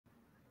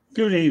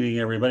Good evening,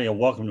 everybody, and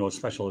welcome to a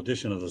special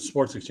edition of the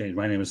Sports Exchange.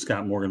 My name is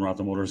Scott Morgan, Roth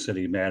the Motor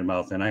City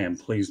Madmouth, and I am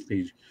pleased to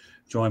be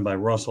joined by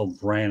Russell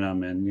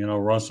Branham. And,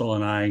 Russell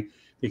and I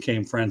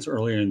became friends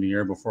earlier in the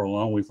year. Before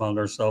long, we found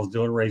ourselves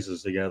doing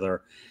races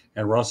together.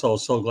 And, Russell,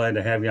 so glad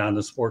to have you on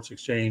the Sports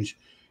Exchange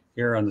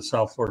here on the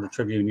South Florida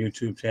Tribune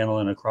YouTube channel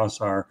and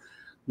across our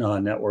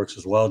networks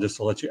as well. Just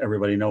to let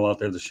everybody know out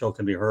there, the show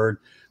can be heard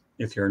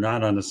if you're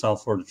not on the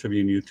South Florida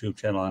Tribune YouTube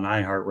channel on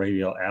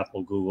iHeartRadio,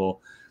 Apple,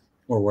 Google,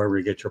 or wherever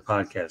you get your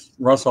podcast.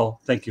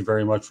 Russell, thank you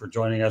very much for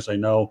joining us. I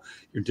know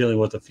you're dealing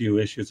with a few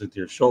issues with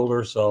your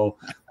shoulder, so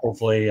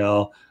hopefully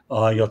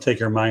you'll take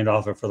your mind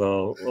off it for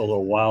a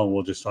little while, and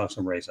we'll just talk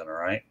some racing, all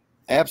right?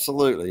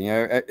 Absolutely.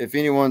 If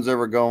anyone's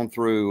ever gone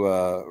through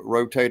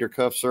rotator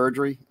cuff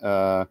surgery,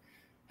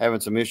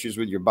 having some issues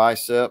with your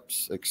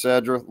biceps,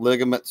 etc.,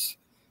 ligaments,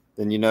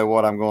 then you know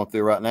what I'm going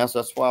through right now. So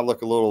that's why I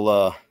look a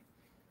little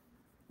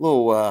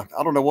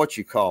I don't know what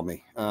you call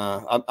me.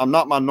 I'm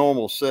not my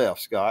normal self,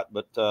 Scott,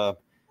 but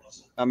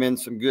I'm in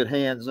some good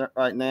hands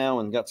right now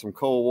and got some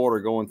cold water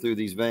going through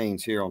these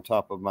veins here on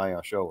top of my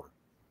shoulder.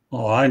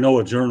 Oh, I know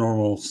what your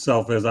normal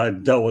self is. I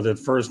dealt with it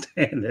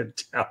firsthand at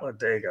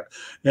Talladega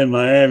in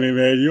Miami,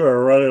 man. You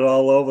are running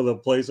all over the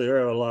place. You're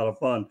having a lot of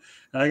fun.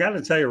 And I got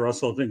to tell you,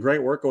 Russell, it's been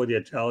great working with you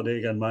at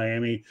Talladega and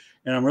Miami.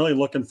 And I'm really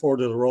looking forward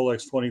to the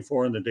Rolex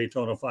 24 and the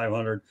Daytona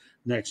 500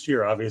 next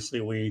year.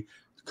 Obviously, we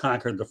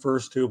conquered the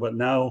first two, but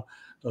now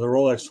the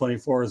Rolex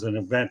 24 is an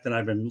event that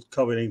I've been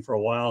coveting for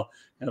a while.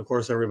 And of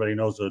course, everybody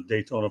knows the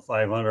Daytona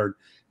 500.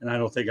 And I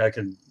don't think I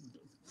can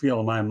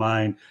feel in my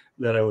mind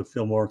that I would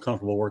feel more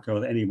comfortable working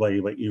with anybody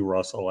but you,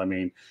 Russell. I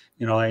mean,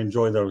 I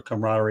enjoy the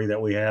camaraderie that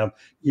we have.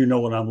 You know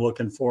what I'm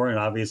looking for, and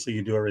obviously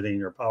you do everything in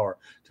your power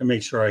to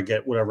make sure I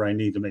get whatever I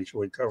need to make sure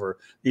we cover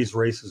these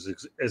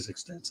races as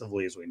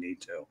extensively as we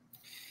need to.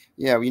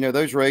 Yeah,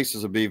 those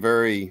races will be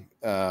very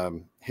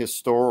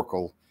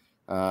historical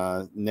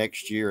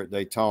next year at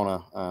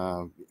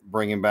Daytona,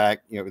 bringing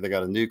back, they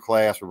got a new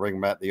class. We're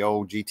bringing back the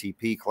old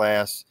GTP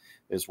class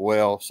as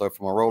well. So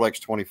from a Rolex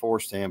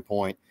 24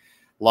 standpoint,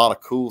 a lot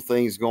of cool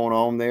things going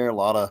on there, a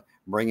lot of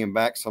bringing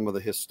back some of the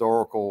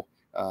historical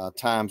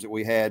times that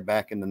we had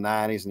back in the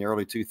 90s and the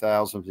early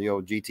 2000s, the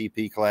old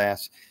GTP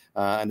class.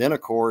 And then,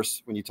 of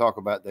course, when you talk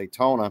about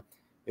Daytona,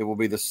 it will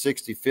be the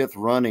 65th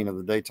running of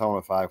the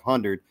Daytona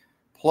 500.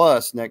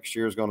 Plus, next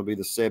year is going to be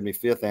the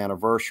 75th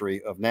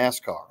anniversary of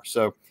NASCAR.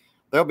 So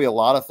there'll be a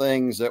lot of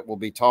things that will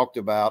be talked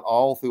about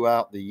all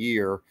throughout the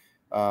year.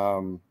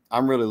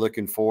 I'm really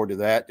looking forward to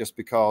that just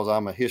because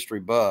I'm a history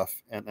buff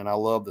and I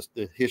love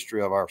the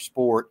history of our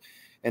sport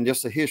and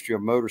just the history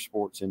of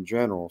motorsports in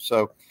general.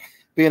 So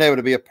being able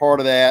to be a part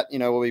of that,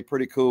 will be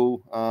pretty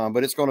cool.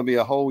 But it's going to be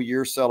a whole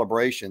year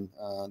celebration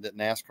that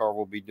NASCAR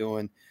will be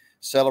doing,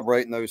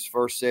 celebrating those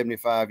first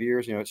 75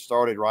 years. It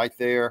started right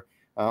there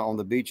on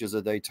the beaches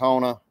of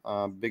Daytona.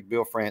 Big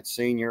Bill France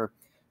Sr.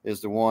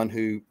 is the one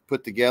who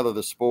put together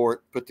the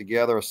sport, put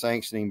together a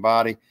sanctioning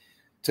body.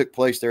 Took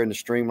place there in the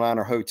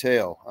Streamliner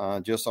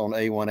Hotel, just on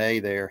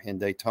A1A there in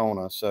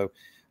Daytona. So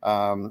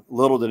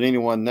little did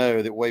anyone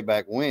know that way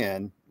back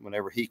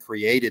whenever he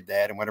created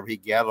that and whenever he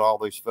gathered all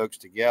those folks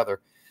together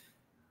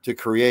to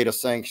create a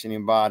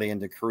sanctioning body and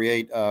to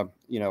create, a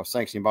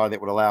sanctioning body that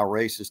would allow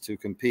races to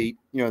compete,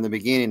 in the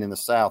beginning in the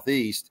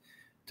Southeast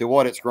to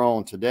what it's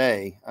grown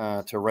today,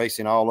 to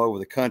racing all over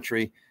the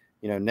country.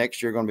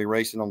 Next year going to be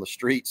racing on the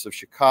streets of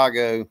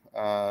Chicago.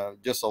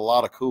 Just a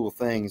lot of cool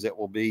things that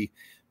will be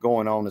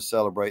going on to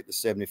celebrate the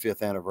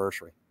 75th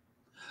anniversary.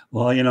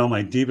 Well,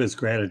 my deepest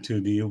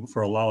gratitude to you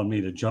for allowing me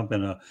to jump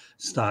in a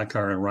stock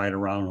car and ride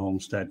around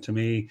Homestead. To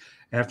me,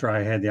 after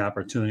I had the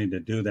opportunity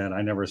to do that,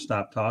 I never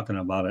stopped talking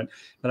about it.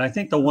 But I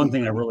think the one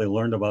thing I really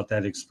learned about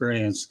that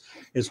experience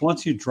is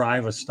once you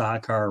drive a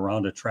stock car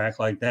around a track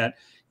like that,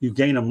 you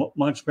gain a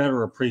much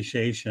better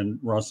appreciation,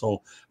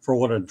 Russell, for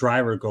what a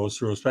driver goes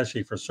through,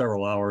 especially for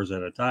several hours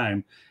at a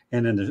time.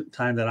 And in the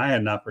time that I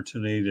had an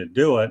opportunity to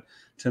do it,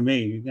 to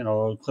me,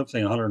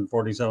 eclipsing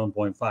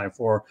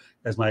 147.54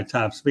 as my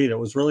top speed, it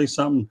was really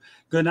something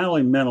good, not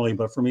only mentally,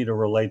 but for me to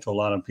relate to a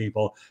lot of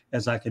people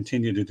as I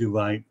continue to do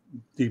my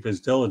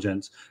deepest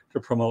diligence to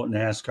promote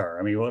NASCAR.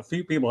 I mean, what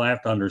few people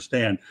have to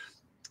understand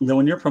that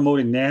when you're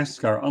promoting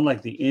NASCAR,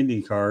 unlike the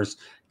Indy cars,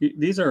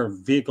 these are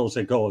vehicles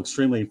that go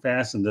extremely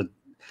fast in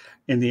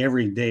the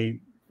everyday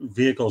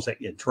vehicles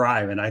that you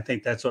drive. And I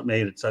think that's what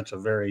made it such a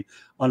very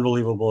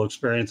unbelievable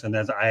experience. And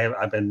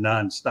I've been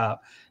nonstop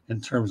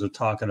in terms of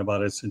talking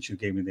about it since you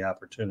gave me the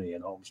opportunity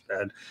in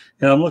Homestead.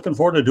 And I'm looking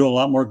forward to doing a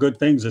lot more good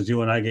things as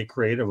you and I get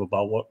creative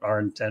about what our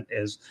intent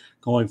is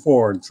going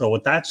forward. So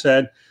with that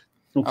said,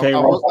 okay.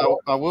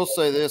 I will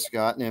say this,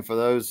 Scott, and for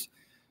those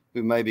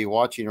who may be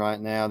watching right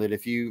now, that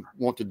if you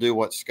want to do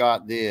what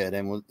Scott did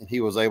and he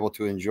was able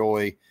to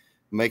enjoy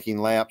making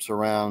laps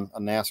around a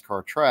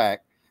NASCAR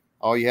track,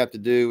 all you have to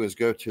do is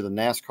go to the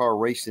NASCAR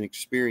Racing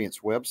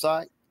Experience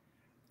website.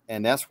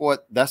 And that's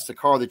the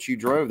car that you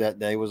drove that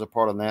day was a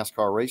part of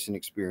NASCAR Racing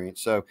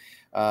Experience. So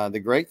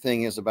the great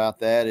thing is about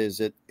that is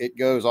it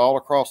goes all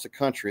across the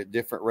country at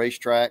different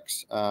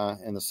racetracks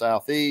in the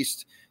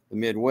Southeast, the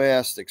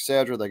Midwest,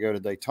 etc. They go to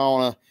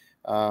Daytona.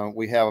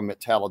 We have them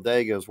at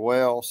Talladega as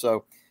well.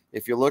 So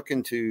if you're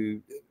looking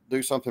to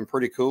do something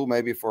pretty cool,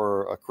 maybe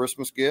for a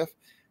Christmas gift,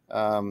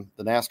 the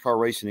NASCAR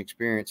racing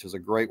experience is a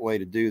great way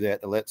to do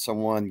that, to let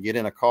someone get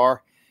in a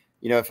car.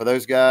 You know, for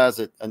those guys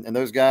and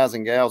those guys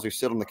and gals who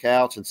sit on the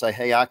couch and say,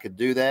 hey, I could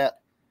do that,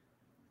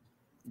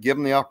 give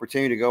them the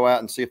opportunity to go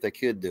out and see if they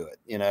could do it,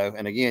 you know.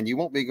 And again, you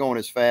won't be going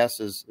as fast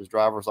as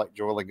drivers like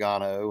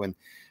Joeylogano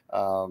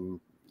and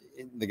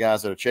the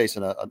guys that are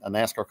chasing a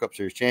NASCAR Cup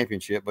Series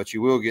championship, but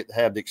you will get to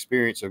have the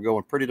experience of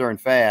going pretty darn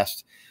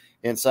fast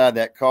inside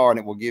that car, and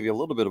it will give you a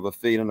little bit of a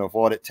feeling of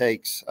what it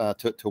takes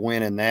to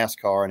win in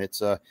NASCAR.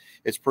 And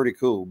it's pretty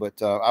cool.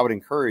 But I would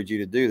encourage you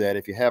to do that.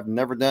 If you have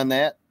never done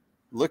that,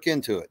 look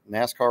into it.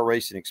 NASCAR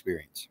racing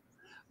experience.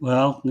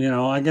 Well, you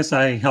know, I guess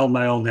I held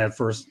my own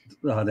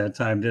that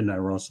time, didn't I,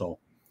 Russell?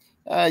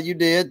 You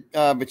did,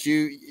 but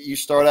you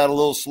start out a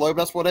little slow.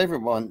 That's what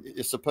everyone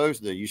is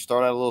supposed to do. You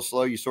start out a little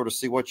slow. You sort of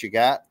see what you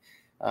got,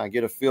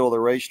 get a feel of the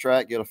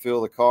racetrack, get a feel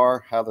of the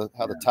car, how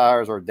the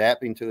tires are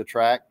adapting to the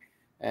track.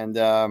 And,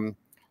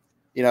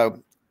 you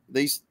know,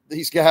 these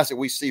guys that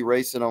we see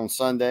racing on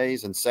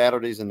Sundays and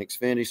Saturdays in the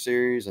Xfinity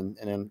Series and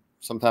then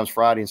sometimes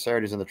Friday and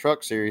Saturdays in the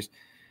Truck Series,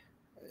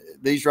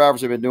 these drivers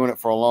have been doing it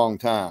for a long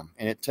time.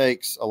 And it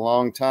takes a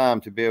long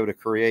time to be able to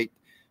create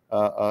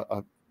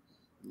a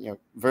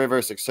very,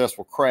 very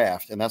successful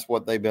craft. And that's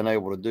what they've been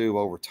able to do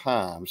over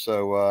time.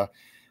 So,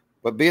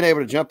 but being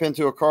able to jump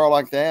into a car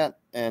like that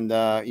and,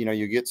 you know,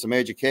 you get some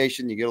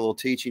education, you get a little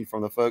teaching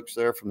from the folks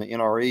there from the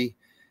NRE,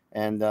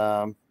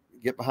 and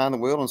get behind the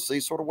wheel and see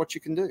sort of what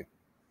you can do.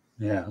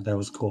 Yeah, that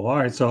was cool. All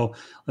right, so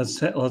let's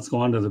go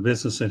on to the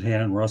business at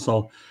hand,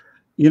 Russell.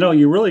 You know,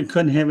 you really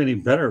couldn't have any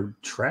better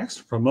tracks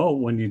to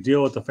promote when you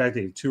deal with the fact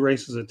that you have 2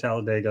 races at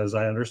Talladega, as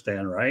I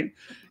understand, right?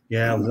 You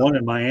have one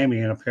in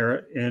Miami and a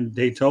pair in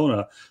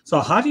Daytona. So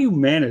how do you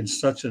manage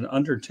such an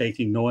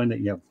undertaking, knowing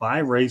that you have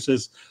 5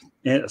 races,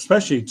 and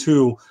especially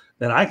 2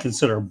 that I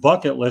consider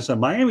bucket list?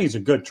 And Miami's a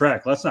good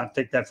track. Let's not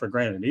take that for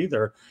granted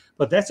either.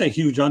 But that's a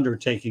huge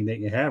undertaking that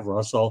you have,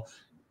 Russell.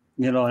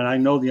 You know, and I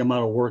know the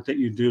amount of work that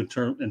you do in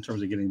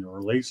terms of getting the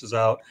releases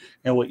out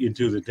and what you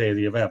do the day of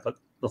the event. But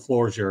the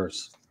floor is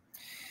yours.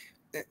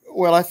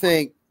 Well, I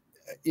think,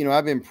 you know,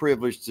 I've been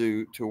privileged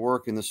to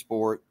work in the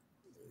sport.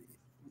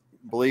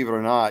 Believe it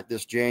or not,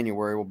 this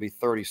January will be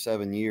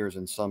 37 years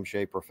in some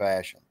shape or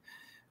fashion.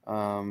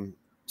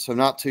 So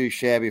not too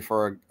shabby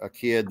for a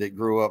kid that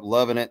grew up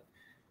loving it,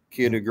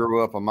 kid who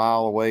grew up a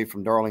mile away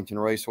from Darlington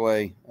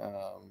Raceway,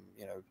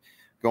 you know,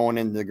 going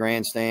into the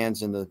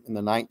grandstands in the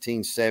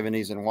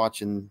 1970s and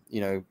watching, you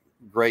know,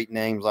 great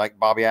names like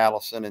Bobby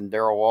Allison and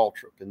Darrell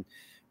Waltrip and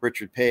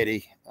Richard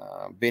Petty,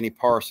 Benny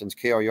Parsons,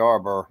 Cale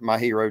Yarborough, my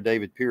hero,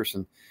 David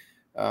Pearson.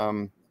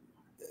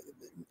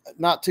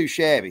 Not too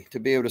shabby to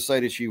be able to say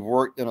that you've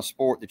worked in a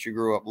sport that you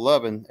grew up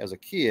loving as a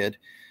kid.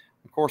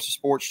 Of course, the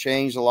sport's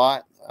changed a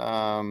lot.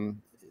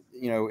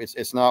 You know,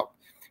 it's not,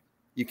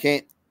 you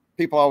can't,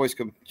 people always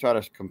try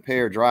to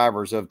compare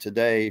drivers of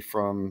today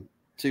from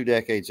 2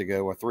 decades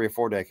ago or 3 or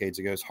 4 decades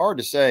ago. It's hard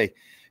to say,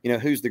 you know,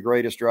 who's the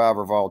greatest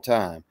driver of all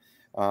time.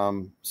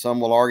 Some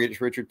will argue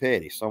it's Richard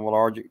Petty. Some will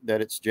argue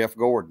that it's Jeff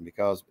Gordon,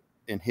 because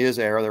in his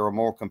era, there were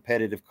more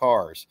competitive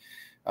cars.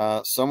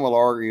 Some will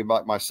argue,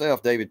 like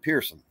myself, David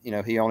Pearson. You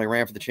know, he only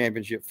ran for the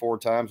championship 4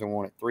 times and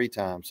won it 3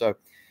 times. So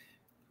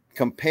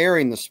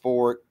comparing the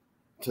sport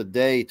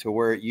today to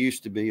where it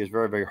used to be is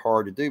very, very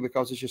hard to do,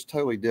 because it's just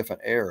totally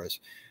different eras.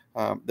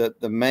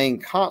 The main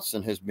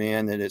constant has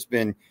been that it's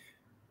been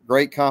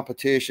great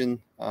competition.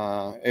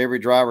 Every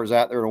driver's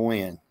out there to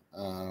win.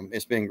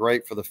 It's been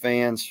great for the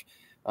fans.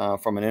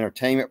 From an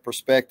entertainment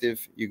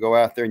perspective, you go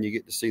out there and you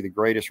get to see the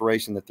greatest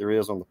racing that there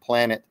is on the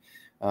planet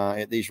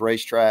at these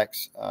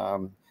racetracks.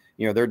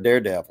 You know, they're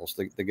daredevils.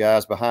 The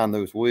guys behind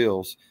those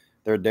wheels,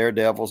 they're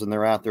daredevils, and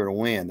they're out there to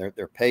win.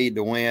 They're paid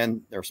to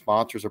win. Their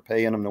sponsors are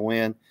paying them to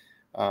win.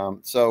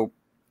 So,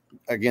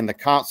 again, the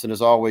constant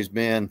has always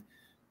been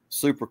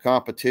super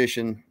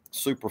competition,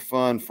 super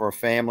fun for a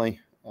family,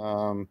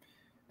 and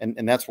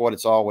that's what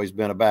it's always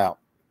been about.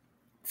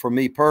 For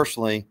me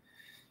personally,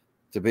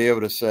 to be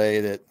able to say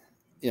that,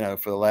 you know,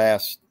 for the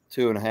last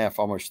 2.5,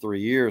 almost 3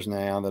 years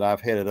now, that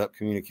I've headed up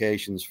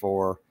communications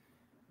for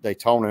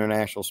Daytona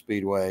International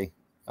Speedway,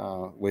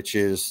 which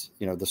is,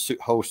 you know, the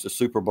host the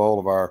Super Bowl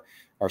of our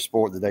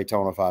sport, the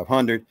Daytona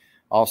 500.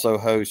 Also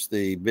hosts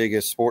the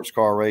biggest sports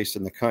car race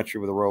in the country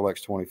with a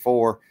Rolex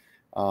 24,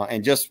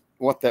 and just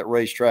what that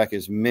racetrack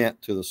has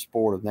meant to the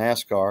sport of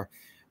NASCAR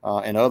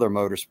and other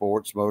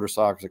motorsports,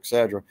 motorcycles,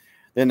 etc.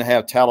 Then to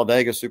have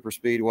Talladega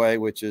Superspeedway,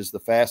 which is the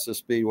fastest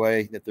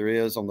speedway that there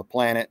is on the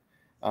planet.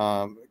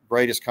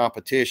 Greatest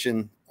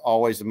competition,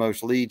 always the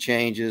most lead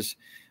changes.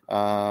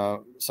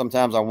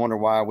 Sometimes I wonder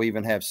why we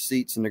even have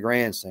seats in the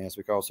grandstands,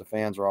 because the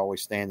fans are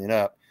always standing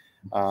up.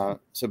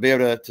 So be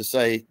able to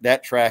say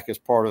that track is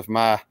part of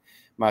my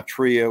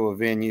trio of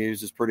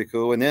venues is pretty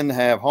cool. And then to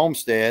have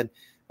Homestead,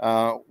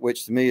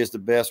 which to me is the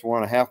best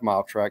 1.5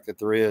 mile track that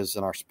there is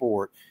in our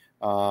sport.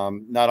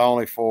 Not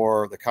only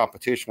for the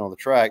competition on the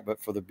track,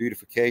 but for the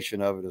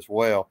beautification of it as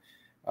well.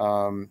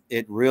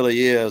 It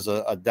really is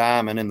a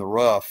diamond in the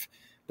rough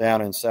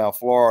down in South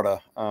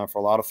Florida for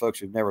a lot of folks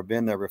who've never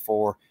been there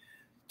before.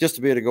 Just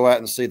to be able to go out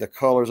and see the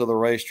colors of the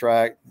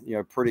racetrack,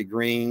 pretty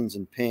greens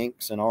and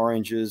pinks and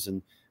oranges.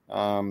 And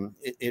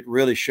it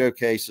really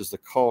showcases the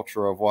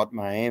culture of what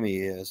Miami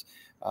is.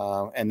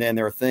 And then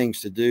there are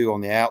things to do on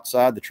the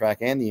outside the track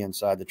and the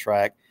inside the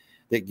track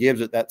that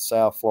gives it that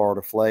South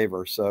Florida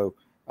flavor. So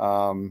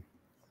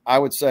I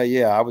would say,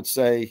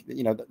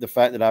 the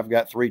fact that I've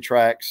got 3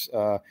 tracks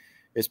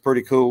is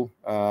pretty cool.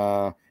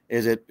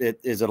 Is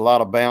it a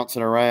lot of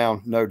bouncing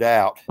around? No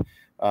doubt.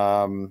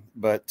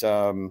 But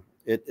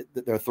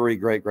there are 3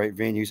 great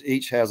venues.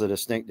 Each has a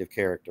distinctive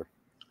character.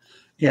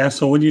 Yeah.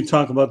 So when you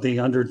talk about the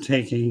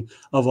undertaking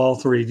of all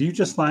 3, do you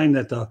just find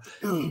that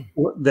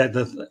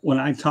when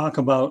I talk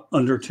about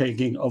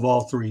undertaking of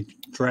all 3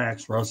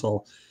 tracks,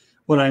 Russell,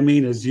 what I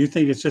mean is, do you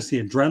think it's just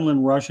the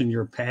adrenaline rush and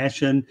your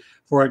passion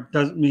for it?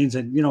 Doesn't mean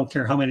that you don't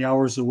care how many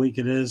hours a week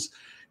it is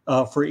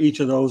for each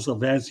of those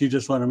events. You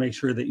just want to make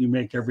sure that you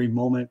make every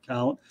moment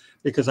count,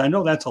 because I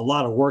know that's a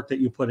lot of work that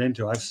you put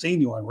into. I've seen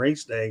you on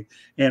race day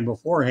and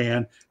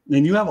beforehand,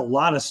 and you have a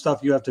lot of stuff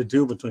you have to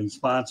do between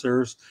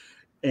sponsors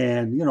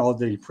and,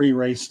 the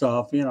pre-race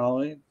stuff,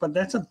 but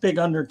that's a big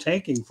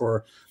undertaking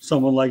for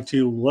someone like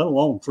you, let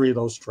alone 3 of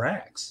those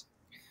tracks.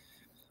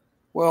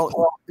 Well,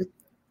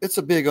 it's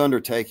a big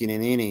undertaking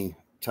in any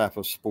type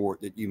of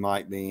sport that you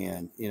might be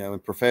in. In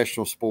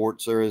professional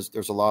sports,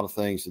 there's a lot of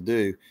things to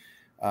do.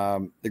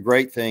 The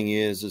great thing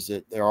is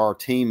that there are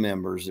team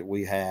members that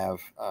we have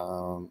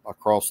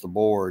across the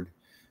board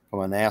from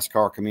a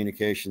NASCAR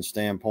communication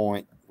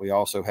standpoint. We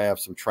also have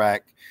some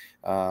track,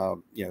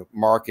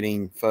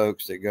 marketing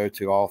folks that go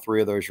to all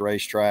 3 of those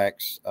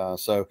racetracks.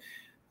 So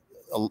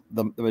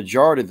the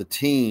majority of the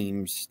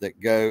teams that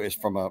go is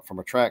from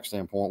a track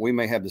standpoint. We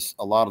may have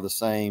a lot of the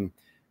same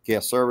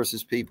guest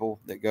services people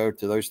that go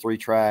to those 3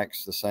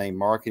 tracks, the same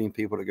marketing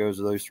people that goes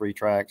to those 3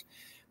 tracks,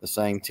 the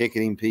same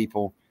ticketing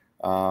people.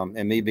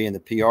 And me being the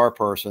PR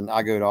person,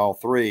 I go to all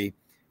 3,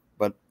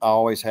 but I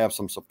always have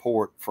some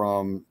support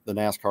from the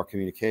NASCAR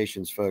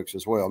communications folks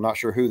as well. I'm not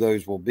sure who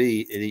those will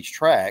be at each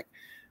track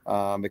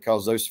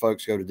because those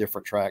folks go to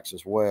different tracks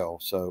as well.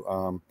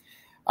 So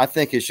I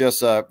think it's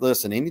just,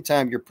 listen,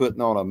 anytime you're putting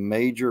on a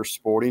major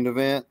sporting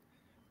event,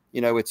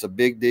 it's a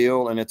big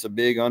deal and it's a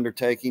big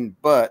undertaking,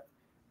 but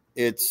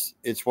it's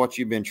what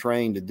you've been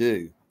trained to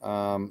do.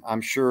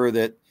 I'm sure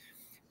that,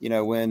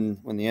 when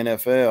the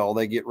NFL,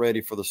 they get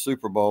ready for the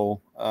Super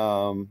Bowl,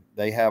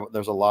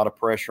 there's a lot of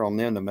pressure on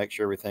them to make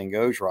sure everything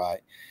goes right.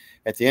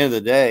 At the end of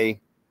the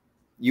day,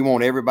 you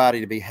want everybody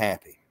to be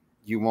happy.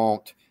 You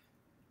want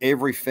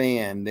every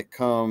fan that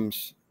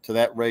comes to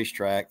that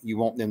racetrack, you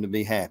want them to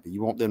be happy.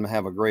 You want them to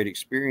have a great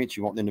experience.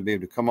 You want them to be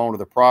able to come onto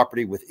the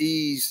property with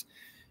ease,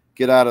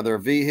 get out of their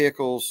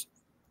vehicles,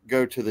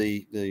 go to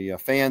the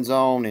fan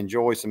zone,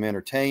 enjoy some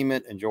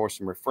entertainment, enjoy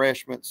some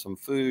refreshments, some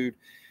food,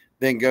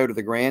 then go to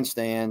the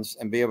grandstands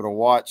and be able to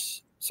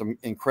watch some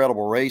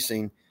incredible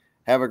racing,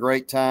 have a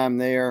great time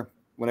there.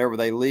 Whenever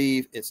they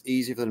leave, it's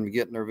easy for them to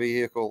get in their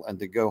vehicle and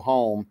to go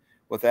home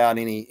without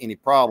any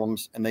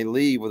problems. And they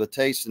leave with a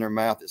taste in their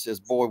mouth that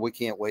says, boy, we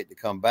can't wait to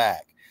come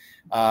back.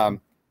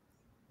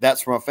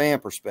 That's from a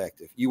fan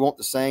perspective. You want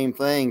the same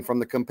thing from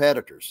the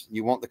competitors.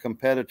 You want the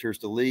competitors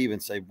to leave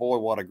and say, boy,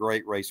 what a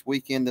great race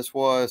weekend this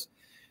was.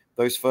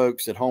 Those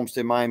folks at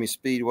Homestead-Miami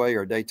Speedway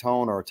or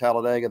Daytona or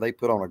Talladega, they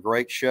put on a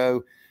great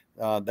show.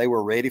 They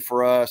were ready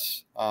for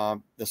us.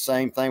 The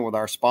same thing with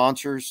our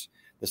sponsors,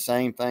 the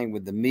same thing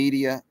with the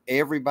media.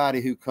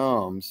 Everybody who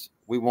comes,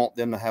 we want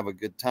them to have a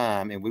good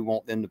time and we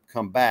want them to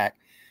come back.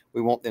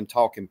 We want them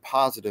talking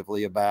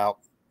positively about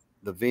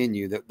the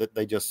venue that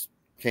they just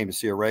came to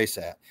see a race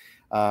at.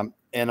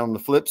 And on the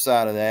flip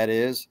side of that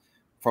is,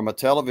 from a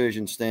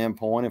television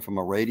standpoint and from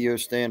a radio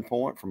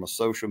standpoint, from a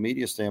social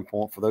media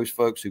standpoint, for those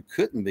folks who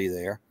couldn't be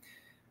there,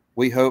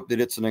 we hope that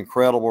it's an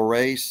incredible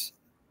race.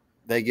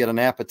 They get an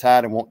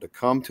appetite and want to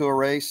come to a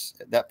race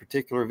at that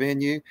particular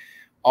venue,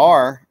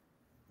 or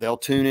they'll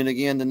tune in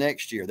again the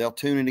next year. They'll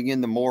tune in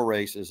again to more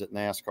races that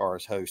NASCAR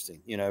is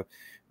hosting.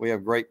 We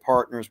have great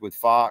partners with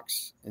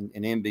Fox and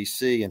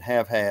NBC and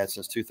have had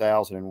since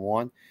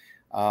 2001.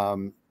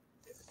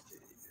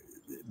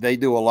 They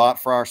do a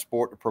lot for our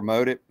sport to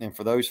promote it. And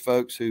for those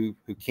folks who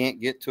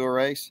can't get to a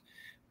race,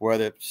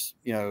 whether it's,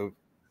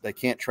 they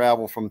can't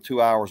travel from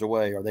 2 hours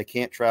away, or they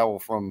can't travel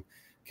from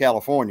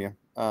California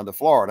to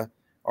Florida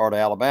or to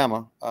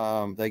Alabama,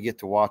 they get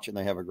to watch it and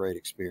they have a great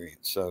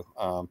experience.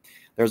 So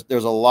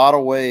there's a lot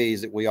of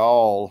ways that we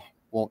all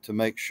want to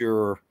make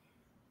sure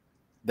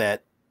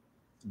that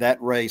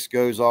race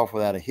goes off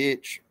without a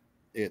hitch.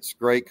 It's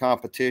great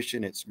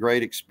competition. It's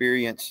great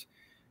experience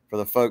for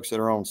the folks that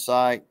are on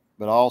site,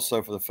 but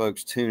also for the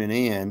folks tuning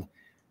in.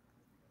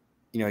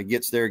 It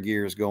gets their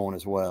gears going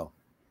as well.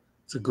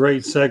 It's a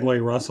great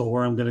segue, Russell,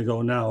 where I'm going to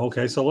go now.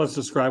 Okay, so let's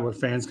describe what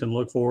fans can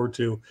look forward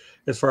to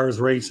as far as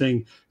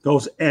racing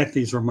goes at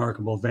these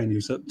remarkable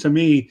venues. So, to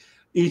me,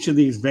 each of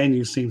these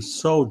venues seems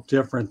so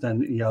different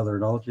than the other,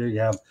 don't you? You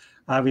have,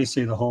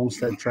 obviously, the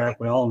Homestead track.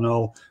 We all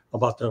know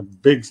about the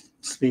big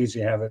speeds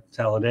you have at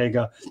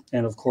Talladega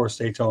and, of course,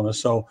 Daytona.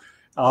 So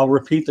I'll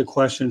repeat the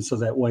question so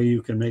that way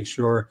you can make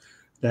sure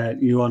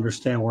that you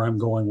understand where I'm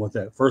going with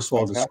it. First of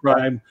all,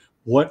 describe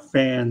what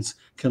fans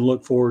can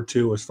look forward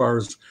to as far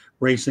as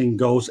racing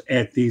goes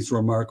at these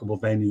remarkable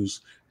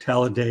venues,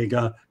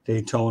 Talladega,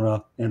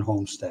 Daytona, and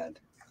Homestead.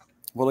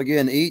 Well,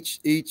 again, each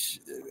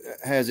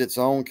has its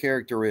own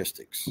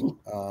characteristics.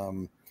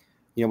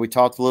 We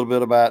talked a little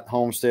bit about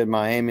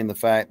Homestead-Miami and the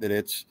fact that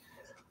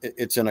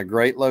it's in a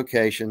great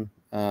location.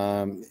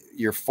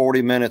 You're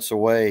 40 minutes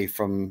away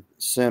from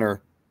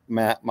center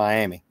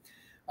Miami.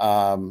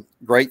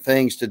 Great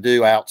things to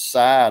do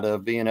outside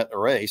of being at the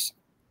race.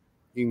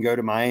 You can go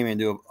to Miami and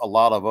do a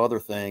lot of other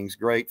things.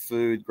 Great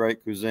food,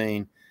 great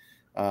cuisine,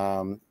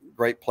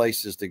 great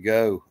places to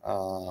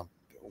go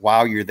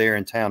while you're there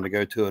in town to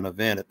go to an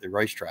event at the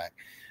racetrack.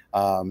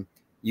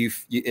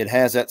 It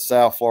has that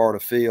South Florida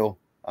feel.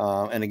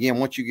 And again,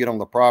 once you get on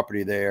the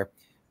property there,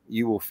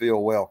 you will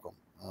feel welcome.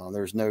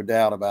 There's no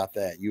doubt about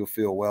that. You'll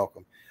feel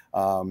welcome.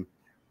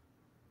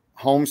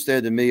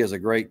 Homestead to me is a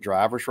great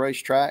driver's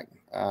racetrack.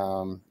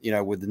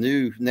 With the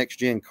new next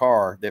gen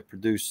car that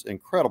produced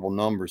incredible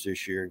numbers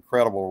this year,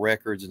 incredible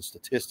records and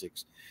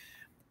statistics,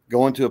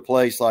 going to a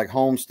place like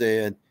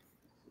Homestead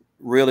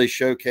really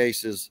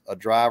showcases a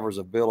driver's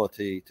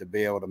ability to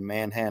be able to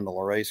manhandle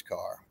a race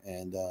car.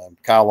 And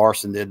Kyle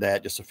Larson did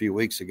that just a few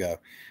weeks ago.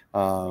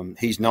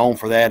 He's known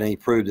for that, and he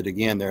proved it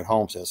again there at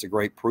Homestead. It's a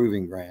great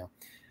proving ground.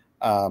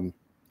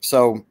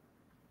 So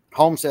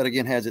Homestead,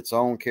 again, has its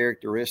own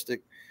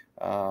characteristic.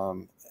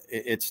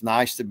 It's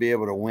nice to be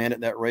able to win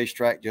at that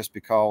racetrack just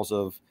because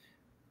of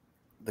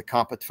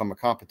from a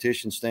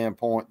competition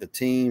standpoint, the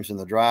teams and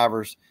the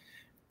drivers,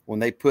 when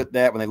they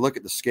look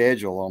at the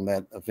schedule on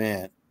that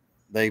event,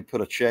 they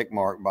put a check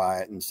mark by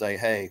it and say,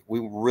 hey, we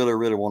really,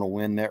 really want to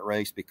win that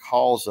race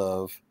because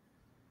of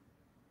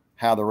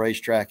how the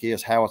racetrack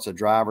is, how it's a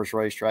driver's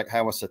racetrack,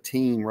 how it's a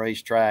team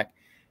racetrack.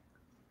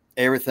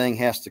 Everything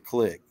has to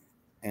click.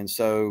 And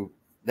so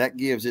that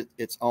gives it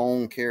its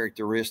own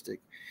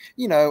characteristic,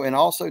 and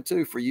also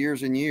too, for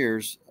years and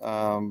years,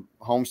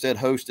 Homestead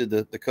hosted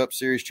the Cup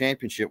Series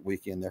Championship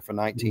weekend there for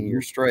 19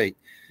 years straight.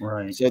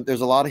 Right. So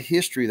there's a lot of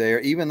history there,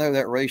 even though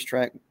that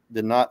racetrack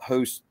did not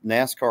host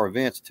NASCAR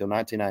events until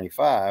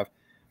 1995.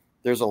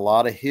 There's a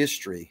lot of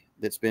history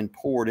that's been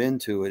poured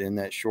into it in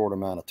that short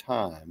amount of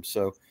time.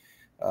 So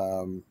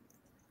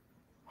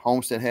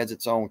Homestead has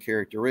its own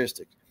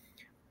characteristics.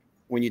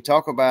 When you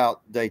talk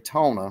about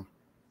Daytona,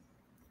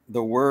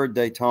 the word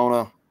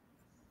Daytona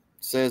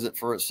says it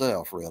for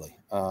itself, really.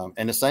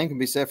 And the same can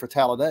be said for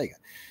Talladega.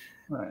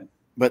 Right.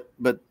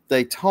 But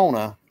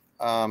Daytona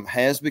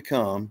has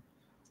become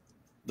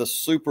the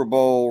Super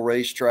Bowl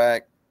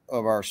racetrack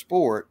of our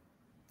sport.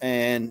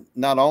 And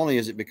not only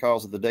is it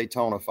because of the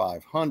Daytona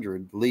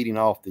 500 leading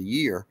off the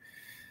year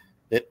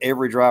that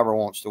every driver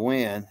wants to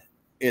win,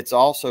 it's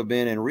also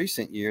been in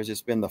recent years,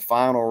 it's been the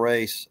final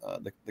race.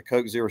 The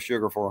Coke Zero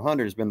Sugar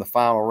 400 has been the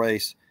final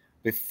race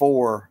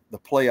before the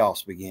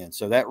playoffs begin.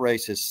 So that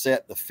race has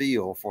set the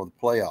field for the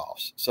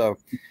playoffs. So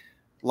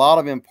a lot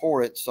of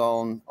importance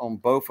on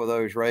both of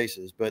those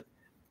races. But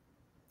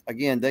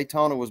again,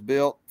 Daytona was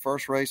built,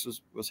 first race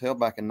was held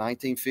back in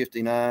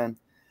 1959,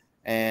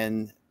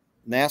 and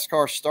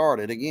NASCAR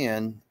started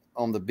again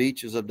on the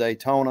beaches of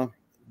Daytona.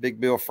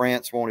 Big Bill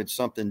France wanted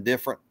something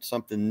different,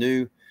 something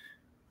new.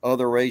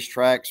 Other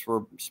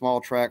small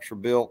tracks were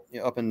built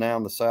up and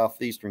down the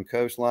southeastern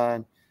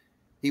coastline.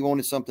 He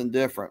wanted something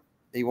different.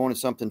 He wanted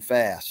something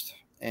fast,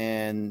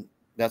 and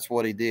that's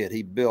what he did.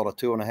 He built a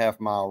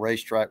 2.5-mile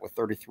racetrack with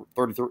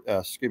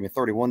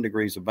 31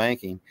 degrees of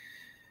banking.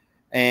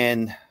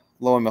 And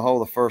lo and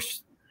behold, the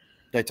first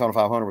Daytona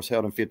 500 was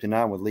held in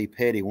 59 with Lee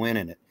Petty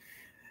winning it.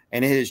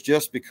 And it has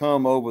just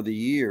become over the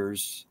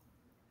years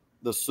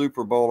the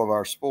Super Bowl of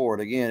our sport.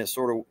 Again, it's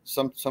sort of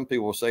some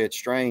people will say it's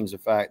strange, the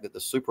fact that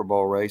the Super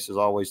Bowl race is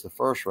always the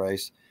first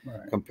race,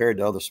 right, compared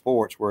to other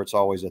sports where it's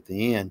always at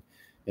the end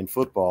in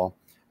football.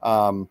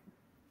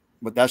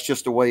 But that's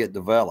just the way it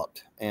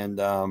developed. And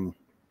a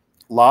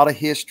lot of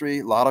history,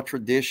 a lot of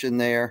tradition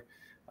there.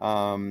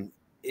 It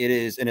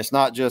is, and it's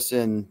not just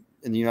in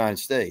the United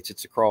States,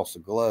 it's across the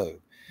globe.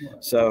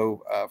 Right.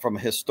 So from a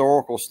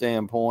historical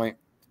standpoint,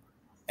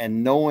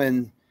 and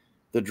knowing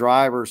the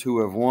drivers who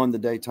have won the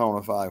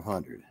Daytona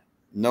 500,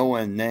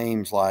 knowing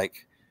names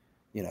like,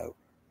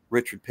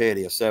 Richard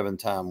Petty, a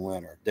 7-time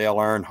winner, Dale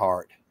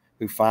Earnhardt,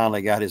 who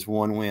finally got his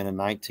one win in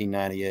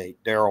 1998,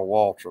 Darrell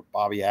Waltrip,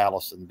 Bobby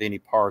Allison, Benny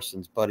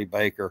Parsons, Buddy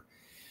Baker,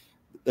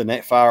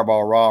 the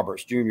Fireball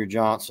Roberts, Junior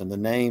Johnson. The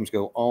names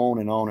go on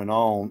and on and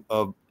on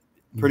of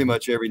pretty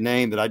much every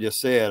name that I just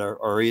said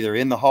are either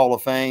in the Hall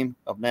of Fame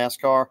of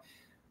NASCAR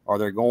or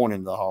they're going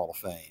into the Hall of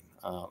Fame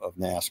of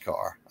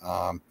NASCAR.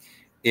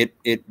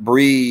 It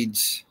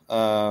breeds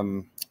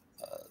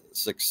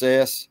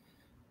success,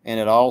 and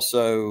it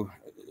also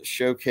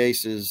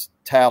showcases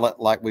talent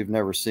like we've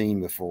never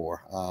seen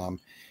before.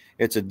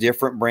 It's a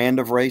different brand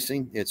of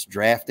racing. It's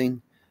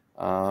drafting.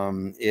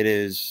 It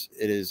is,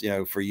 you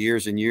know, for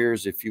years and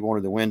years, if you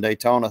wanted to win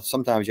Daytona,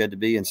 sometimes you had to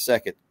be in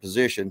second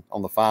position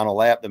on the final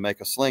lap to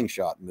make a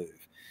slingshot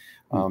move.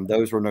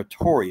 Those were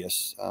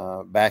notorious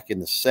back in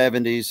the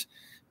 70s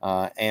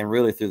and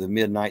really through the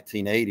mid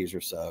 1980s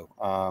or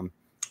so.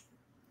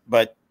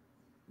 But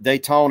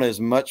Daytona is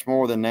much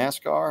more than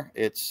NASCAR.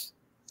 It's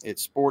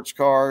sports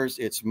cars,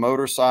 it's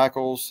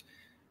motorcycles.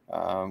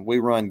 We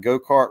run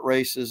go-kart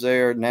races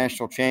there,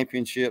 national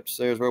championships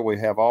there as well. We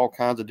have all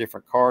kinds of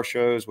different car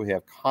shows. We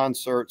have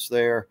concerts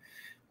there.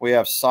 We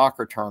have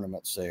soccer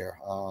tournaments there.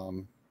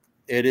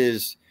 It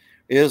is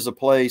a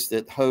place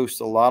that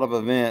hosts a lot of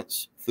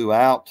events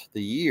throughout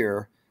the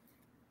year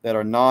that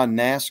are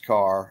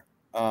non-NASCAR,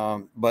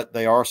 but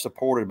they are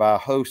supported by a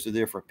host of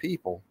different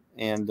people.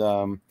 And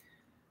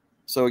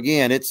so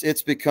again,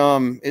 it's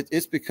become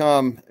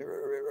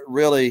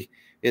really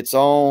its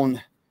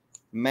own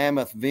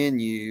mammoth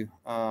venue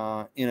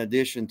in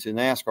addition to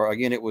NASCAR.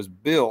 Again, it was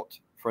built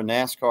for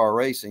NASCAR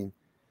racing,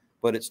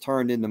 but it's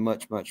turned into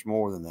much, much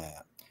more than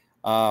that.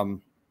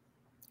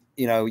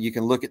 You know, you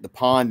can look at the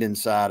pond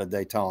inside of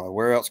Daytona.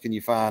 Where else can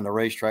you find a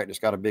racetrack that's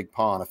got a big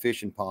pond, a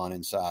fishing pond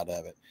inside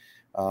of it?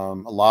 A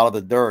lot of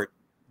the dirt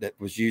that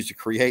was used to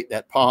create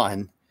that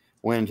pond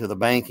went into the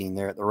banking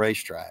there at the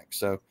racetrack.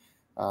 So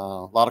a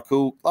lot of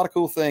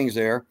cool things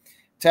there.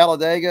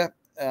 Talladega,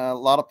 a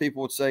lot of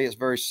people would say it's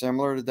very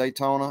similar to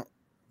Daytona.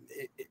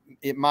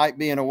 It might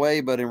be in a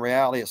way, but in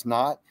reality, it's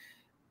not.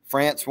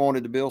 France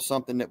wanted to build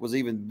something that was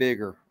even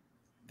bigger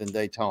than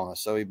Daytona.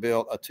 So he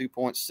built a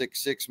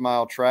 2.66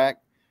 mile track,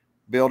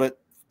 built it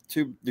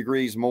 2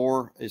 degrees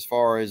more as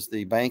far as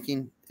the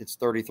banking. It's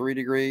 33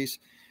 degrees,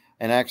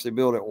 and actually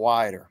built it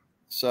wider.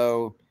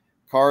 So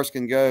cars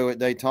can go at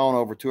Daytona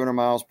over 200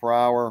 miles per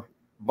hour,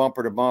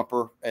 bumper to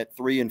bumper at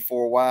 3 and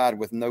 4 wide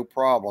with no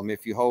problem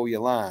if you hold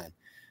your line.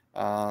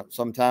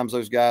 Sometimes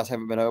those guys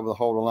haven't been able to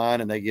hold a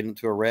line and they get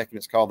into a wreck, and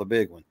it's called the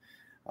big one.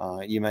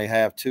 You may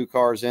have 2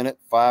 cars in it,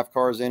 5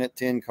 cars in it,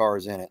 10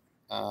 cars in it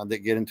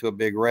that get into a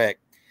big wreck.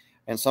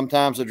 And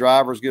sometimes the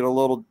drivers get a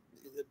little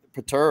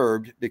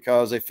perturbed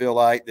because they feel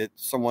like that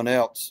someone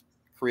else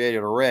created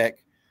a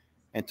wreck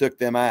and took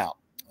them out.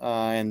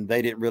 And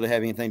they didn't really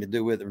have anything to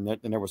do with it,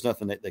 and there was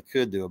nothing that they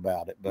could do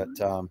about it. But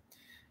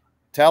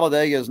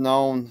Talladega is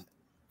known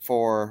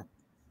for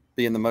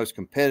being the most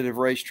competitive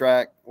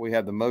racetrack. We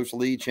have the most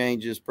lead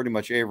changes pretty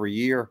much every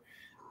year.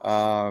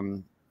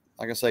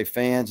 Like I say,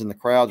 fans and the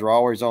crowds are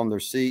always on their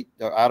seat,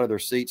 out of their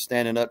seats,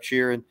 standing up,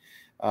 cheering.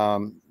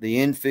 The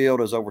infield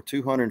is over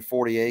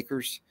 240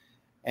 acres,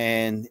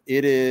 and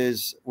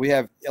we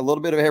have a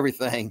little bit of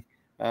everything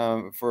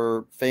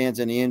for fans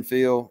in the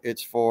infield.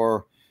 It's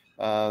for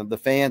the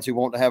fans who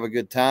want to have a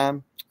good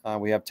time.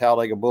 We have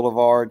Talladega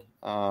Boulevard,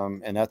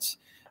 and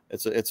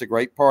it's a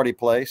great party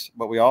place,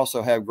 but we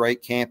also have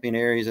great camping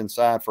areas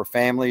inside for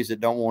families that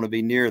don't want to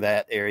be near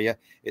that area.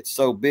 It's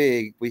so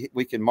big,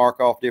 we can mark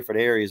off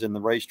different areas in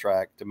the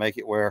racetrack to make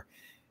it where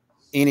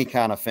any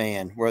kind of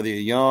fan, whether you're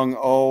young,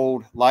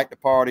 old, like to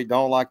party,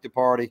 don't like to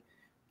party,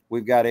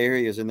 we've got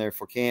areas in there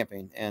for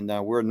camping, and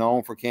we're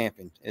known for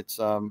camping. It's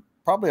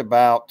probably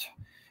about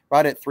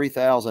right at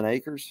 3,000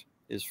 acres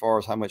as far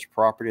as how much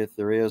property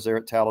there is there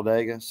at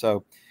Talladega.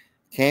 So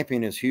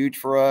camping is huge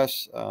for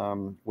us.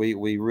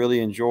 We really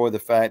enjoy the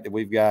fact that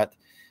we've got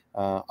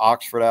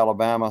Oxford,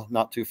 Alabama,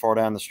 not too far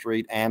down the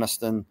street,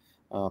 Anniston,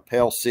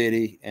 Pell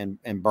City,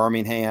 and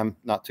Birmingham,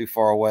 not too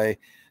far away.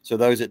 So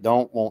those that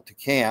don't want to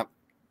camp,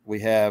 we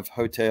have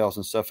hotels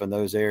and stuff in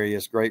those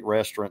areas, great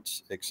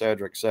restaurants, et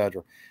cetera, et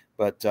cetera.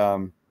 But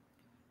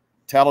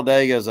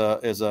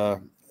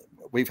Talladega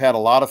we've had a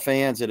lot of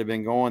fans that have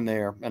been going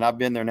there, and I've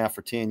been there now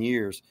for 10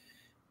 years.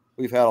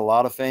 We've had a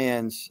lot of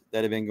fans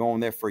that have been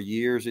going there for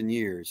years and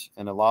years,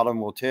 and a lot of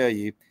them will tell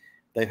you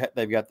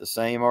they've got the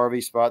same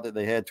RV spot that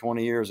they had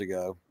 20 years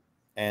ago,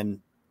 and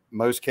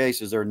most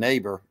cases their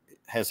neighbor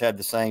has had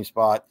the same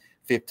spot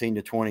 15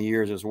 to 20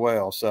 years as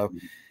well. So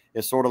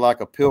it's sort of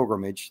like a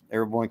pilgrimage.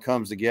 Everyone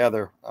comes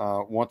together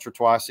once or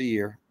twice a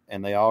year,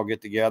 and they all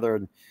get together,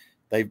 and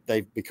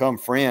they've become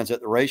friends at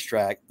the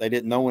racetrack. They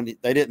didn't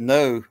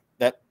know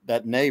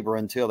that neighbor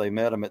until they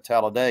met them at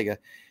Talladega.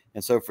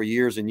 And so for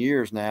years and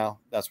years now,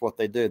 that's what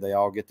they do. They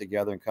all get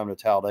together and come to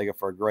Talladega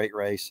for a great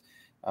race,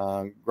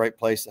 great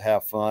place to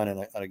have fun.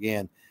 And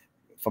again,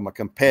 from a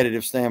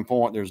competitive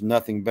standpoint, there's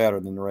nothing better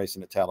than the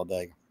racing at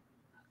Talladega.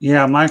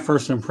 Yeah, my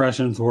first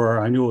impressions were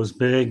I knew it was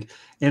big,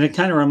 and it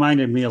kind of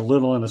reminded me a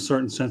little in a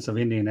certain sense of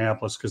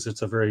Indianapolis because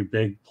it's a very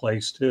big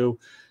place too.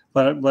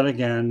 But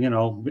again, you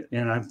know,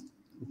 and I've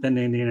been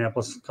to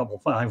Indianapolis a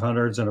couple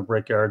 500s and a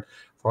Brickyard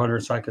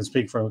 400, so I can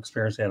speak from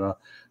experience.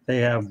 They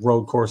have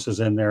road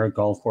courses in there,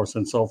 golf course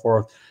and so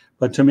forth.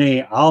 But to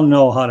me, I'll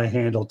know how to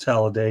handle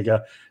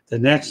Talladega the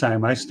next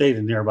time. I stayed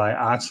in nearby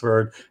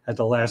Oxford at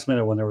the last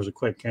minute when there was a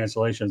quick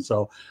cancellation.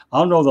 So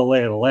I'll know the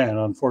lay of the land.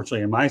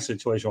 Unfortunately, in my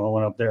situation, when I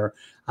went up there,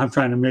 I'm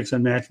trying to mix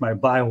and match my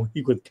bye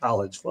week with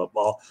college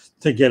football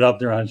to get up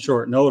there on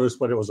short notice,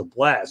 but it was a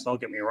blast. Don't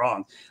get me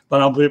wrong.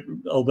 But I'll be a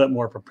little bit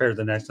more prepared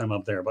the next time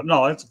up there. But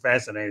no, it's a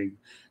fascinating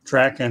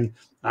track. And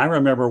I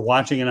remember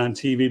watching it on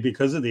TV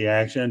because of the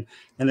action.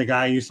 And the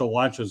guy I used to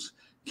watch was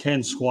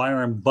Ken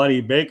Squire and Buddy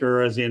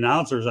Baker as the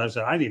announcers. I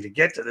said, I need to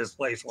get to this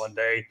place one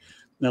day.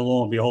 And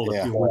lo and behold,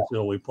 a few weeks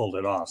ago, we pulled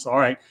it off. So, all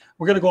right,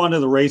 we're going to go on to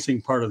the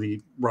racing part of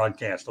the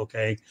broadcast,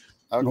 okay?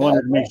 I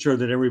wanted to make sure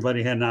that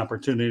everybody had an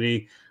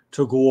opportunity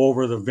to go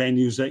over the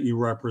venues that you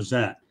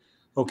represent.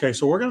 Okay,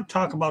 so we're going to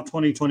talk about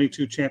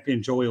 2022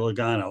 champion Joey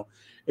Logano.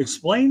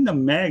 Explain the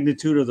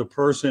magnitude of the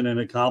person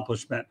and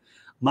accomplishment.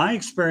 My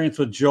experience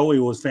with Joey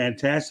was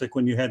fantastic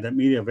when you had that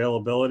media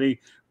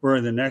availability. We're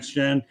in the next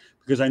gen,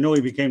 because I know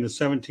he became the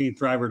 17th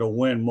driver to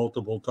win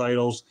multiple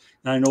titles.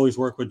 And I know he's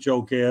worked with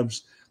Joe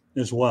Gibbs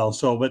as well.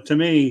 So, but to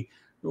me,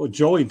 what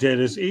Joey did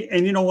is,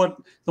 and you know what,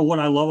 the one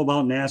I love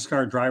about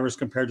NASCAR drivers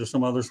compared to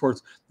some other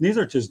sports, these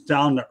are just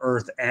down to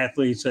earth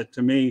athletes that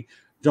to me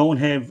don't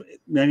have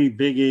many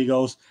big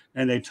egos,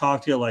 and they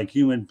talk to you like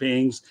human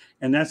beings.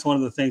 And that's one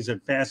of the things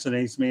that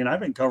fascinates me. And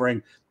I've been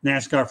covering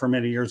NASCAR for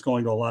many years,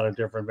 going to a lot of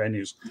different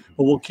venues,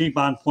 but we'll keep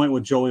on point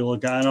with Joey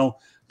Logano.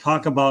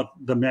 Talk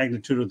about the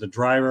magnitude of the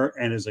driver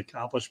and his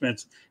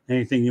accomplishments.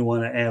 Anything you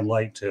want to add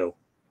light to?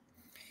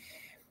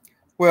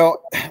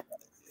 Well,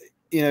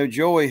 you know,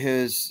 Joey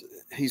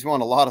he's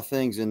won a lot of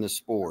things in this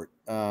sport.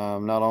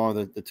 Not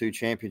only the two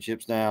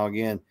championships now,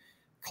 again,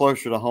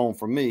 closer to home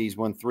for me, he's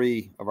won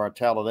 3 of our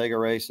Talladega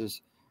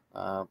races.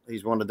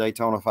 He's won the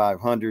Daytona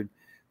 500.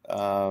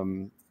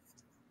 And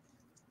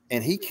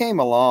he came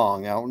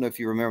along. I don't know if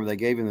you remember, they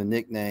gave him the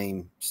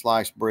nickname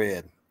Sliced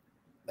Bread.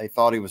 They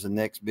thought he was the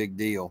next big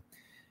deal.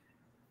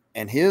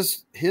 And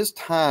his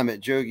time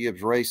at Joe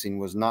Gibbs Racing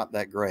was not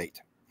that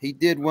great. He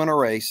did win a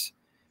race.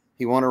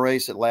 He won a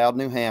race at Loud,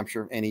 New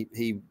Hampshire, and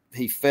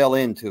he fell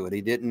into it.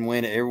 He didn't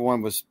win it.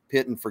 Everyone was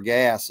pitting for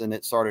gas, and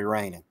it started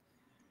raining.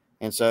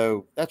 And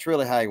so that's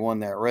really how he won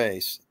that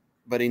race.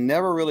 But he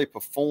never really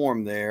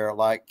performed there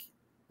like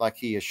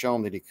he has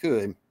shown that he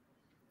could.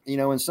 You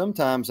know, and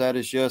sometimes that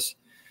is just,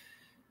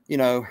 you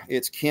know,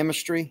 it's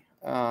chemistry.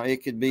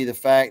 It could be the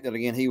fact that,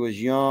 again, he was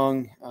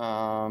young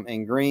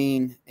and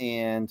green,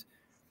 and,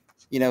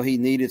 you know, he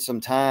needed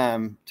some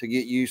time to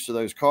get used to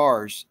those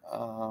cars.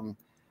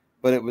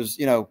 But it was,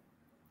 you know,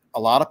 a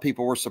lot of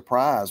people were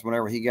surprised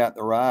whenever he got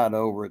the ride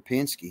over at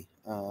Penske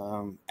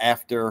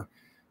after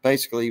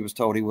basically he was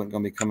told he wasn't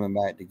going to be coming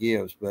back to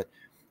Gibbs. But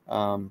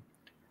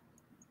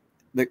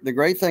the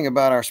great thing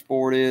about our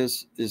sport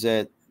is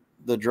that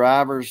the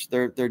drivers,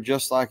 they're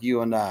just like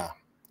you and I.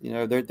 You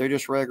know, they're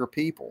just regular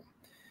people,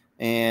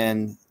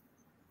 and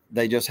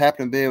they just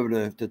happen to be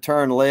able to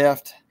turn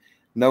left,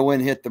 know when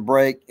to hit the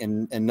brake,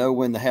 and know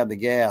when to have the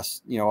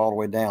gas, you know, all the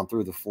way down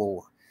through the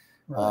floor.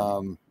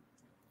 Right.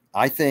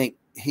 I think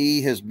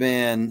he's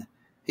been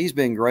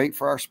great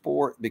for our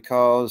sport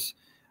because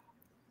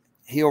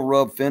he'll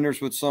rub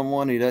fenders with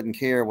someone. He doesn't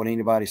care what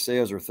anybody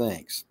says or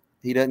thinks.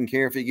 He doesn't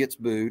care if he gets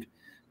booed.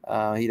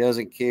 He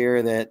doesn't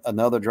care that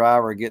another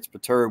driver gets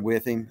perturbed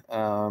with him.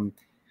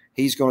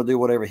 He's going to do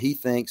whatever he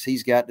thinks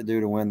he's got to do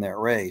to win that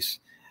race.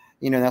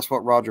 You know, that's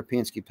what Roger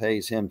Penske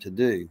pays him to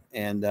do.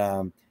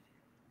 And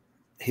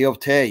he'll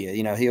tell you,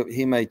 you know,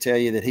 he may tell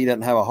you that he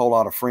doesn't have a whole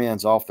lot of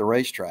friends off the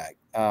racetrack.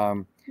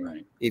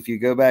 Right. If you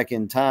go back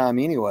in time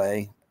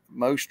anyway,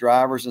 most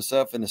drivers and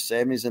stuff in the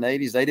 70s and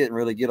 80s, they didn't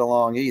really get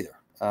along either.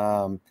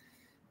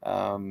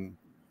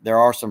 There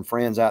are some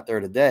friends out there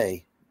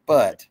today,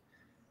 but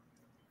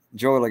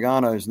Joey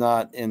Logano is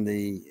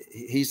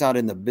he's not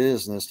in the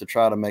business to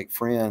try to make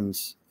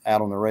friends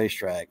out on the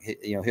racetrack.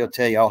 He'll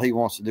tell you all he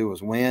wants to do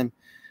is win.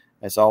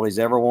 That's all he's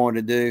ever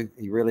wanted to do.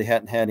 He really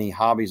hadn't had any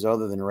hobbies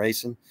other than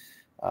racing.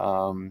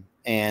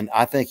 And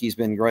I think he's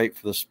been great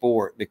for the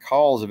sport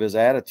because of his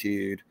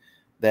attitude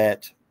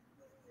that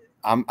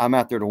I'm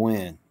out there to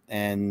win.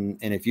 And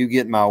if you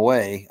get in my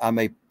way, I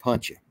may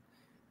punch you.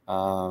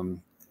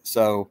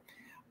 So,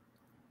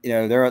 you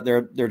know, there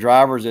are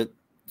drivers that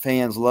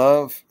fans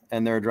love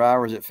and there are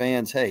drivers that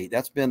fans hate.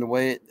 That's been the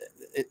way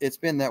it's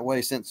been that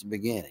way since the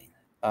beginning.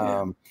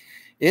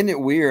 Isn't it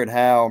weird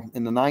how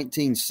in the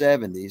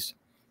 1970s,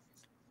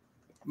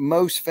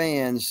 most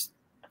fans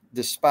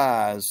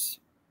despise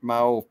my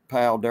old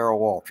pal Darrell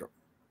Waltrip.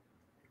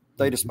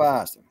 They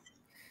despised him.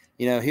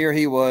 You know, here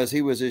he was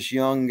this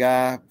young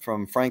guy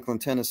from Franklin,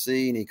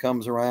 Tennessee, and he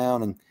comes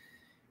around and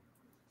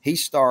he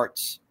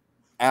starts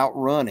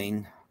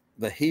outrunning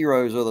the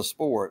heroes of the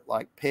sport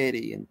like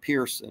Petty and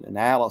Pearson and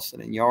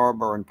Allison and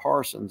Yarborough and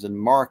Parsons and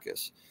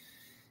Marcus.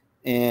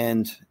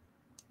 And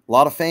a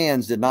lot of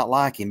fans did not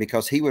like him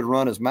because he would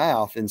run his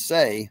mouth and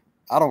say,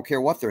 I don't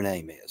care what their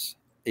name is.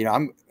 You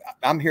know,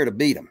 I'm here to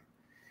beat them.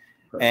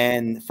 Right.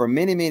 And for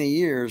many, many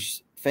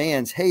years,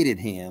 fans hated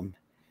him.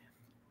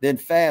 Then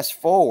fast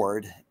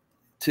forward,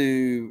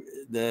 to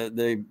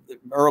the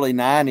early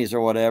 90s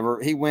or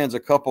whatever, he wins a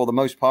couple of the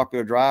most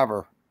popular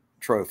driver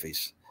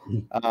trophies.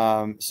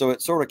 So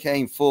it sort of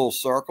came full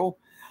circle.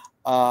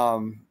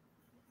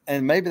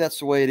 And maybe that's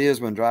the way it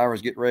is when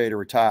drivers get ready to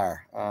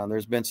retire.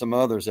 There's been some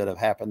others that have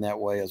happened that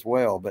way as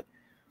well. But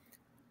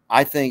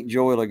I think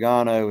Joey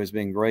Logano has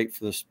been great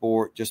for the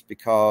sport just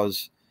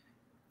because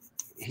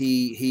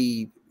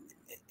he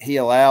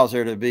allows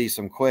there to be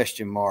some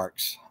question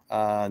marks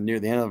near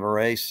the end of a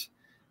race.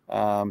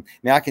 Now,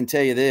 I can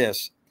tell you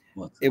this.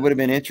 It would have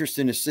been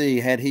interesting to see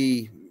had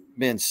he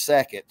been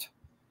second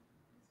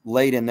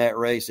late in that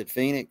race at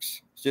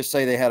Phoenix. Just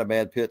say they had a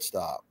bad pit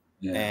stop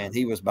and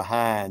he was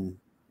behind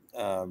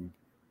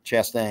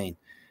Chastain.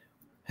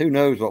 Who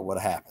knows what would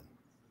have happened?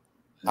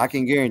 I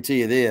can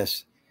guarantee you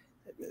this.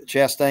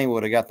 Chastain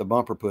would have got the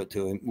bumper put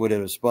to him. Would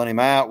it have spun him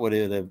out? Would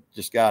it have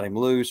just got him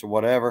loose or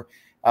whatever?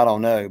 I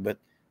don't know. But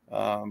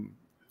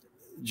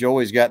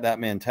Joey's got that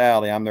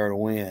mentality. I'm there to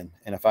win.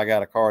 And if I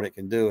got a car that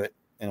can do it,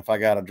 and if I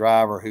got a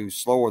driver who's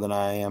slower than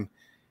I am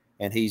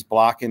and he's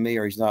blocking me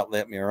or he's not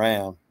letting me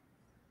around,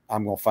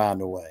 I'm going to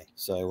find a way.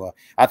 So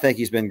I think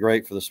he's been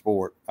great for the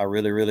sport. I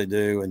really, really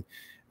do. And,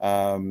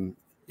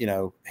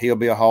 he'll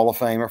be a Hall of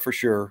Famer for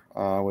sure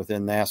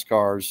within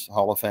NASCAR's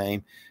Hall of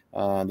Fame.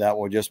 That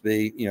will just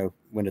be,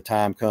 when the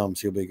time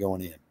comes, he'll be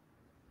going in.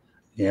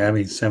 Yeah, I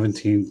mean,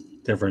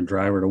 17 different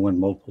driver to win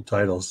multiple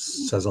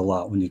titles says a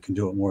lot when you can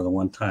do it more than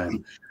one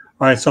time.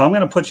 All right, so I'm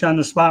going to put you on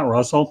the spot,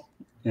 Russell,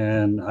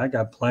 and I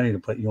got plenty to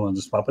put you on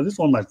the spot, but this is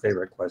one of my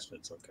favorite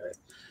questions, okay?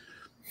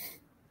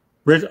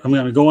 I'm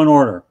going to go in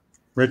order.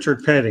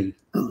 Richard Petty,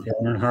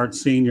 Dale Earnhardt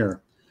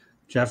Sr.,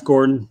 Jeff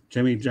Gordon,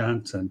 Jimmie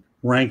Johnson,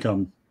 rank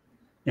them.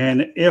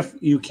 And if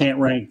you can't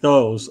rank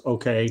those,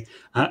 okay,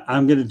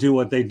 I'm going to do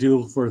what they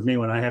do for me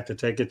when I have to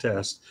take a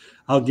test.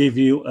 I'll give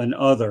you an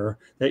other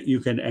that you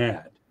can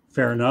add.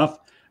 Fair enough?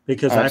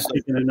 Because I've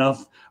taken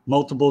enough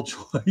multiple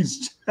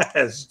choice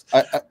tests.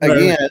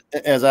 Again,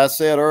 as I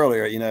said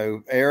earlier,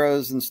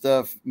 eras and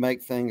stuff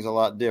make things a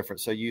lot different.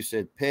 So you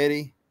said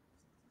Petty,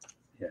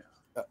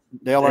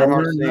 Dale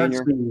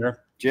Earnhardt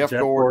Sr., Jeff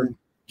Gordon,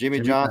 Jimmie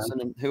Johnson,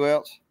 and who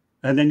else?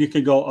 And then you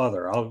can go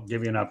other. I'll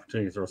give you an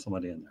opportunity to throw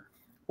somebody in there.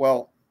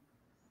 Well,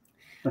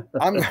 as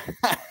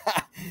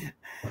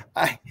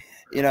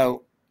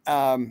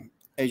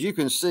you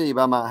can see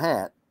by my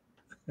hat,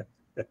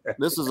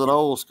 this is an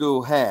old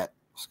school hat,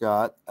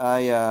 Scott.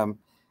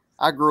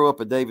 I grew up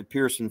a David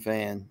Pearson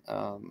fan.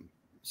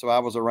 So I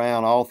was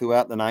around all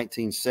throughout the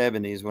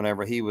 1970s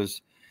whenever he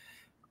was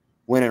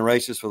winning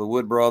races for the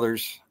Wood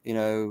Brothers.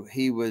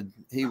 He would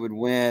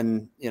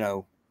win,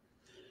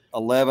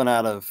 11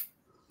 out of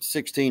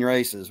 16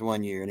 races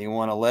one year, and he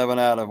won 11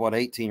 out of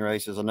 18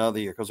 races another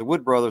year, because the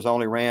Wood Brothers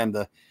only ran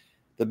the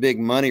big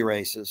money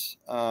races.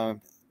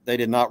 They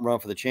did not run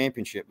for the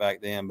championship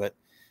back then, but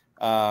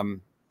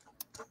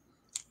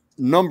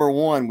number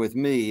one with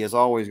me is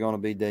always going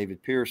to be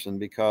David Pearson,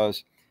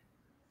 because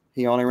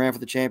he only ran for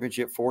the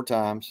championship 4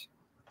 times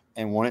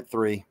and won it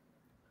 3.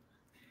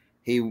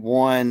 He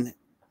won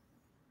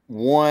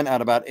 1 out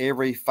of about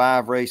every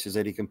 5 races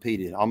that he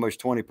competed,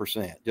 almost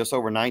 20%, just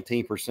over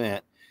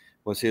 19%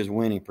 was his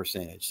winning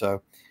percentage.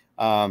 So,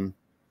 and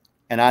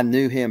I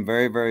knew him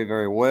very, very,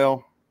 very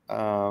well.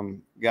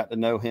 Got to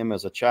know him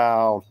as a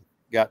child,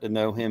 got to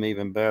know him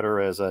even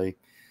better as I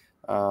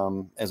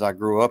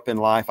grew up in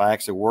life. I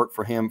actually worked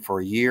for him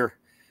for a year.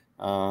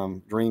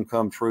 Dream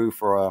come true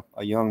for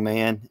a young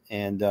man.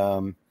 And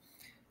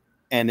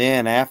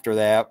then after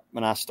that,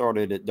 when I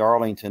started at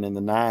Darlington in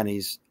the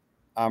 90s,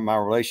 my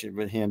relationship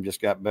with him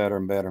just got better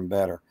and better and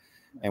better.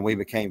 And we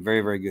became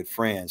very, very good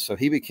friends. So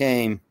he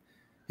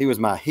was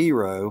my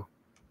hero.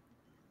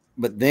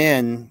 But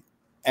then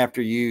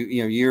after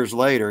years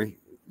later,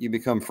 you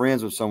become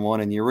friends with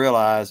someone and you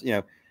realize,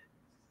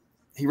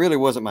 he really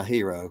wasn't my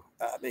hero.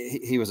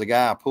 He was a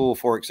guy I pulled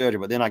for, et cetera.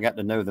 But then I got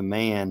to know the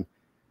man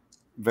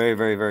very,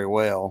 very, very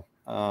well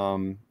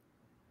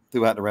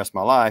throughout the rest of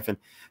my life. And,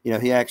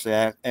 he actually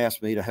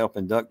asked me to help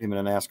induct him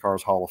in the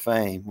NASCAR's Hall of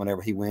Fame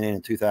whenever he went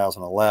in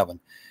 2011.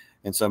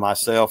 And so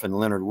myself and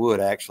Leonard Wood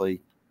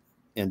actually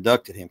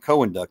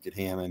co-inducted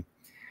him. And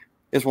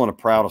it's one of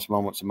the proudest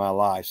moments of my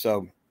life.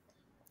 So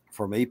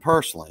for me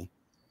personally,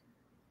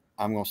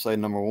 I'm going to say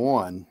number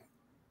 1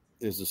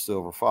 is the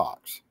Silver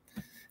Fox.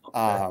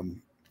 Okay.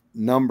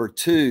 Number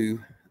 2,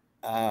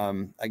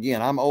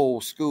 again, I'm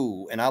old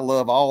school and I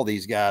love all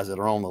these guys that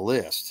are on the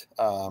list.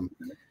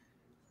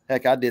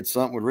 Heck, I did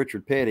something with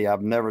Richard Petty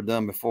I've never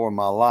done before in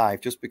my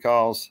life just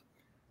because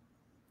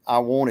I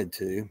wanted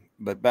to.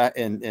 But back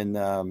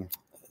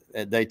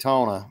at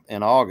Daytona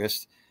in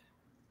August,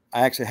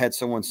 I actually had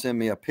someone send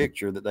me a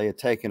picture that they had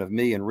taken of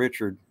me and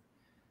Richard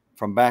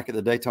from back at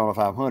the Daytona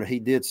 500. He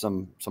did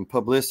some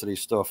publicity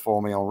stuff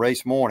for me on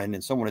race morning,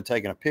 and someone had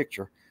taken a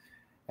picture,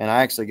 and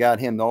I actually got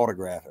him to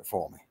autograph it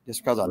for me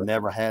just because I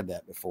never had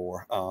that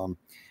before.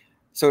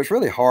 So it's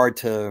really hard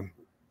to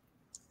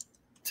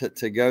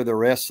go the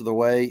rest of the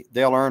way.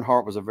 Dale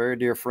Earnhardt was a very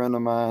dear friend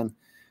of mine.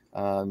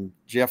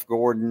 Jeff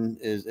Gordon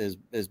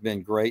has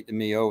been great to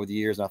me over the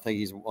years, and I think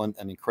he's an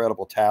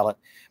incredible talent.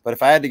 But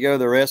if I had to go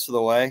the rest of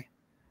the way,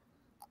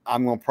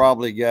 I'm going to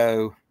probably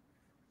go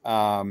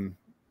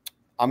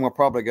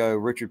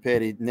Richard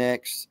Petty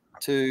next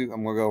 2.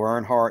 I'm going to go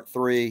Earnhardt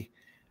 3,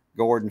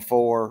 Gordon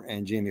 4,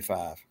 and Jimmy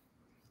 5.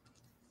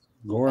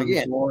 Gordon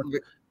Again, 4,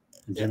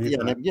 Jimmy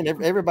 5. Again,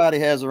 everybody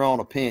has their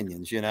own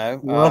opinions, and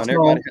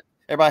Russell,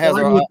 everybody has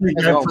their own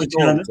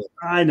story.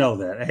 I know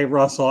that. Hey,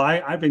 Russell,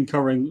 I've been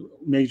covering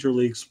major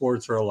league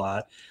sports for a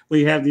lot.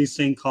 We have these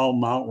things called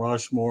Mount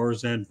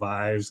Rushmores and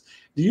Vives.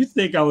 Do you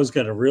think I was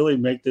going to really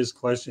make this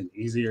question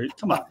easier?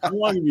 Come on, how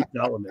long have you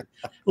dealt with me?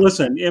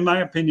 Listen, in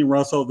my opinion,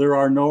 Russell, there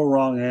are no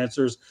wrong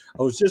answers.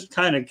 I was just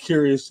kind of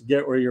curious to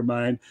get where your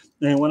mind.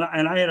 And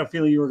I had a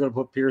feeling you were going to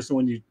put Pearson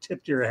when you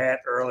tipped your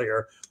hat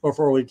earlier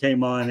before we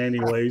came on,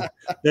 anyways,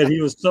 that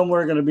he was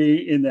somewhere going to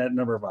be in that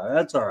number 5.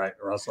 That's all right,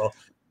 Russell.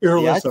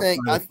 Yeah,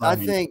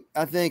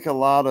 I think a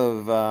lot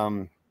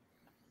of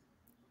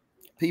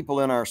people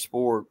in our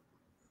sport,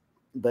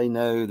 they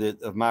know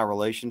that of my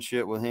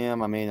relationship with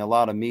him. I mean, a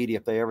lot of media,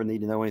 if they ever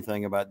need to know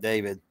anything about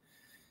David,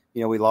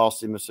 we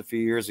lost him just a few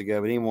years ago,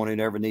 but anyone who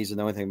never needs to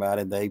know anything about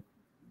it,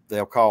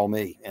 they'll call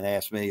me and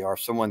ask me, or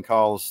if someone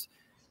calls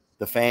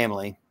the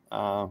family,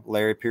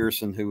 Larry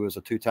Pearson, who was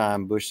a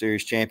 2-time Busch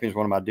Series champion, is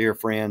one of my dear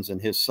friends,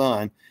 and his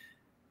son,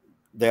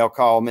 they'll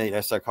call me.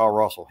 They call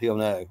Russell. He'll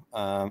know.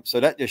 So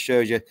that just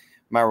shows you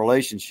my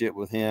relationship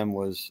with him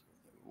was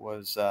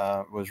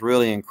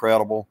really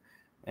incredible.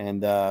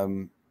 And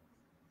the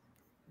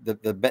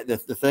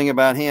thing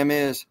about him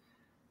is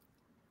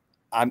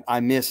I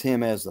miss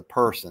him as the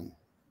person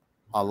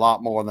a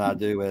lot more than I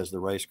do as the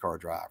race car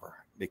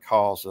driver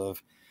because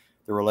of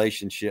the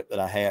relationship that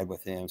I had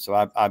with him. So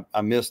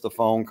I miss the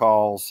phone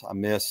calls. I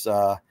miss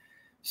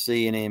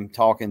seeing him,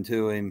 talking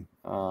to him.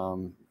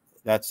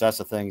 That's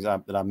the things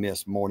that I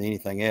miss more than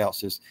anything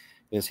else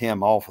is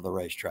him off of the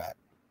racetrack.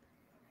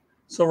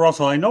 So,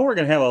 Russell, I know we're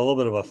going to have a little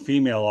bit of a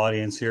female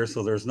audience here,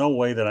 so there's no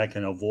way that I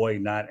can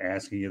avoid not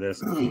asking you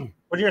this.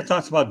 What are your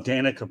thoughts about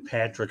Danica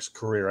Patrick's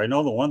career? I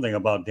know the one thing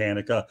about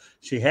Danica,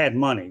 she had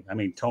money. I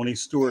mean, Tony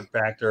Stewart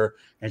backed her,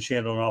 and she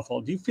had an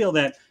awful. Do you feel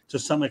that to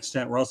some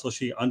extent, Russell,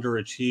 she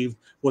underachieved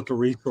with the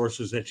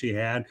resources that she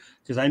had?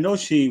 Because I know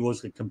she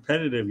was a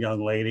competitive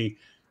young lady,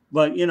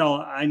 but,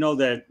 I know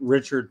that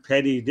Richard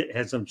Petty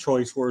had some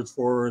choice words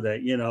for her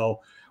that,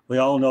 we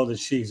all know that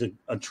she's an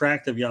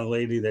attractive young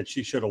lady, that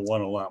she should have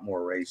won a lot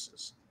more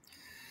races.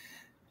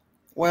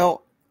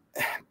 Well,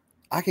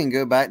 I can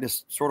go back to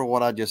sort of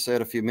what I just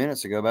said a few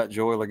minutes ago about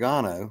Joey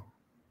Logano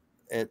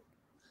at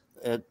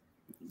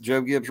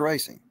Joe Gibbs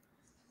Racing.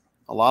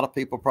 A lot of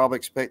people probably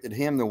expected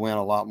him to win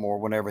a lot more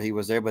whenever he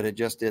was there, but it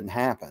just didn't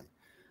happen.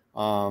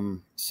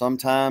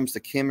 Sometimes the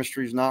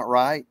chemistry is not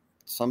right.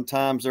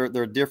 Sometimes there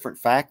are different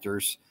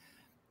factors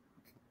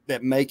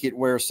that make it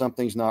where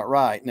something's not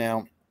right.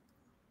 Now,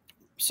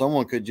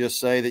 someone could just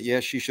say that,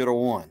 yes, she should have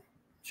won.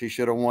 She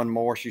should have won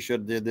more. She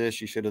should have did this.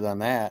 She should have done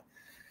that.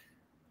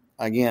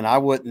 Again,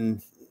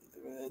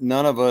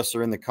 none of us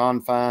are in the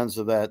confines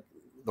of the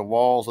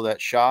walls of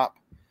that shop,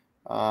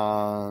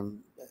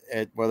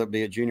 whether it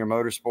be at Junior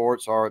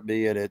Motorsports or it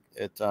be at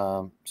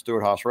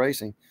Stewart-Haas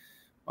Racing.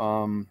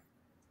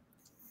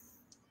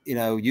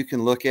 You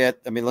can look at,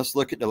 let's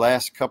look at the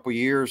last couple of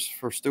years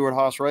for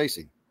Stewart-Haas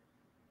Racing.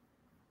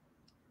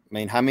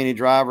 How many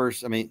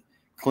drivers,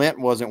 Clint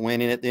wasn't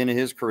winning at the end of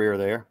his career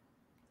there.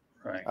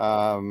 Right.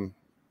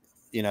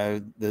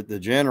 The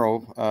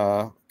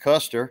general,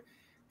 Custer,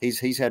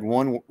 he's had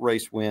one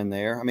race win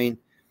there.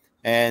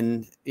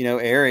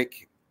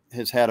 Eric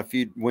has had a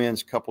few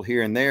wins, a couple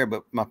here and there,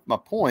 but my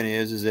point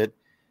is that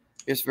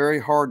it's very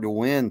hard to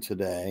win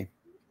today,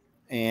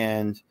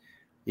 and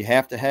you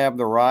have to have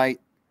the right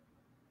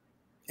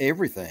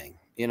everything.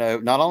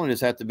 Not only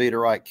does it have to be the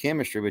right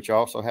chemistry, but you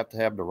also have to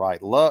have the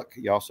right luck.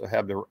 You also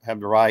have to have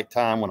the right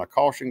time when a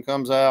caution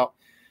comes out.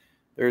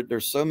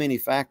 There's so many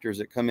factors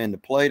that come into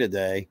play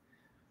today.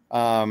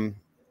 At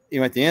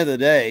the end of the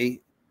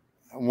day,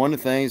 one of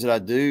the things that I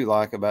do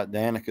like about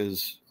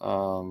Danica's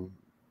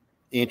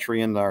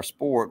entry into our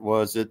sport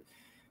was that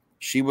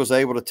she was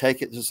able to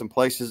take it to some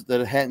places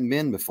that it hadn't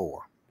been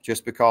before,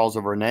 just because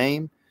of her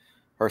name,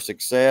 her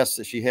success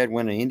that she had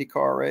winning an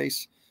IndyCar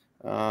race.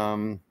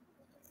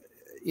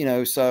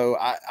 So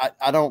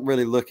I don't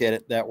really look at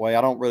it that way.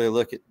 I don't really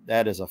look at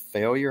that as a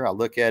failure. I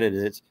look at it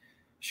as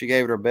she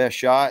gave it her best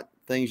shot.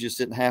 Things just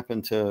didn't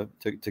happen to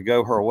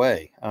go her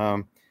way.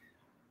 I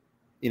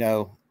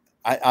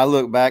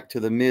look back to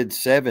the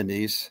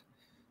mid-'70s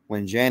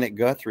when Janet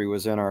Guthrie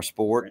was in our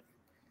sport.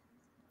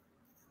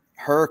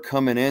 Her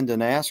coming into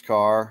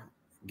NASCAR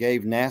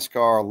gave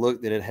NASCAR a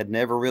look that it had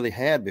never really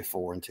had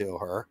before until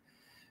her.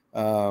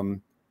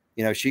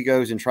 She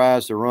goes and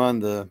tries to run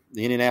the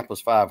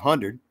Indianapolis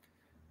 500.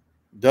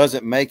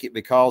 Doesn't make it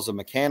because of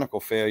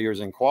mechanical failures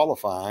in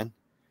qualifying,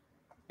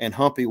 and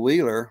Humpy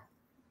Wheeler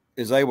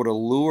is able to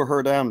lure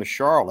her down to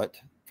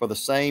Charlotte for the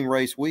same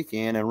race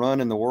weekend and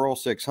run in the World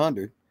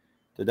 600,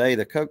 today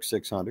the Coke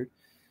 600,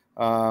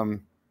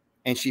 and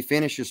she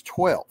finishes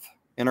 12th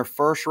in her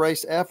first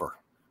race ever.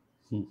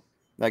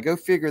 Now go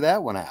figure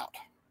that one out.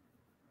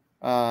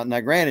 Now,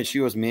 granted, she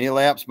was many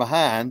laps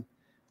behind.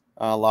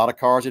 A lot of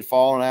cars had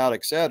fallen out,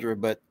 etc.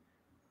 But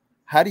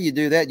how do you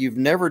do that? You've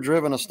never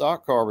driven a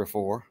stock car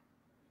before.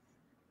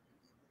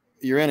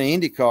 You're in an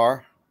Indy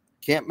car,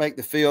 can't make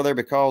the field there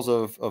because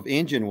of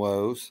engine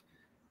woes.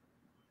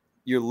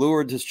 You're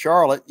lured to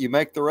Charlotte, you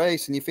make the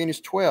race, and you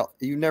finish 12th.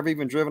 You've never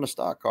even driven a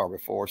stock car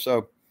before.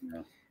 So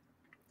Yeah.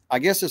 I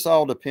guess it's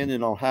all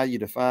dependent on how you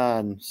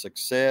define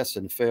success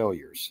and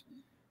failures.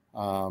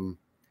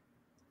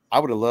 I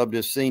would have loved to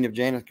have seen if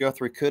Janice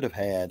Guthrie could have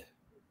had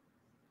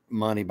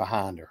money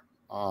behind her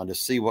to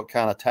see what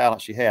kind of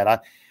talent she had.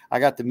 I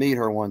got to meet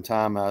her one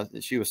time.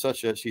 She's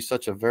such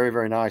a very,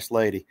 very nice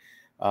lady.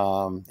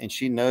 And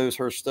she knows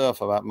her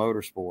stuff about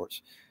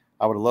motorsports.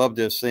 I would have loved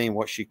to have seen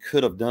what she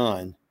could have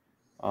done.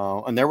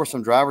 And there were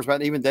some drivers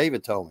back, even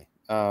David told me,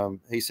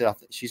 he said,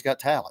 she's got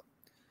talent,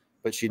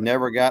 but she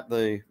never got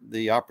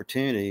the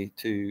opportunity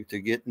to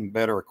get in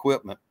better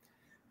equipment.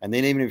 And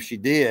then even if she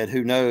did,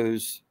 who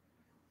knows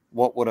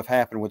what would have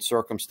happened with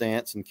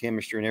circumstance and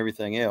chemistry and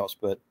everything else.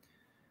 But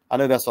I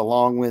know that's a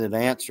long-winded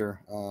answer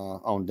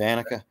on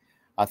Danica.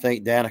 I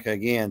think Danica,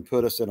 again,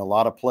 put us in a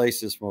lot of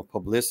places from a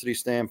publicity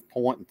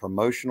standpoint and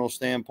promotional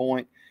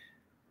standpoint.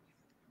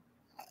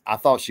 I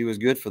thought she was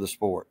good for the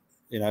sport,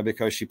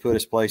 because she put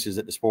us places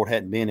that the sport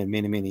hadn't been in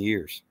many, many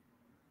years.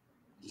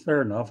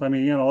 Fair enough. I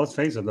mean, let's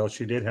face it, though.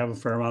 She did have a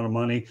fair amount of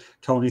money.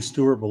 Tony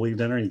Stewart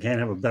believed in her. You can't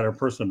have a better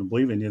person to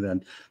believe in you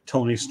than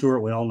Tony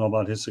Stewart. We all know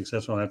about his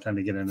success. We don't have time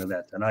to get into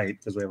that tonight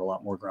because we have a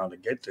lot more ground to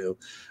get to.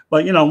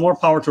 But, more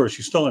power to her.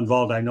 She's still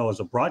involved, I know, as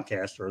a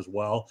broadcaster as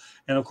well.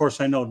 And, of course,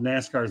 I know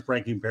NASCAR is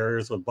breaking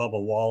barriers with Bubba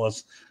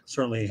Wallace,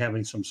 certainly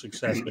having some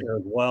success there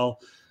as well.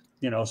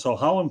 So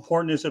how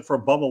important is it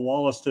for Bubba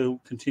Wallace to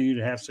continue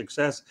to have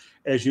success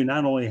as you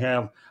not only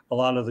have a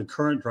lot of the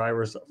current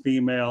drivers,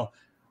 female,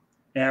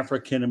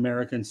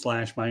 African-American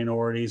 /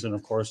 minorities, and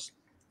of course,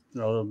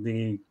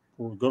 the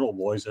good old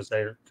boys as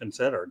they're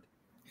considered.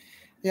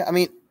 Yeah. I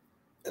mean,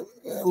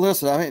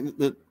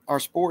 listen,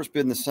 our sport's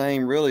been the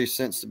same really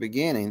since the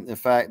beginning. The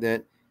fact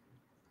that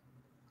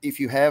if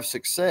you have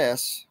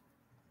success,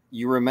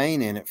 you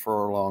remain in it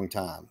for a long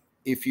time.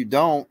 If you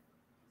don't,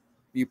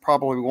 you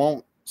probably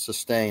won't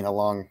sustain a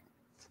long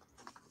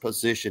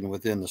position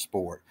within the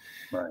sport.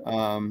 Right.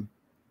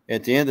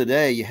 At the end of the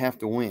day, you have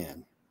to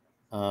win.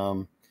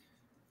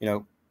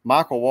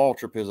 Michael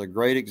Waltrip is a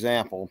great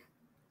example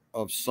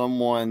of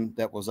someone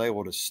that was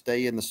able to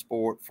stay in the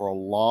sport for a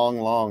long,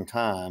 long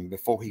time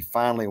before he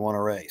finally won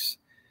a race.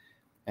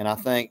 And I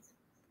think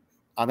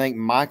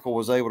Michael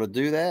was able to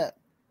do that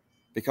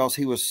because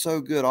he was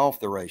so good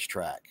off the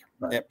racetrack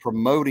at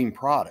promoting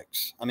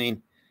products. I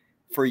mean,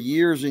 for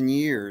years and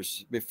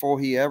years before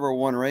he ever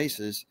won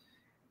races,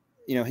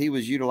 he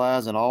was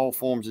utilizing all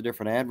forms of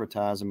different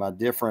advertising by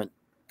different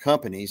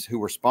companies who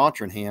were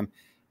sponsoring him.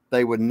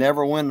 They would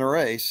never win the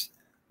race,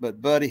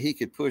 but buddy, he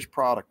could push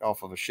product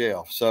off of a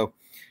shelf. So,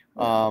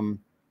 and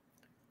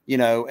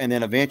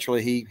then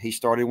eventually he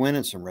started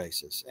winning some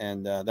races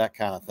and that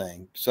kind of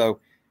thing. So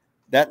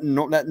that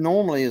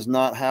normally is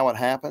not how it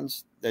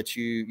happens, that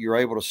you're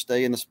able to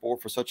stay in the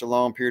sport for such a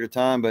long period of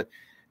time, but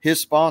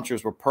his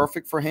sponsors were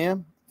perfect for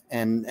him.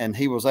 And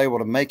he was able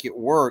to make it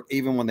work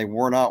even when they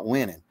were not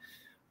winning.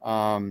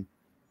 The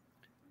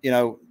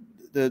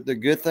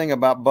good thing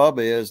about Bubba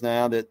is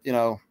now that,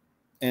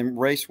 and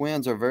race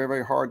wins are very,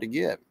 very hard to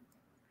get.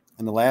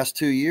 In the last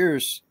 2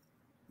 years,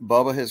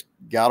 Bubba has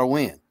got to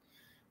win.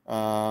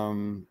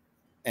 And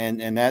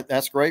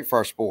that's great for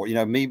our sport.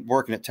 Me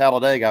working at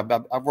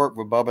Talladega, I've worked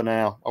with Bubba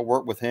now. I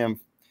worked with him,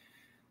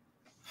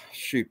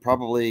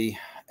 probably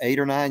 8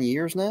 or 9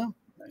 years now.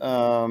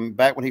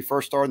 Back when he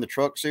first started in the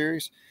truck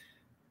series.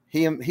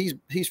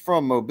 He's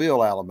from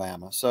Mobile,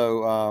 Alabama.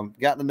 So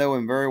got to know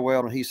him very well,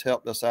 and he's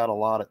helped us out a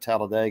lot at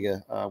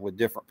Talladega with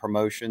different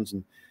promotions.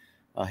 And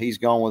he's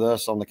gone with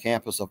us on the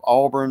campus of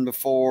Auburn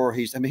before.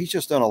 He's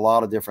just done a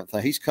lot of different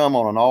things. He's come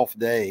on an off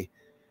day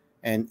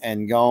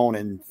and gone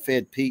and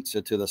fed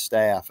pizza to the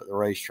staff at the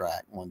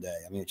racetrack one day.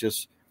 I mean, it's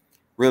just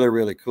really,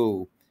 really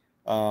cool.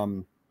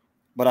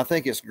 But I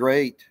think it's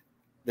great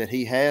that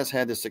he has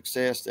had the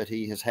success that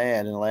he has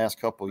had in the last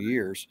couple of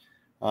years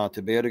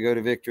to be able to go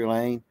to victory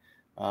lane.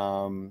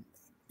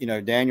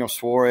 Daniel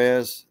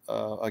Suarez,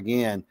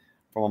 again,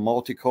 from a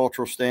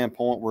multicultural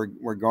standpoint,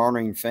 we're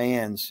garnering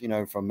fans,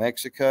 from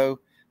Mexico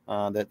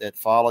that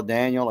follow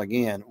Daniel.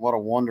 Again, what a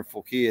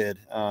wonderful kid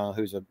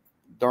who's a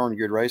darn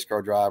good race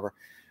car driver.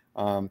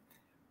 But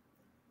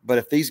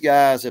if these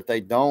guys, if they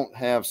don't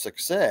have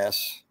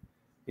success,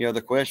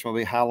 the question will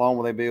be, how long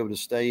will they be able to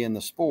stay in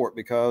the sport?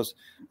 Because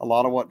a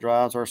lot of what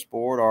drives our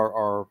sport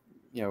are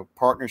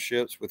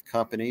partnerships with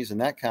companies and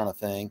that kind of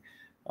thing.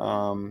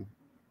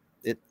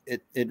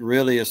 It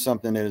really is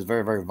something that is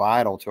very, very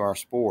vital to our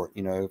sport,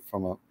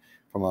 from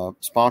a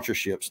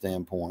sponsorship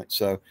standpoint.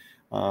 So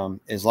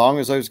as long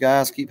as those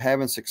guys keep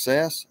having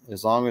success,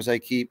 as long as they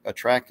keep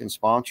attracting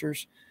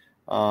sponsors,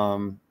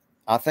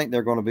 I think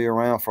they're going to be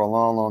around for a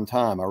long, long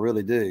time. I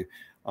really do.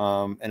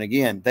 And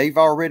again, they've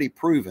already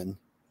proven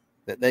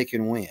that they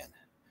can win.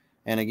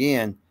 And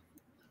again,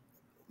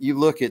 you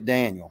look at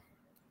Daniel,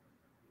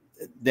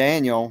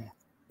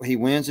 he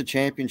wins a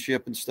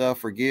championship and stuff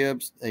for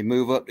Gibbs. They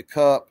move up to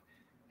Cup.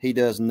 He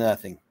does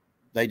nothing.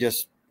 They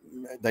just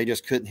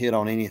couldn't hit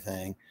on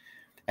anything.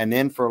 And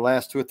then for the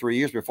last 2 or 3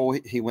 years before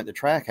he went to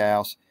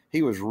Trackhouse,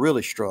 he was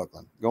really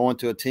struggling, going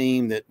to a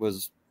team that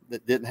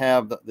didn't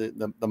have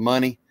the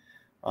money,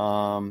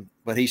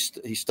 but he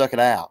stuck it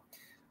out.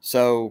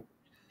 So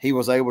he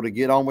was able to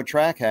get on with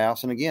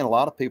Trackhouse. And again, a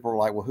lot of people were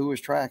like, well, who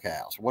is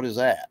Trackhouse? What is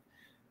that?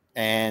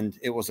 And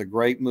it was a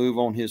great move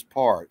on his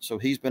part. So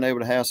he's been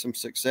able to have some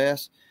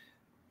success.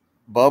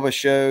 Bubba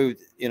showed,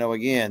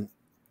 again,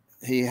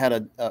 he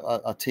had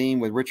a team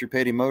with Richard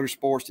Petty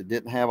Motorsports that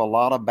didn't have a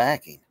lot of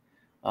backing.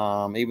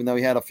 Even though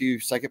he had a few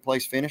second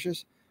place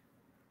finishes,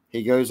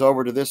 he goes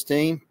over to this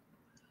team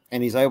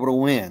and he's able to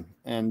win.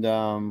 And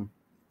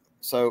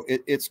so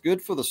it's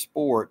good for the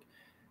sport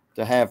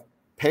to have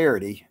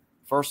parity,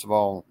 first of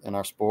all, in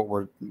our sport,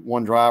 where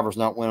one driver's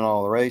not winning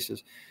all the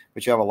races,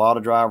 but you have a lot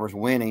of drivers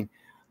winning.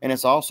 And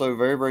it's also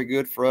very, very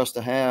good for us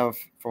to have,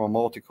 from a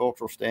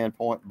multicultural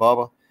standpoint,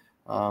 Bubba,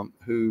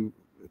 who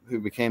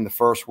became the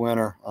first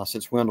winner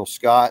since Wendell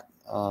Scott,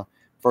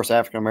 first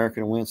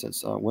African-American to win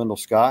since Wendell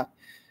Scott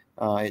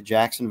at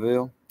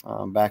Jacksonville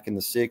back in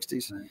the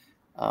 60s.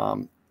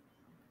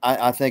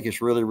 I think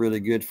it's really, really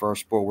good for our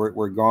sport.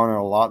 We're garnering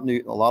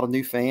a lot of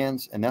new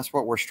fans, and that's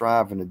what we're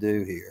striving to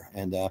do here.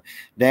 And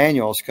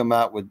Daniel's come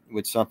out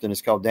with something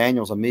that's called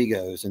Daniel's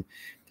Amigos, and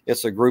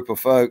it's a group of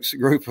folks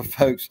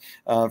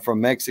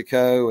from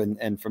Mexico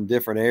and from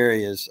different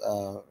areas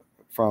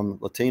from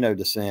Latino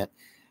descent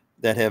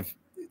that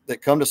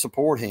come to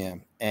support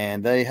him,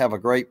 and they have a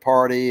great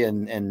party,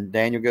 and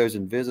Daniel goes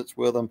and visits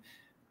with them.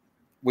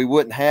 We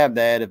wouldn't have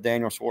that if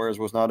Daniel Suarez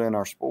was not in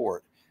our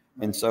sport.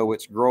 Right. And so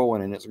it's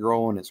growing and it's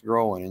growing.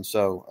 And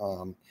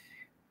so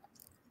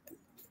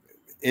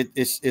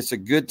it's a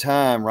good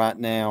time right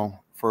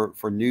now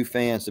for new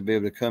fans to be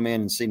able to come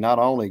in and see not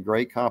only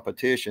great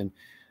competition,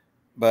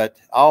 but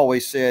I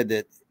always said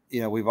that,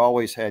 we've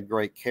always had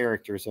great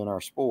characters in our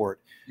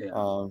sport.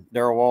 Yeah.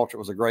 Darrell Waltrip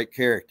was a great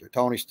character.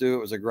 Tony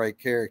Stewart was a great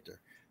character.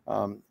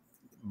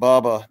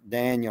 Bubba,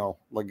 Daniel,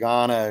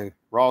 Logano,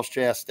 Ross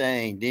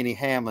Chastain, Denny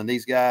Hamlin,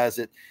 these guys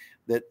that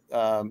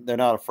they're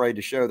not afraid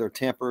to show their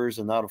tempers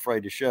and not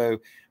afraid to show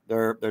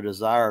their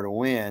desire to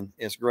win.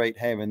 It's great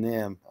having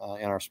them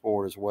in our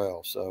sport as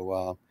well.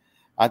 So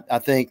I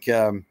think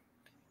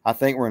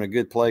we're in a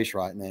good place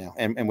right now.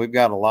 And we've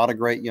got a lot of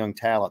great young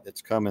talent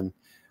that's coming,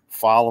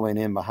 following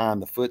in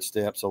behind the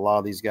footsteps of a lot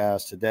of these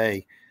guys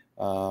today.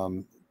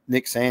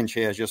 Nick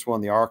Sanchez just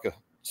won the ARCA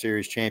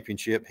Series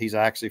championship. He's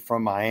actually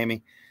from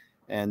Miami.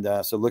 And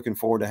so looking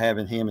forward to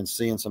having him and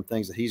seeing some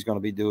things that he's going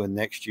to be doing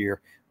next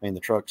year in the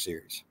Truck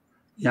Series.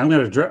 Yeah, I'm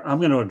going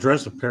to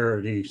address a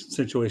parity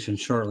situation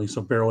shortly,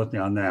 so bear with me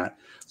on that.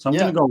 So I'm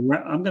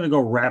going to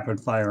go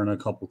rapid fire in a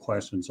couple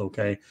questions,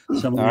 okay?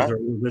 Some of these are a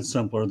little bit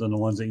simpler than the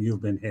ones that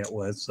you've been hit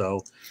with.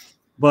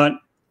 But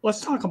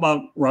let's talk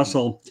about,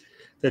 Russell,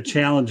 the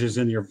challenges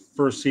in your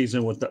first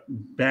season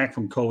back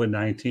from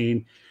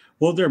COVID-19.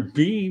 Will there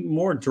be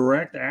more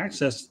direct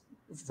access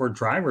for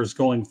drivers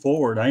going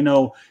forward? I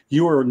know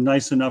you were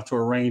nice enough to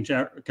arrange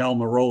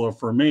Almirola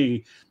for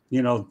me,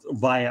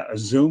 via a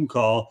Zoom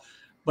call.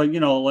 But,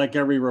 like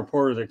every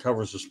reporter that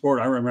covers the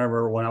sport, I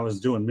remember when I was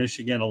doing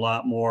Michigan a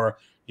lot more,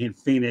 in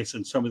Phoenix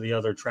and some of the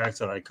other tracks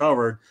that I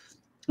covered,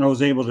 I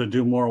was able to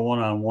do more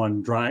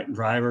one-on-one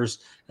drivers.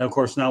 And of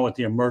course, now with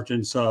the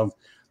emergence of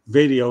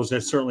videos,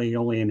 that certainly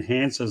only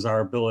enhances our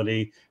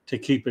ability to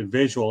keep it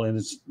visual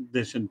in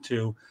addition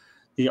to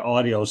the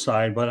audio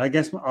side. But I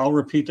guess I'll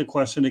repeat the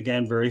question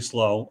again, very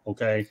slow.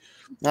 Okay.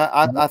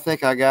 I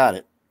think I got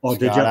it. Oh, Scott,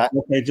 did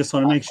you? Okay. Just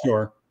want to make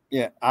sure.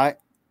 Yeah.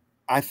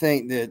 I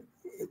think that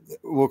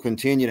we'll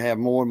continue to have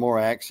more and more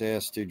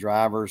access to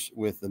drivers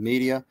with the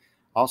media,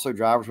 also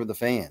drivers with the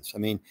fans. I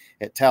mean,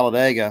 at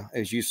Talladega,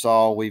 as you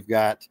saw, we've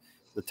got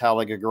the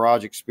Talladega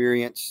Garage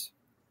Experience.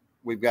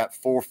 We've got a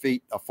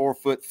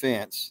 4-foot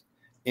fence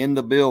in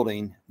the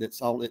building that's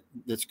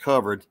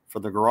covered for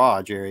the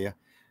garage area.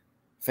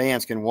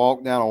 Fans can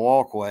walk down a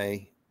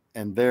walkway,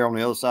 and there on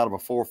the other side of a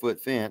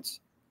 4-foot fence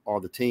are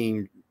the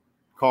team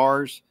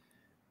cars,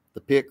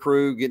 the pit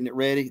crew getting it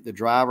ready. The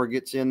driver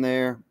gets in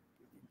there,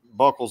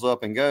 buckles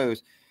up and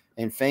goes,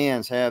 and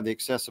fans have the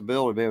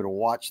accessibility to be able to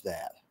watch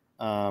that.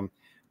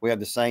 We have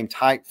the same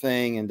type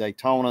thing in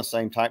Daytona,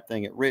 same type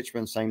thing at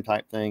Richmond, same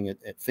type thing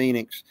at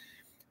Phoenix.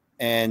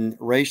 And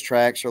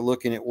racetracks are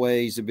looking at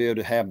ways to be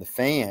able to have the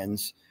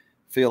fans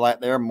feel like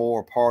they're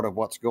more part of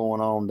what's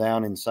going on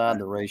down inside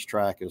the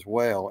racetrack as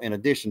well, in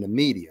addition to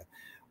media.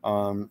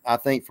 I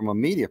think from a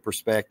media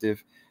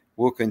perspective,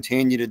 we'll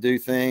continue to do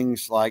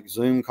things like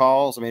Zoom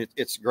calls. I mean,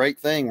 it's a great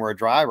thing where a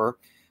driver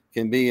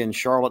can be in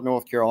Charlotte,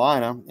 North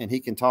Carolina, and he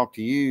can talk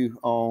to you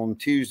on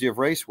Tuesday of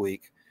race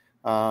week.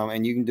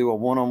 And you can do a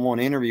one-on-one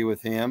interview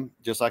with him,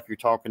 just like you're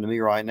talking to me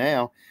right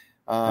now.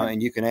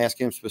 and you can ask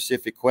him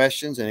specific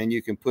questions, and then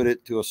you can put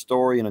it to a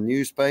story in a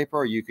newspaper,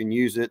 or you can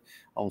use it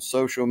on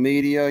social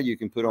media. You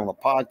can put it on a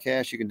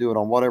podcast. You can do it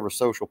on whatever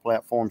social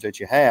platforms that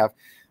you have.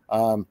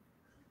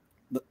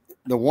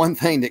 The one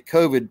thing that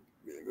COVID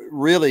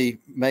really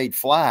made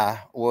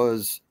fly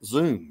was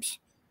Zooms,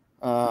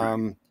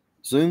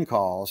 Zoom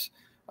calls.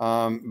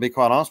 Be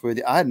quite honest with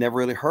you, I had never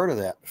really heard of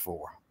that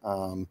before.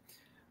 So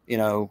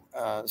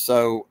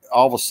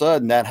all of a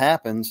sudden that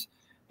happens.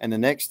 And the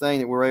next thing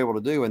that we're able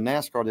to do, and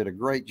NASCAR did a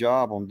great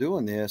job on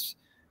doing this,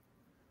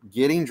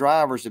 getting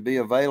drivers to be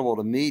available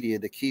to media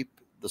to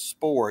keep the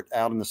sport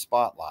out in the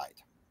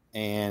spotlight.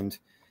 And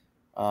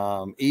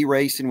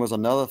e-racing was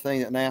another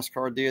thing that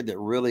NASCAR did that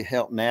really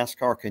helped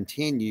NASCAR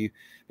continue,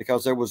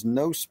 because there was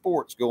no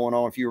sports going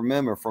on, if you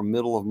remember, from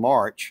middle of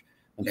March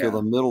until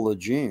the middle of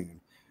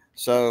June.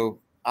 So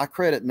I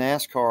credit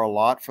NASCAR a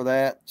lot for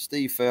that.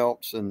 Steve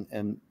Phelps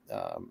and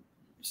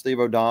Steve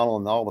O'Donnell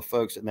and all the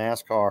folks at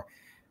NASCAR,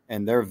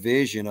 and their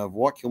vision of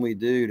what can we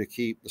do to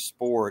keep the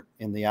sport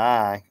in the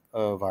eye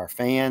of our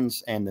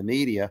fans and the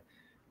media.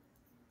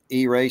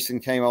 E-racing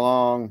came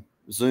along,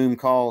 Zoom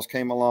calls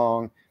came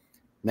along.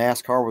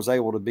 NASCAR was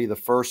able to be the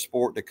first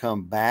sport to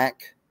come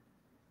back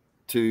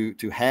to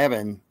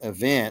having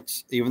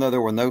events, even though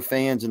there were no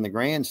fans in the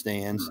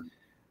grandstands,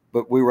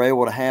 but we were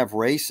able to have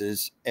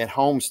races at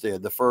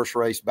Homestead, the first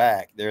race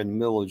back there in the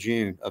middle of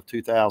June of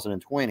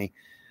 2020.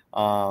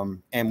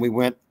 And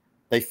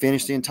they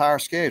finished the entire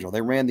schedule.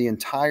 They ran the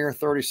entire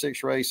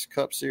 36 race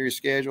Cup Series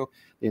schedule,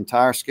 the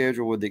entire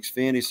schedule with the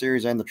Xfinity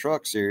Series and the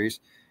Truck Series.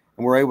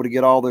 And we're able to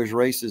get all those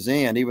races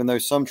in, even though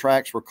some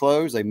tracks were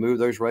closed. They moved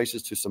those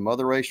races to some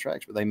other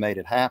racetracks, but they made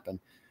it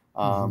happen.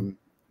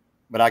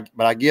 But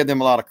I give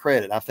them a lot of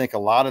credit. I think a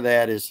lot of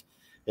that is,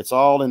 it's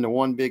all into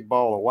one big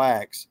ball of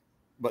wax,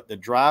 but the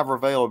driver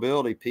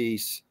availability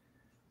piece,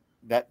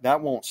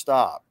 that won't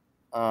stop.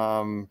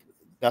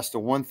 That's the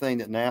one thing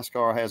that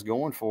NASCAR has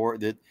going for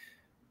it,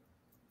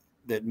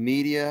 that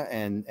media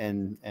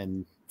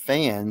and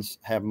fans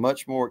have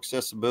much more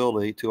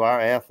accessibility to our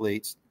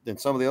athletes than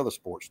some of the other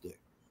sports do.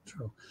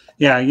 True.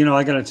 Yeah,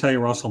 I got to tell you,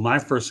 Russell, my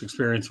first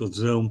experience with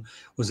Zoom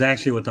was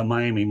actually with the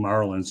Miami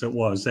Marlins.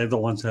 They're the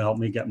ones that helped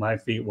me get my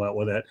feet wet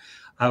with it.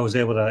 I was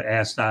able to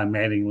ask Don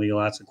Mattingly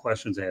lots of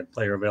questions. They had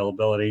player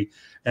availability.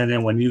 And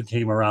then when you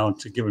came around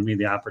to giving me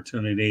the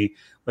opportunity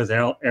with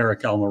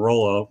Eric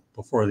Almirola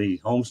before the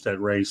Homestead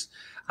race,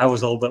 I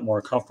was a little bit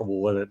more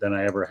comfortable with it than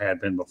I ever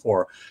had been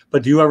before.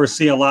 But do you ever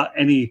see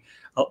any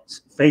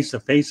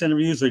face-to-face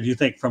interviews, or do you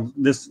think from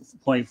this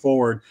point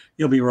forward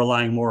you'll be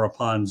relying more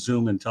upon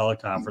Zoom and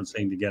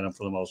teleconferencing to get them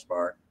for the most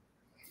part?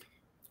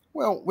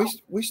 Well,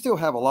 we still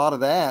have a lot of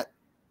that,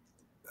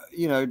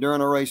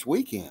 during a race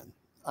weekend.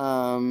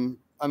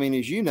 I mean,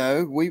 as you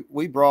know,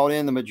 we brought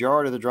in the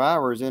majority of the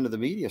drivers into the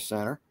media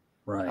center,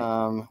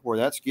 right? Where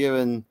that's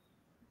given,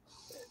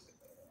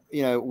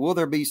 will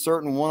there be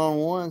certain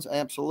one-on-ones?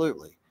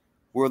 Absolutely.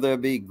 Will there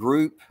be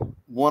group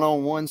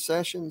one-on-one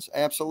sessions?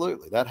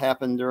 Absolutely. That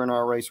happened during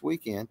our race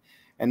weekend.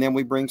 And then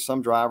we bring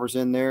some drivers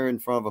in there in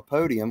front of a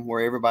podium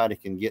where everybody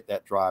can get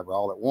that driver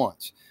all at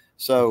once.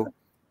 So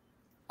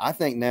I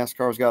think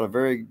NASCAR's got a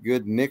very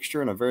good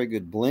mixture and a very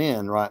good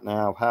blend right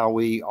now of how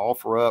we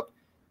offer up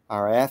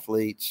our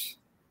athletes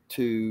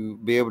to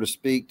be able to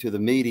speak to the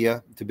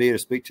media, to be able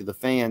to speak to the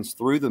fans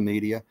through the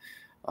media.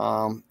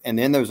 And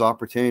then those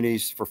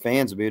opportunities for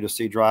fans to be able to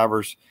see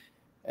drivers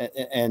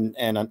and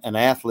an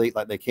athlete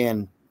like they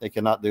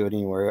cannot do it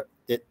anywhere.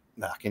 I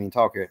can't even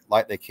talk here,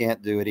 like they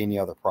can't do it any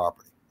other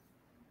property.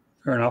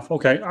 Fair enough.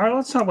 Okay. All right.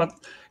 Let's talk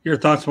about your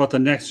thoughts about the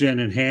next gen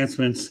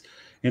enhancements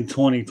in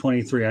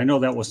 2023. I know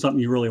that was something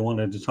you really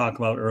wanted to talk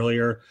about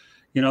earlier,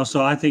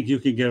 so I think you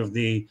could give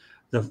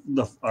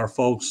our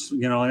folks,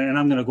 and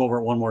I'm going to go over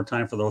it one more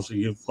time for those of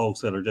you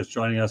folks that are just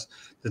joining us,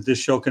 that this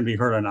show can be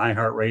heard on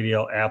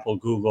iHeartRadio, Apple,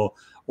 Google,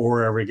 or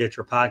wherever you get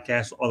your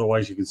podcast.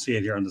 Otherwise, you can see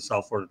it here on the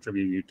South Florida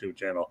Tribune YouTube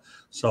channel.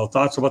 So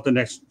thoughts about the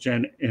next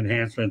gen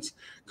enhancements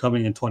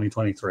coming in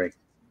 2023?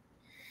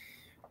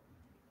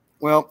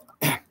 Well,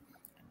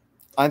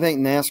 I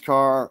think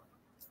NASCAR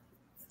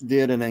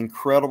did an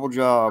incredible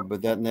job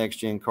with that next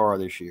gen car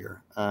this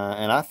year.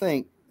 And I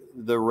think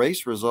the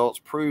race results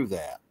prove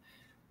that.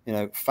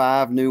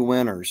 5 new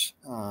winners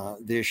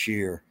this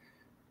year,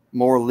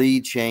 more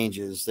lead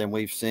changes than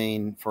we've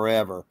seen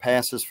forever,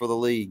 passes for the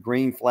lead,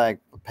 green flag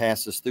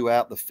passes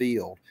throughout the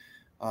field.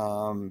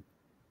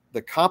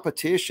 The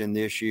competition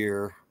this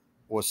year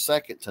was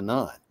second to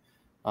none.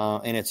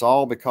 And it's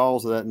all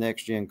because of that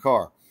next gen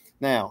car.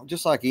 Now,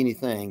 just like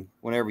anything,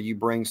 whenever you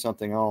bring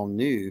something on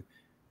new,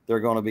 there are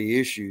going to be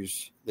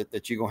issues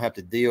that you're going to have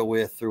to deal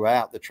with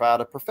throughout to try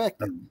to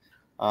perfect it.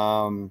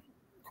 Of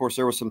course,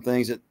 there were some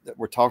things that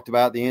were talked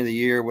about at the end of the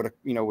year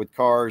with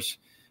cars.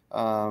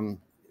 Do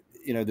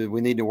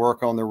we need to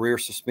work on the rear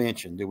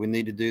suspension? Do we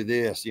need to do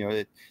this?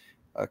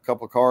 A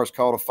couple of cars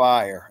caught a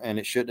fire and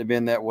it shouldn't have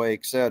been that way,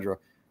 etc.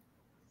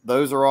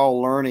 Those are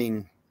all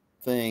learning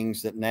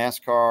things that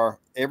NASCAR,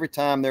 every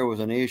time there was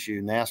an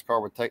issue,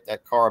 NASCAR would take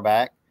that car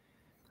back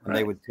and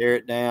they would tear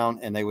it down,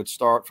 and they would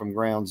start from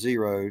ground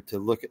zero to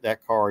look at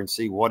that car and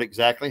see what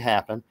exactly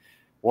happened,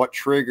 what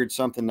triggered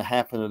something to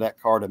happen to that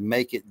car to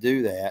make it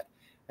do that,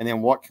 and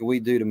then what can we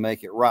do to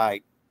make it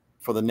right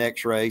for the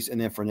next race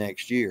and then for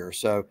next year.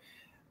 So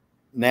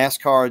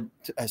NASCAR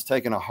has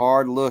taken a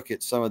hard look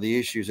at some of the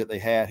issues that they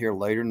had here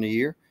later in the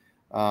year.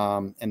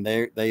 And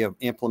they are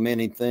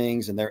implementing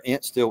things, and they're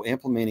still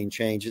implementing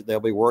changes they'll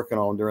be working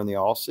on during the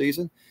off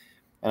season.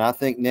 And I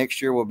think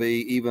next year will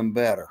be even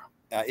better.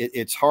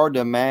 It's hard to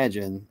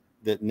imagine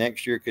that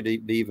next year could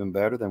be even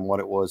better than what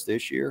it was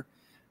this year.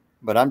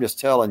 But I'm just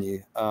telling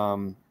you,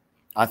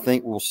 I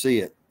think we'll see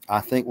it. I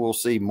think we'll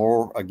see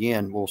more.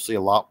 Again, we'll see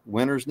a lot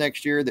winners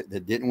next year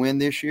that didn't win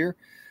this year.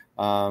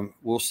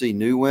 We'll see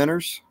new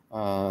winners.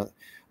 Can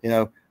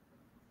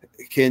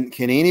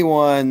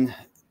anyone,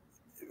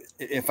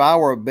 if I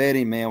were a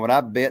betting man, would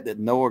I bet that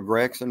Noah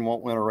Gragson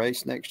won't win a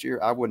race next year?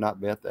 I would not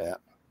bet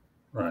that.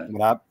 Right.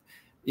 Would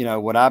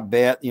I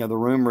bet, the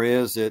rumor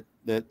is that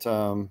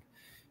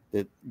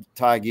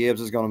Ty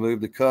Gibbs is going to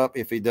move the cup.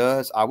 If he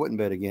does, I wouldn't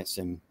bet against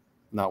him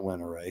not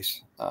win a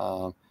race.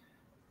 And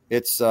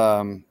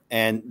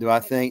do I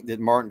think that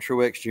Martin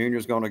Truex Jr.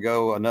 is going to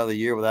go another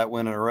year without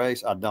winning a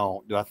race? I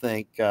don't. Do I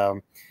think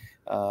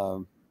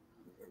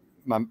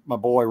my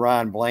boy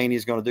Ryan Blaney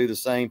is going to do the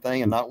same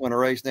thing and not win a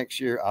race next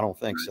year? I don't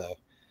think so.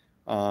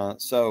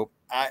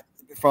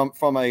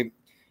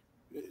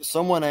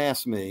 Someone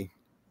asked me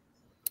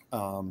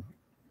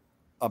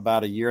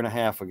about a year and a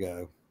half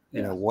ago,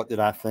 what did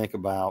I think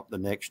about the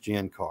next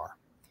gen car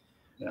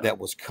that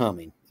was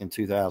coming in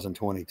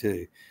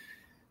 2022?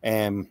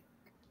 And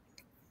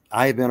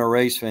I have been a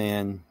race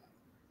fan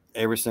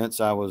ever since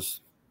I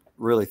was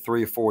really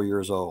 3 or 4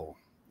 years old.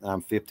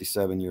 I'm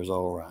 57 years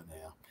old right now.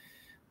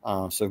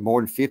 So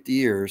more than 50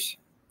 years,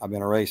 I've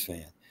been a race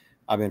fan.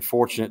 I've been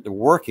fortunate to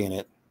work in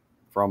it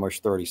for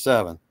almost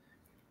 37.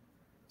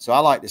 So I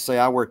like to say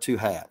I wear two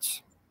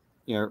hats.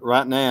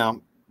 Right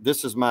now,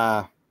 this is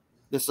a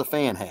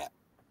fan hat.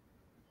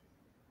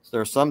 So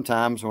there are some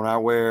times when I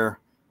wear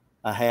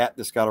a hat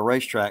that's got a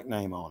racetrack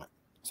name on it.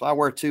 So I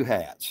wear two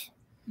hats.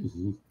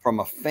 Mm-hmm. From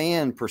a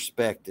fan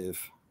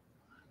perspective,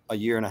 a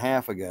year and a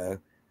half ago,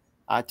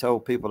 I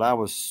told people that I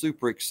was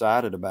super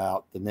excited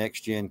about the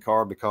next gen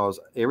car because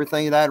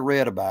everything that I'd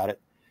read about it,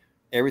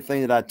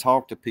 everything that I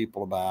talked to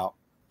people about,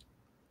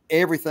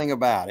 everything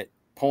about it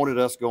pointed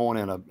us going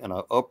in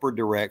an upward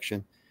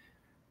direction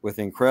with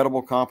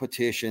incredible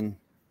competition.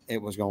 It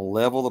was going to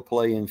level the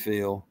playing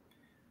field.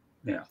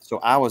 Yeah. So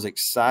I was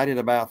excited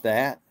about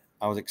that.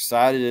 I was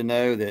excited to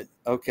know that,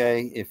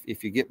 okay,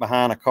 if you get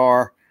behind a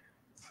car,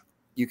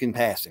 you can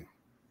pass him.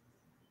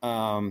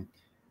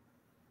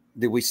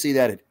 Did we see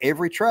that at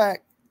every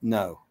track?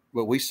 No,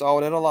 but we saw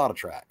it at a lot of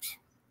tracks.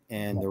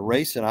 And the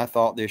racing, I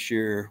thought this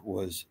year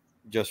was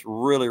just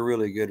really,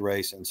 really good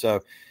racing.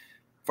 So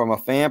from a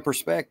fan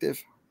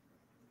perspective,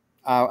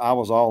 I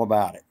was all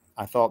about it.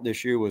 I thought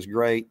this year was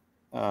great.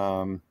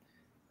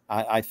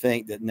 I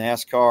think that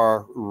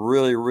NASCAR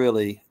really,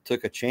 really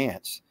took a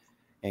chance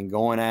in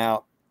going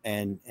out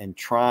and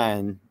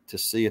trying to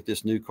see if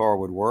this new car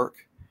would work.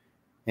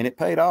 And it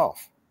paid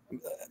off.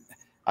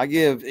 I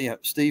give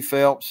Steve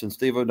Phelps and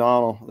Steve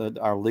O'Donnell,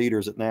 our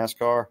leaders at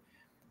NASCAR,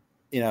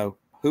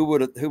 who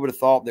would have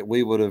thought that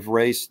we would have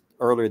raced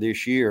earlier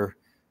this year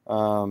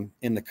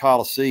in the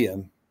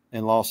Coliseum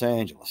in Los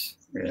Angeles?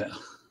 Yeah.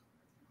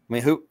 I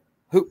mean, who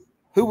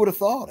would have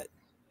thought it?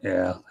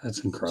 Yeah,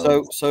 that's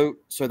incredible.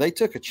 So they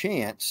took a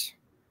chance.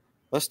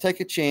 Let's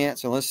take a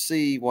chance and let's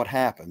see what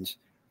happens.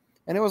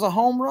 And it was a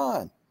home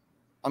run.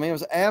 I mean, it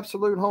was an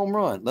absolute home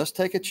run. Let's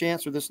take a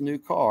chance with this new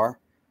car.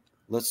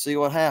 Let's see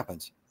what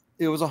happens.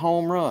 It was a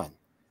home run.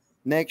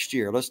 Next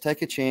year, let's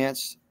take a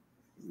chance.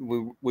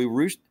 We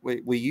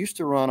used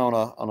to run on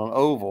an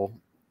oval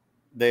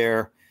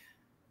there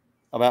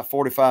about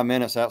 45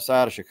 minutes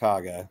outside of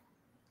Chicago,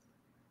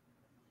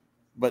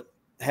 but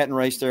hadn't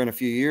raced there in a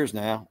few years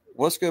now.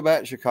 Let's go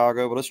back to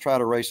Chicago, but let's try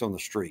to race on the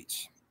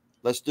streets.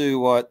 Let's do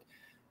what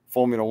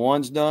Formula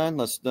One's done.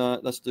 Let's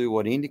do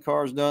what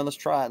IndyCar's done. Let's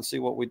try it and see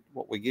what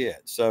we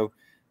get. So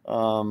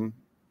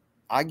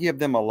I give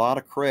them a lot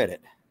of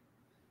credit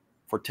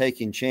for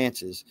taking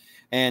chances.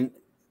 And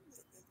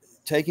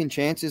taking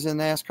chances in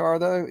NASCAR,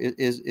 though,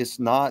 it's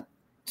not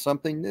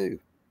something new.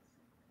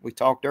 We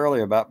talked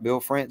earlier about Bill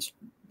France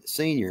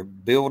Sr.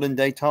 building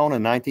Daytona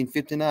in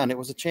 1959. It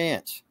was a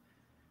chance.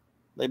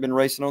 They've been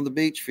racing on the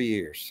beach for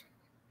years.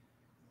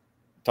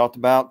 Talked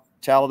about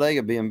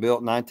Talladega being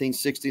built in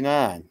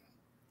 1969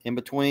 in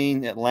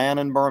between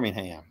Atlanta and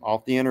Birmingham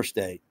off the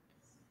interstate.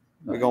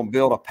 Right. We're going to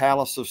build a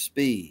palace of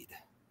speed.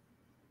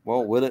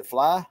 Well, will it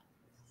fly?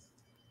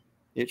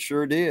 It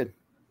sure did.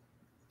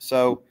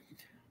 So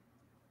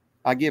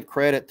I give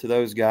credit to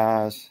those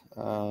guys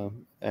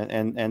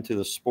and to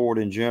the sport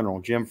in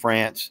general. Jim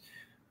France,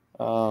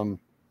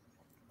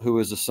 who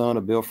is the son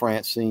of Bill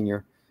France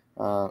Sr.,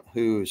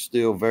 who is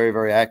still very,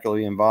 very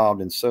actively involved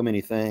in so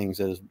many things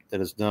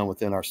that is done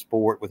within our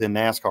sport, within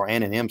NASCAR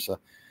and in IMSA.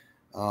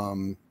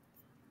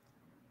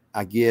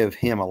 I give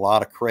him a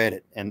lot of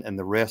credit and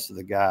the rest of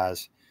the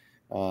guys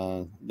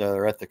that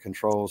are at the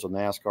controls of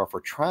NASCAR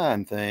for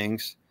trying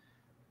things.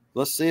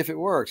 Let's see if it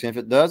works. And if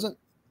it doesn't,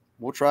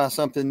 we'll try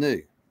something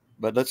new.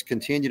 But let's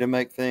continue to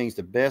make things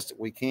the best that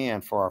we can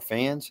for our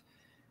fans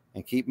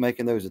and keep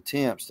making those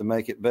attempts to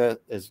make it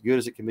as good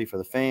as it can be for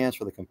the fans,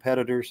 for the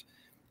competitors,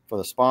 for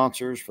the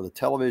sponsors, for the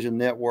television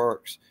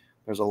networks.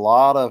 There's a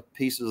lot of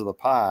pieces of the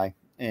pie.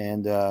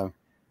 And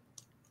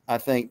I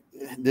think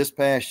this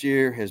past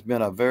year has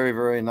been a very,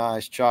 very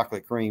nice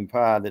chocolate cream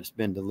pie that's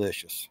been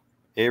delicious.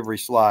 Every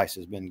slice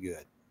has been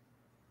good.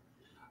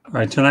 All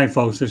right, tonight,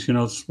 folks, as you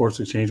know, Sports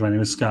Exchange. My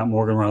name is Scott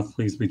Morganroth.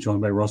 Pleased to be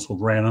joined by Russell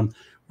Branham.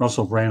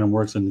 Russell Branham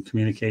works in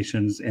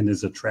communications and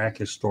is a track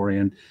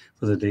historian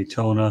for the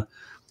Daytona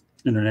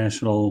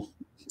International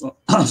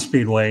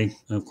Speedway.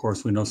 And of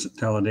course, we know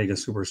Talladega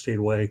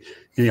Superspeedway,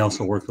 and he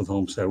also worked with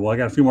Homestead. Well, I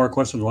got a few more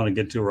questions I want to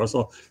get to,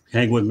 Russell.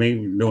 Hang with me.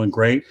 You're doing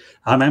great.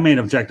 My main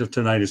objective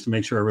tonight is to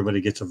make sure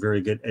everybody gets a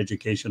very good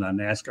education on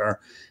NASCAR,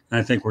 and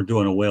I think we're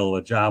doing a whale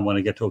of a job. I want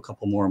to get to a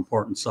couple more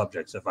important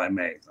subjects, if I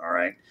may. All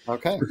right.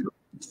 Okay.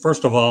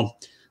 First of all,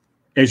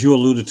 as you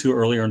alluded to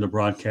earlier in the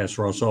broadcast,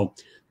 Russell,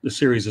 the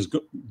series is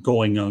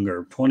going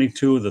younger.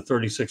 22 of the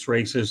 36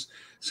 races,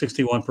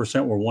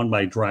 61% were won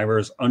by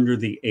drivers under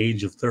the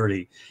age of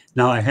 30.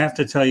 Now, I have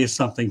to tell you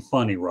something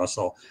funny,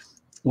 Russell.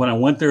 When I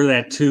went there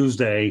that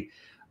Tuesday,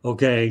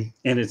 okay,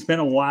 and it's been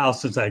a while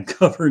since I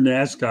covered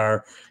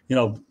NASCAR,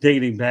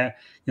 dating back,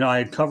 I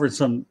had covered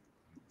some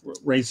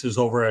races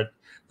over at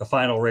the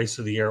final race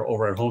of the year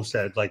over at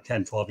Homestead like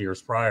 10, 12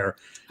 years prior.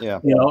 Yeah.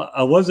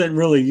 I wasn't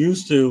really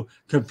used to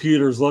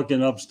computers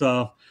looking up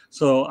stuff.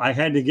 So I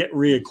had to get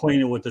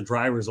reacquainted with the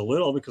drivers a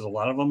little because a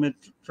lot of them had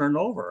turned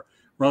over.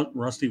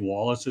 Rusty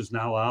Wallace is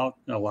now out.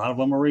 A lot of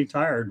them are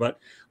retired. But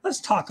let's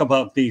talk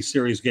about these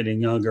series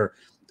getting younger.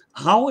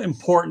 How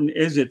important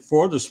is it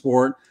for the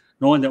sport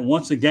knowing that,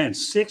 once again,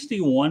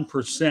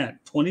 61%,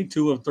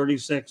 22 of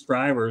 36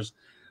 drivers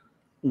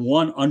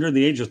won under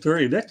the age of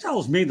 30? That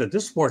tells me that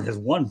this sport has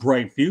one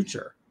bright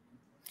future.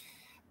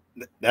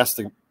 That's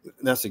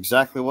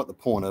exactly what the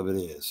point of it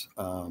is.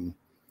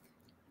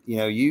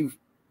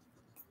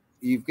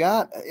 You've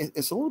got,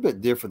 it's a little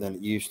bit different than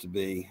it used to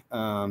be.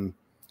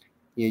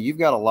 You've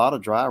got a lot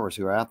of drivers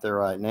who are out there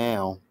right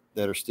now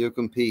that are still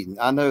competing.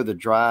 I know the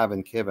drive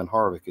in Kevin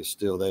Harvick is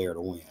still there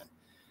to win.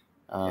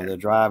 The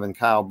drive in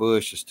Kyle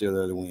Busch is still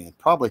there to win.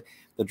 Probably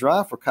the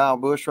drive for Kyle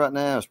Busch right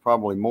now is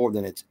probably more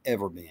than it's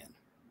ever been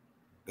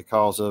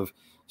because of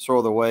sort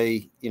of the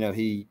way,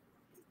 he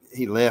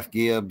left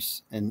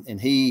Gibbs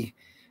and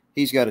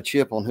he's got a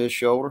chip on his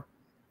shoulder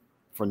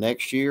for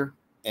next year.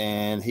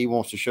 And he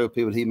wants to show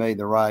people he made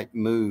the right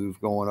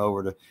move going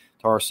over to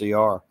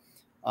RCR.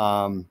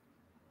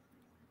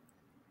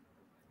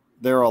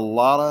 There are a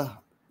lot of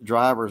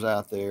drivers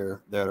out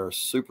there that are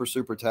super,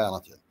 super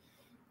talented.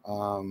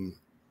 And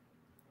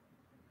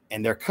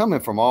they're coming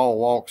from all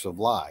walks of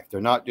life.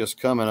 They're not just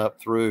coming up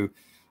through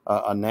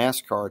a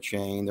NASCAR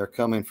chain. They're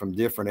coming from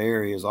different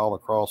areas all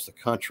across the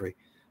country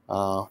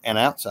and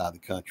outside the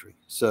country.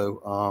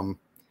 So,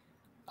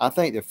 I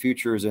think the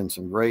future is in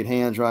some great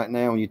hands right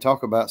now. When you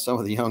talk about some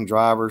of the young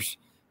drivers,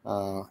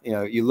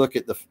 you look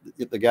at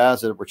the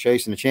guys that were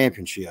chasing the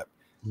championship.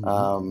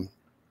 Mm-hmm.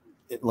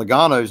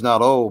 Logano's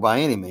not old by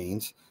any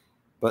means,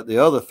 but the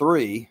other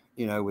three,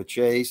 with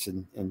Chase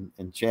and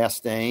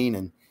Chastain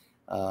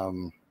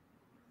and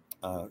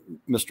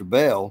Mr.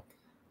 Bell,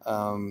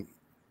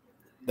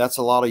 that's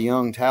a lot of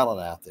young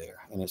talent out there,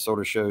 and it sort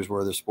of shows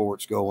where the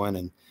sport's going.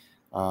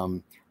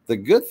 And the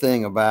good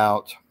thing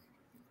about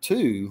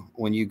too,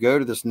 when you go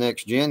to this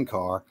next gen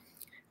car,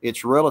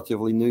 it's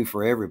relatively new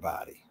for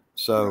everybody.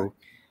 So right.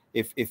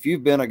 if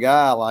you've been a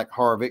guy like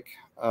Harvick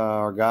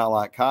or a guy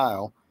like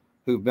Kyle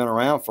who've been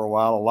around for a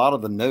while, a lot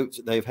of the notes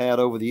that they've had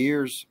over the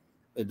years,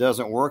 it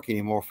doesn't work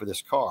anymore for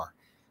this car.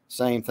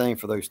 Same thing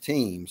for those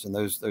teams and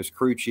those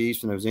crew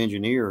chiefs and those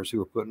engineers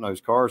who are putting those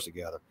cars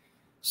together.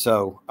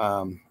 So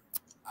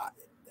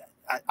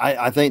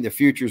I think the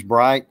future's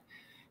bright.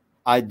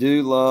 I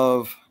do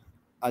love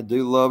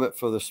it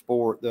for the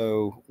sport,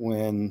 though,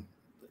 when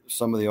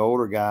some of the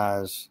older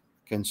guys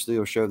can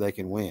still show they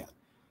can win.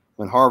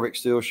 When Harvick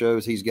still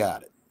shows he's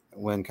got it.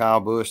 When Kyle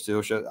Busch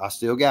still shows, I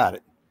still got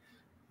it.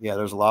 Yeah,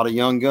 there's a lot of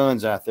young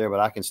guns out there, but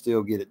I can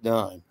still get it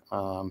done.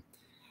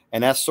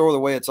 And that's sort of the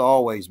way it's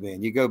always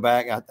been. You go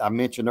back, I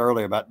mentioned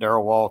earlier about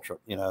Darrell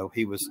Waltrip.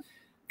 He was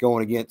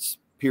going against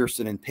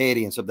Pearson and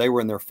Petty, and so they were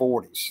in their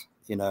 40s,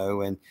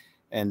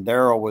 and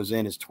Darrell was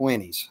in his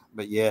 20s,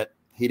 but yet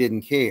he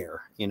didn't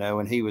care,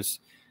 and he was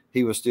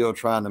still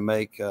trying to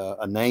make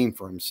a name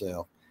for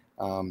himself.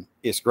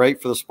 It's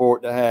great for the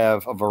sport to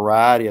have a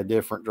variety of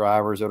different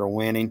drivers that are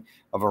winning,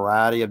 a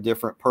variety of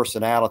different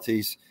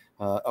personalities,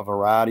 a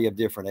variety of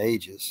different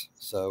ages.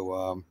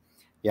 So,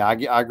 I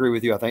agree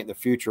with you. I think the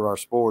future of our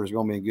sport is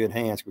going to be in good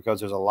hands because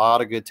there's a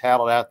lot of good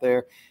talent out there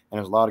and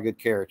there's a lot of good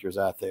characters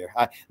out there.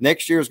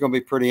 Next year is going to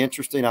be pretty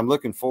interesting. I'm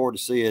looking forward to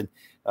seeing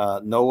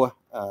Noah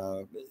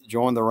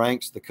join the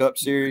ranks of the Cup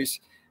Series.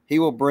 He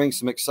will bring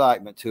some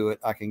excitement to it.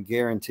 I can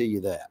guarantee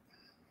you that.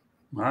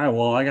 All right.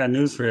 Well, I got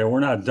news for you. We're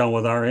not done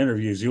with our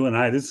interviews. You and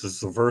I, this is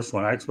the first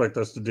one. I expect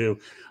us to do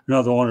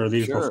another one of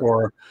these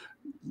Sure,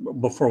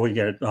 before we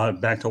get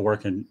back to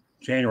work in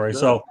January. So,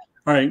 sure.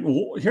 all right,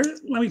 here,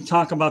 let me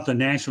talk about the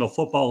National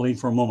Football League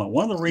for a moment.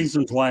 One of the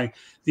reasons why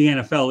the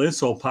NFL is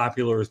so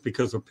popular is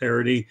because of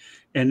parity.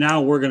 And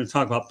now we're going to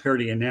talk about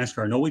parity in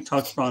NASCAR. I know we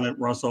touched on it,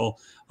 Russell,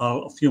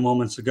 a few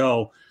moments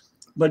ago.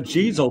 But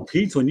geez, oh,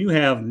 Pete, when you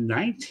have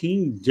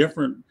 19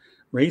 different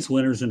race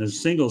winners in a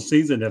single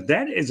season, if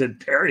that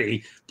isn't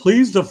parity,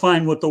 please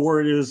define what the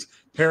word is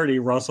parity,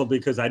 Russell,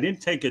 because I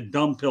didn't take a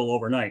dumb pill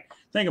overnight.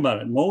 Think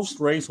about it. Most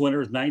race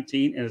winners,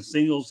 19 in a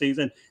single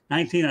season,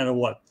 19 out of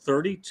what,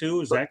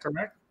 32? Is that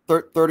correct?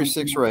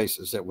 36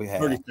 races that we had.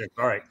 36.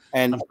 All right.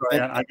 And, I'm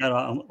sorry, I got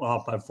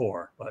off by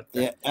 4. But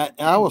yeah,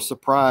 I was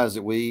surprised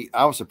that we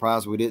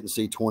didn't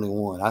see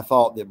 21. I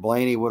thought that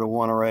Blaney would have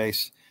won a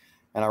race.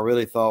 And I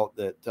really thought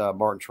that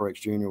Barton Truex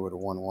Jr. would have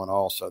won one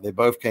also. They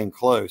both came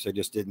close. They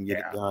just didn't get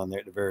it done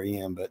there at the very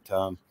end.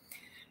 But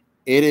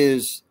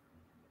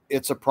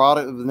it's a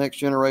product of the next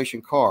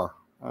generation car.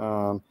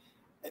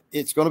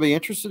 It's going to be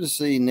interesting to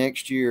see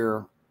next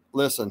year.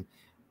 Listen,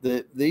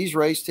 these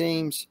race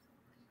teams,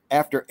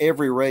 after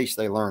every race,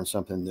 they learn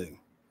something new.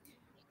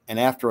 And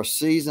after a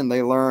season,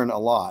 they learn a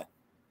lot.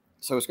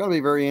 So it's going to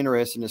be very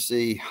interesting to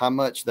see how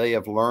much they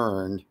have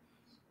learned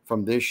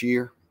from this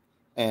year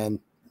and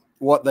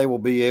what they will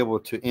be able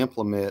to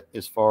implement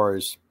as far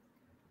as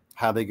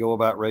how they go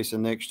about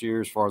racing next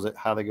year, as far as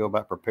how they go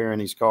about preparing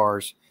these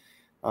cars.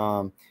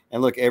 And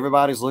look,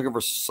 everybody's looking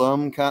for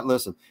some kind.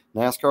 Listen,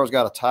 NASCAR's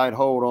got a tight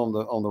hold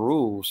on the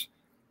rules,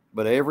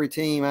 but every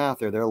team out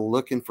there, they're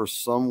looking for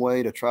some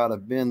way to try to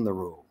bend the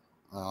rule,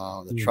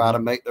 to try to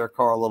make their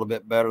car a little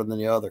bit better than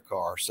the other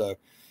car. So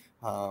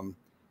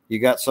you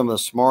got some of the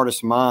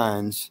smartest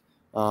minds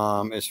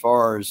as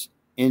far as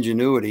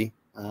ingenuity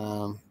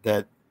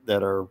that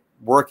are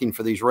working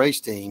for these race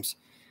teams,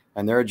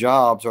 and their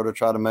jobs are to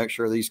try to make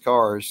sure these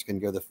cars can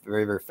go the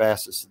very, very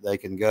fastest that they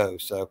can go.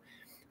 So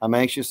I'm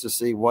anxious to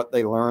see what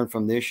they learn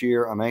from this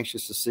year. I'm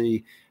anxious to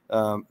see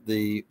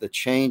the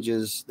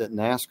changes that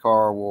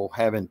NASCAR will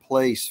have in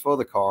place for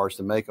the cars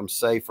to make them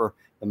safer,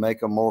 to make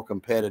them more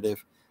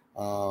competitive.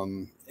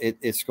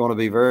 It's going to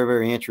be very,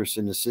 very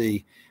interesting to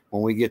see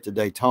when we get to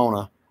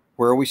Daytona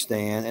where we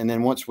stand. And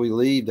then once we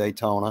leave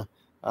Daytona,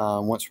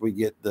 once we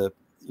get the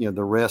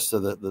rest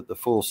of the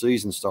full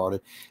season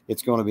started,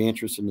 it's going to be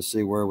interesting to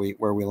see where we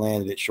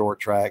landed at short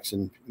tracks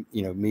and,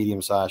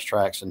 medium-sized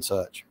tracks and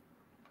such.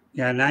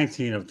 Yeah,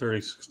 19 of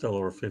 36, still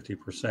over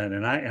 50%.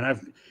 And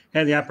I've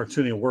had the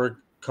opportunity to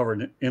work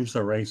covering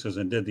IMSA races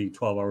and did the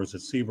 12 hours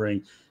at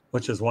Sebring,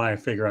 which is why I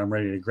figure I'm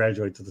ready to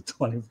graduate to the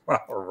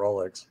 24-hour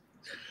Rolex.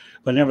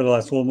 But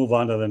nevertheless, we'll move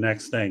on to the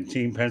next thing.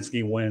 Team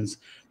Penske wins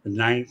the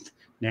 9th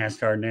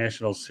NASCAR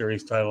National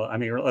Series title. I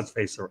mean, let's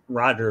face it,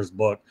 Roger's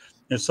book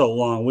is so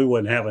long, we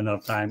wouldn't have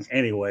enough time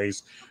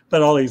anyways.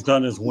 But all he's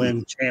done is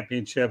win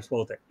championships,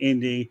 both at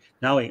Indy.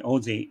 Now he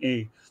owns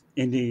the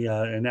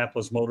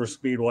Indianapolis Motor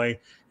Speedway,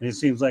 and it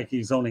seems like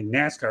he's owning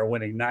NASCAR,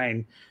 winning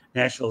 9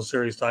 National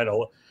Series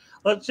titles.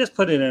 Let's just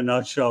put it in a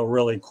nutshell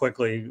really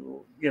quickly.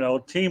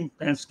 Team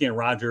Penske and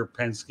Roger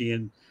Penske,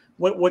 and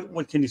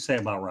what can you say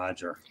about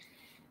Roger?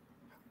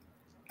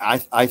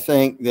 I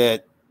think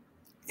that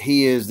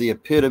he is the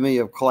epitome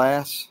of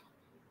class.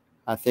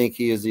 I think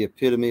he is the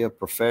epitome of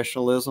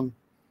professionalism.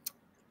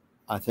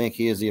 I think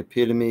he is the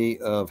epitome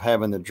of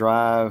having the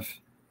drive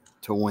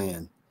to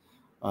win.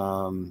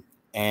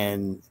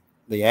 And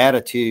the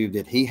attitude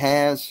that he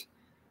has,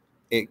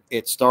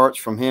 it starts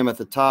from him at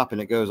the top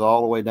and it goes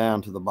all the way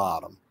down to the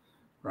bottom.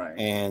 Right.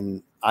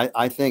 And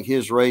I think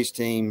his race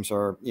teams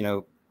are,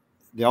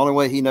 the only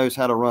way he knows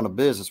how to run a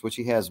business, which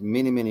he has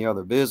many, many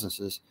other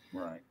businesses,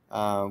 right.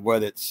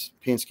 Whether it's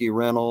Penske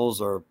Rentals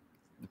or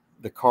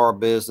the car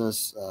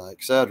business,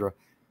 et cetera.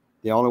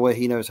 The only way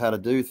he knows how to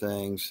do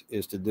things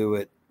is to do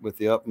it with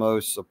the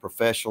utmost of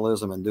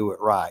professionalism and do it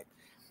right.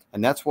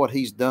 And that's what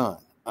he's done.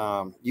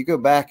 You go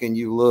back and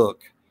you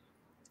look,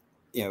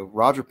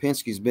 Roger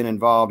Penske's been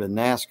involved in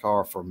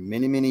NASCAR for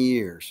many, many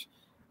years.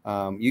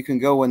 You can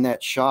go in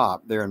that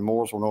shop there in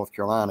Mooresville, North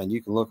Carolina, and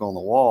you can look on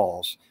the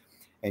walls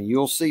and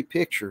you'll see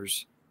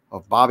pictures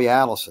of Bobby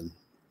Allison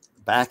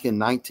back in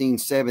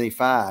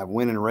 1975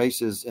 winning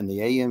races in the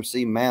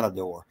AMC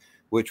Matador,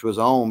 which was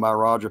owned by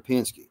Roger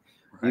Penske.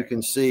 Right. You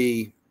can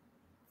see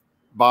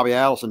Bobby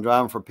Allison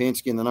driving for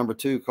Penske in the number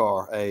 2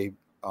 car.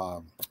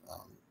 God,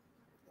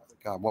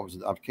 what was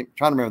it? I'm trying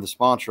to remember the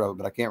sponsor of it,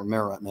 but I can't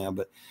remember right now.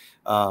 But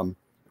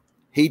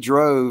he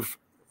drove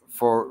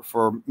for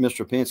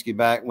Mr. Penske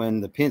back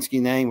when the Penske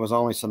name was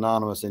only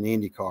synonymous in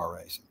IndyCar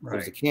racing. Right. It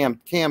was the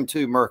Cam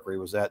 2 Mercury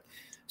was that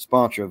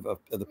sponsor of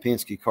the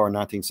Penske car in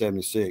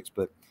 1976.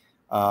 But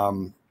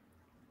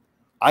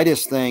I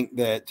just think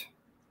that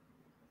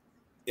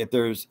if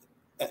there's,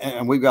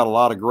 and we've got a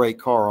lot of great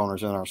car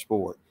owners in our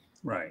sport.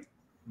 Right.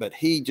 But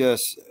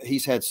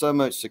he's had so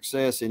much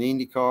success in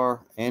IndyCar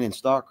and in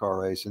stock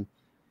car racing.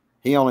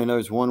 He only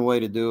knows one way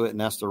to do it,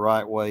 and that's the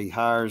right way. He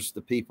hires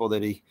the people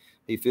that he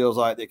feels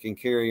like that can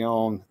carry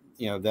on,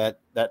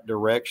 that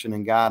direction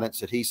and guidance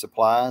that he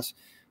supplies.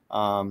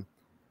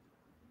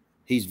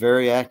 He's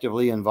very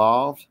actively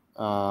involved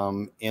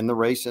in the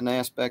racing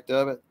aspect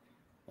of it.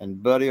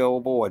 And buddy, oh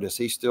boy, does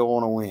he still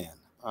want to win.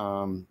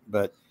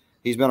 But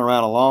he's been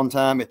around a long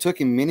time. It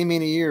took him many,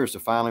 many years to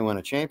finally win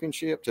a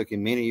championship. It took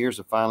him many years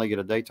to finally get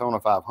a Daytona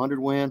 500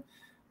 win.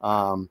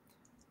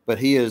 But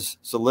he has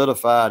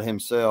solidified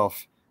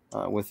himself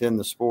within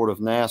the sport of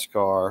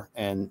NASCAR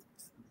and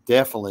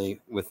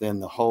definitely within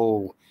the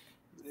whole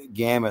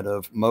gamut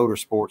of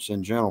motorsports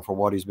in general for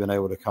what he's been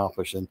able to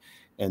accomplish in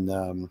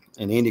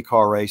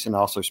IndyCar racing,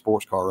 also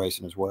sports car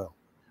racing as well.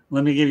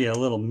 Let me give you a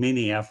little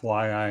mini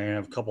FYI. I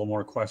have a couple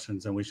more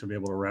questions and we should be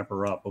able to wrap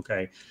her up.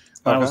 Okay.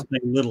 When I was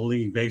playing Little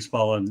League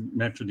Baseball in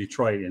Metro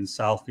Detroit in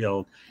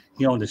Southfield,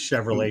 he owned a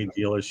Chevrolet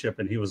dealership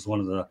and he was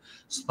one of the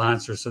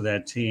sponsors of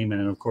that team.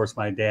 And of course,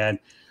 my dad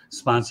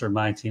sponsored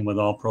my team with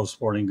All Pro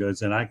Sporting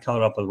Goods. And I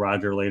caught up with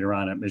Roger later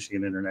on at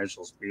Michigan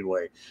International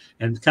Speedway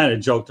and kind of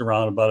joked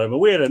around about it. But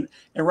we had and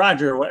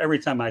Roger, every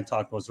time I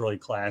talked, was really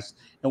class.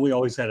 And we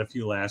always had a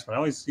few laughs, but I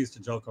always used to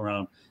joke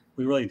around.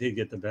 We really did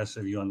get the best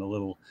of you on the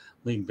Little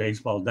League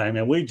Baseball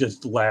diamond. We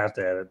just laughed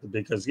at it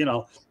because, he had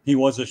a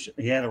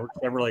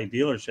Chevrolet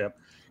dealership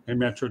in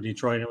Metro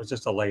Detroit. It was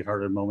just a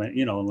lighthearted moment,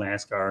 in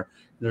NASCAR.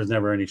 There's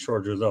never any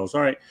shortage of those.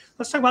 All right,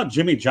 let's talk about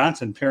Jimmie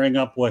Johnson pairing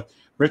up with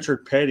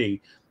Richard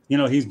Petty.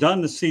 He's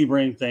done the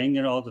Sebring thing,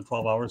 the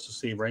 12 hours of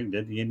Sebring,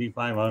 did the Indy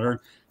 500.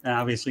 And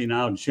obviously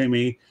now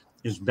Jimmie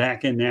is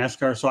back in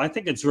NASCAR. So I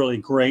think it's really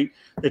great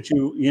that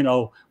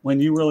when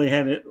you really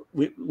had it,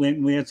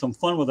 when we had some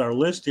fun with our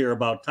list here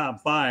about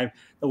top 5,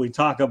 that we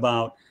talk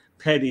about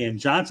Petty and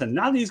Johnson.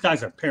 Now these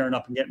guys are pairing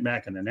up and getting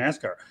back into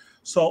NASCAR.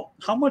 So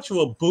how much of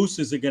a boost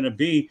is it going to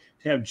be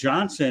to have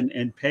Johnson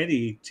and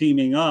Petty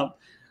teaming up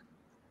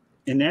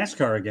in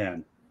NASCAR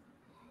again?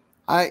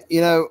 I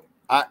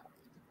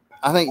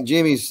think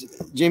Jimmie's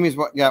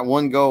got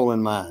one goal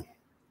in mind.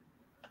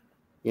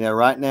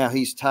 Right now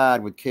he's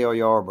tied with Cale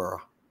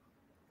Yarborough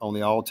on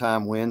the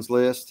all-time wins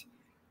list.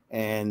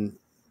 And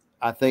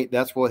I think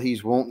that's what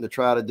he's wanting to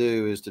try to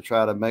do, is to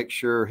try to make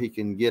sure he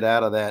can get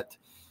out of that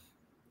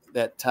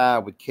tie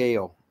with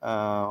Cale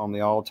on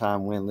the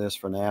all-time win list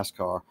for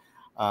NASCAR.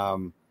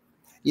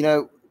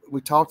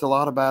 We talked a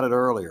lot about it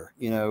earlier.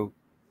 The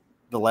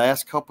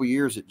last couple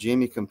years that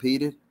Jimmie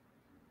competed,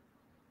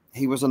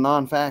 he was a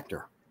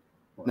non-factor.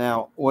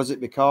 Now, was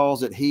it because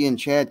that he and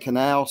Chad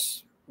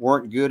Knaus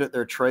weren't good at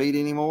their trade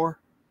anymore?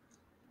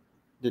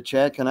 Did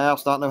Chad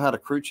Knaus not know how to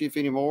crew chief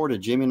anymore?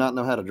 Did Jimmie not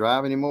know how to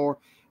drive anymore?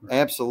 Right.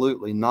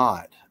 Absolutely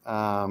not.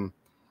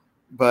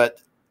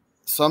 But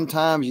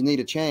sometimes you need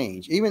a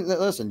change. Even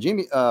listen,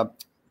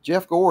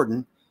 Jeff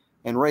Gordon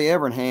and Ray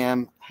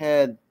Evernham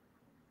had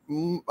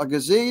a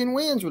gazillion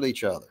wins with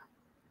each other,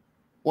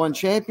 won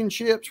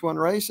championships, won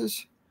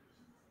races.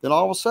 Then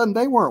all of a sudden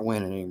they weren't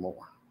winning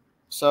anymore.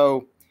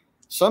 So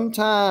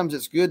sometimes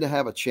it's good to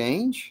have a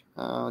change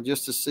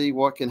just to see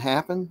what can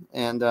happen.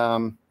 And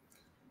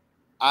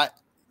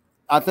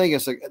I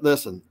think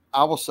listen,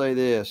 I will say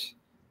this.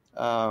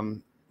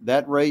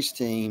 That race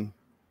team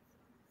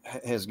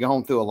has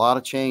gone through a lot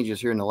of changes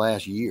here in the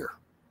last year.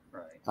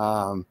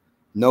 Right.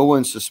 No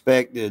one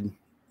suspected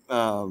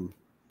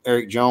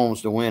Eric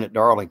Jones to win at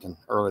Darlington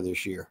early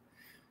this year.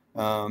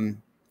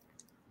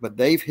 But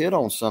they've hit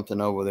on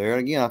something over there.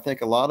 And again, I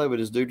think a lot of it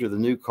is due to the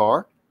new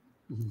car.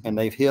 Mm-hmm. And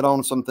they've hit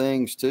on some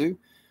things too.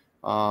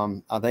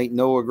 I think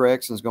Noah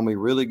Gregson's going to be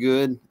really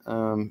good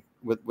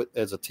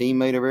as a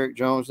teammate of Eric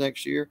Jones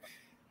next year.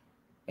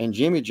 And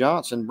Jimmie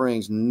Johnson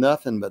brings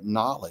nothing but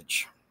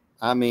knowledge.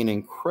 I mean,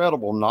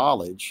 incredible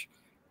knowledge.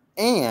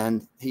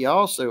 And he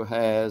also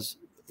has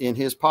in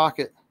his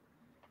pocket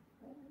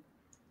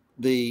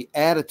the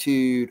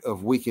attitude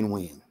of we can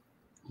win.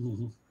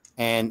 Mm-hmm.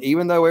 And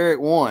even though Eric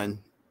won,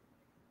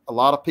 a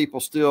lot of people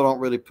still don't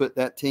really put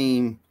that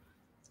team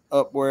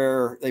up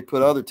where they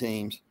put other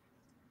teams.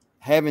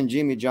 Having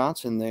Jimmie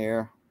Johnson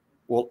there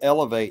will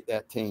elevate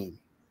that team.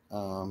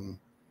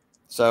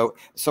 So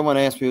someone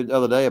asked me the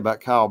other day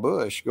about Kyle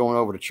Busch going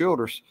over to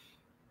Childress.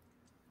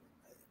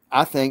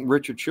 I think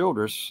Richard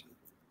Childress,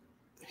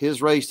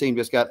 his race team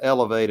just got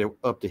elevated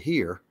up to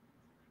here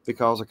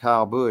because of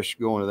Kyle Busch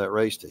going to that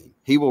race team.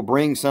 He will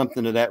bring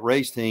something to that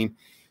race team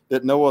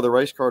that no other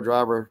race car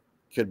driver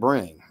could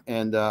bring.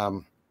 And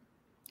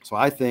so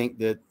I think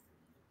that,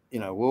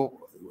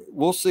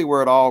 we'll see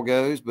where it all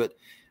goes, but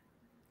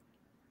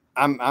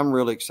I'm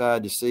really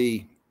excited to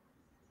see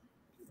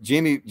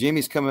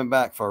Jimmie's coming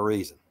back for a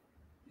reason.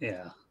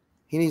 Yeah.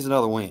 He needs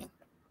another win.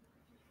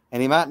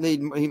 And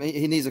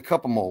he needs a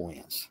couple more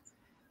wins.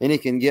 Then he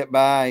can get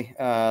by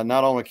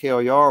not only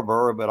Cale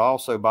Yarborough, but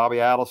also Bobby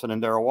Allison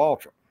and Darrell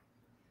Waltrip.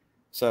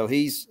 So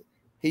he's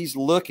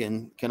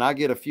looking, can I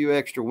get a few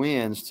extra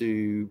wins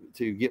to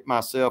get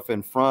myself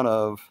in front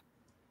of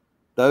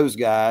those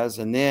guys?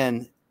 And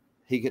then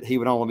he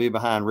would only be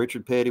behind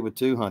Richard Petty with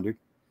 200.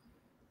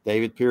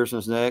 David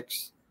Pearson's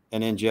next,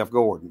 and then Jeff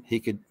Gordon. He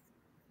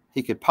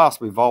could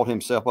possibly vault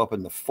himself up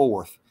in the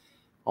 4th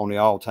on the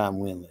all-time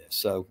win list.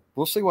 So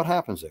we'll see what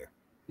happens there.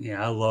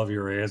 Yeah, I love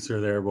your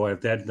answer there, boy. If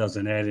that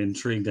doesn't add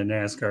intrigue to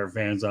NASCAR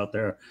fans out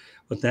there,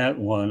 with that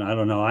one, I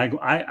don't know.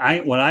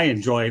 What I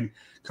enjoyed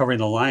covering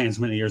the Lions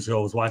many years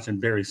ago was watching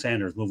Barry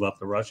Sanders move up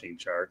the rushing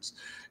charts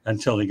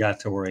until he got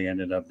to where he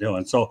ended up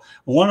doing. So,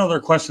 one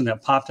other question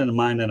that popped into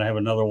mind, and I have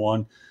another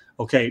one.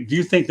 Okay, do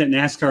you think that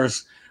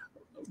NASCAR's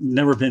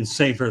never been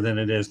safer than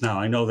it is now?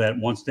 I know that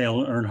once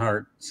Dale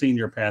Earnhardt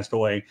Sr. passed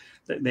away,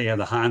 they had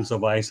the Hans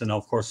of Ice and,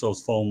 of course,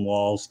 those foam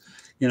walls,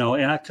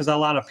 and because a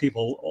lot of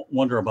people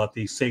wonder about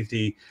the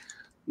safety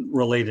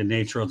related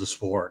nature of the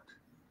sport.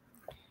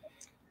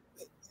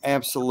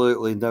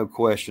 Absolutely, no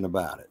question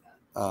about it.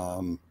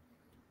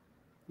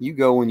 You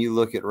go and you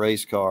look at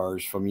race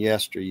cars from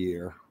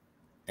yesteryear,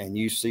 and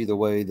you see the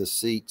way the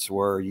seats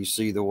were, you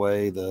see the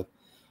way the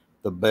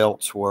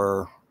belts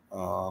were.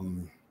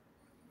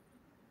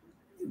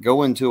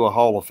 Go into a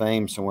Hall of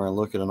Fame somewhere and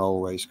look at an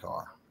old race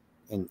car,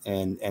 and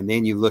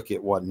then you look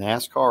at what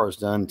NASCAR has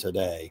done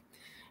today,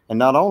 and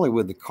not only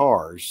with the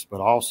cars, but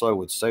also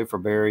with safer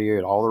barrier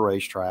at all the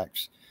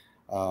racetracks.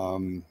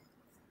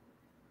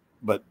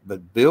 But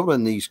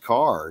building these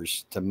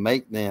cars to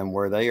make them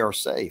where they are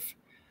safe,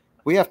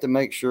 we have to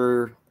make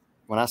sure.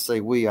 When I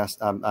say we,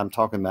 I'm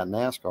talking about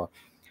NASCAR.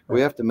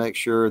 We have to make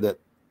sure that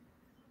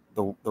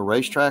the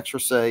racetracks are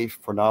safe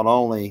for not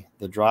only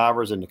the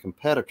drivers and the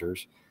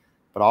competitors,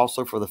 but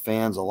also for the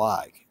fans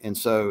alike. And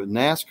so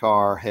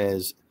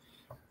NASCAR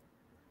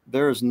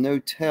there is no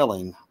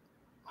telling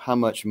how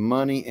much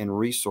money and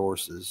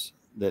resources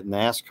that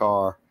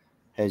NASCAR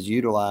has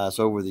utilized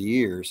over the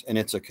years. And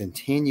it's a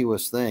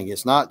continuous thing.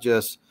 It's not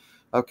just,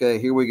 okay,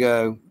 here we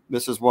go.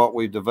 This is what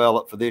we've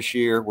developed for this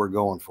year. We're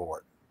going for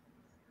it.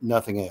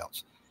 Nothing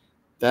else.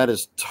 That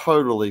is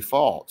totally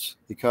false,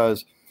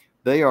 because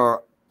they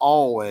are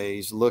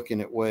always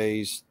looking at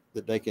ways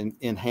that they can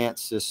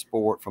enhance this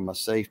sport from a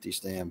safety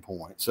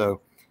standpoint. So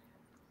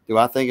do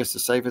I think it's the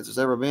safest it's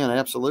ever been?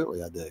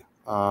 Absolutely, I do.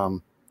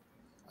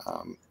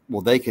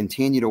 Will they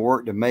continue to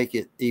work to make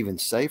it even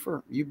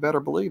safer? You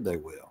better believe they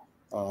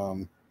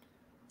will.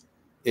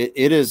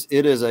 It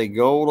is a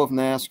goal of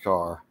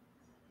NASCAR.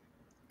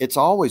 It's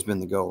always been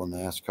the goal of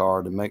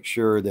NASCAR to make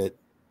sure that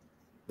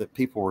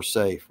people were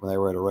safe when they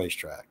were at a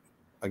racetrack.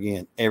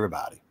 Again,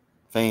 everybody,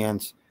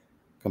 fans,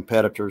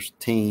 competitors,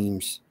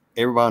 teams,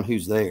 everyone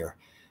who's there,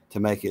 to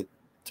make it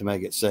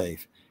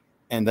safe.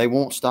 And they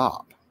won't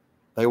stop.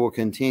 They will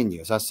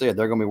continue. As I said,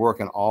 they're going to be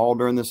working all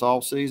during this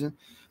off season.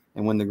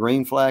 And when the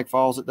green flag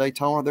falls at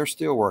Daytona, they're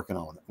still working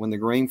on it. When the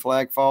green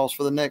flag falls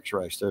for the next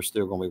race, they're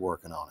still going to be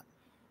working on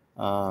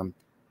it.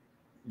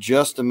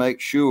 Just to make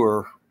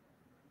sure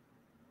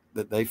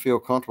that they feel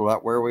comfortable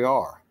about where we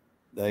are.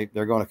 They're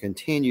going to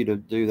continue to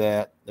do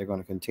that. They're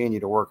going to continue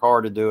to work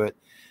hard to do it.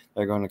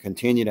 They're going to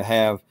continue to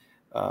have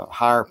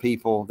hire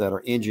people that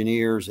are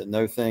engineers that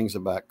know things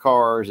about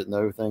cars, that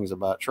know things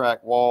about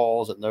track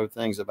walls, that know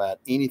things about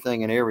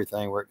anything and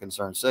everything where it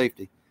concerns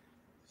safety.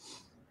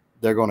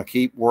 They're going to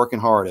keep working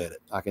hard at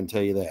it. I can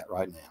tell you that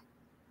right now.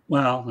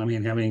 Well, I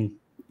mean, having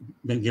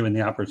been given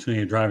the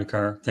opportunity to drive a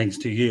car, thanks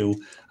to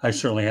you, I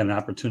certainly had an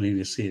opportunity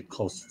to see it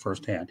close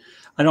firsthand.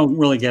 I don't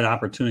really get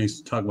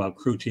opportunities to talk about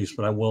crew chiefs,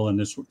 but I will in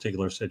this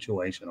particular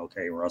situation.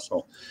 Okay,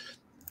 Russell.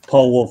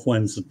 Paul Wolf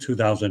wins the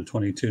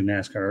 2022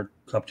 NASCAR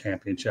Cup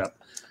Championship.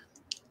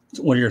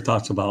 What are your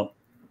thoughts about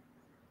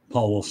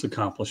Paul Wolf's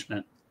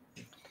accomplishment?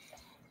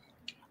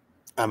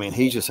 I mean,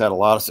 he's just had a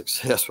lot of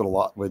success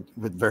with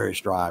various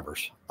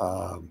drivers.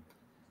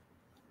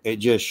 It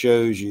just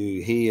shows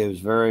you he is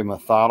very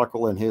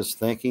methodical in his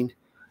thinking.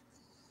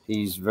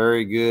 He's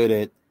very good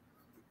at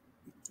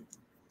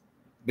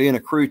being a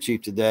crew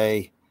chief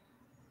today.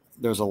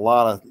 There's a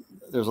lot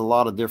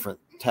of different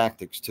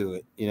tactics to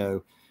it. You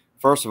know,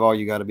 first of all,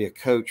 you got to be a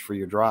coach for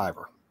your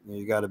driver.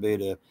 You got to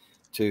be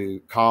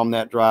to calm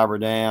that driver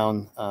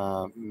down,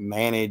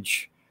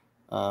 manage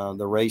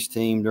the race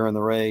team during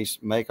the race,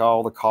 make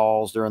all the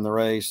calls during the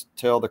race,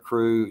 tell the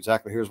crew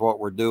exactly here's what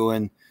we're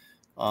doing.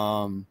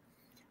 And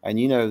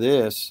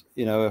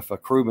if a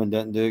crewman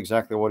doesn't do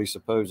exactly what he's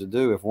supposed to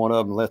do, if one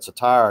of them lets a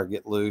tire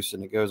get loose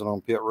and it goes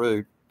on pit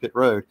road,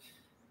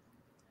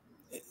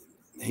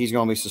 he's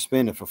going to be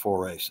suspended for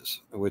 4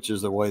 races, which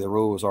is the way the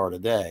rules are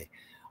today.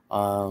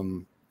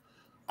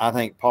 I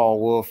think Paul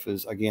Wolf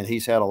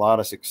he's had a lot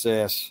of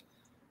success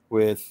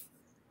with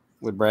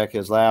Brad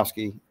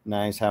Keselowski.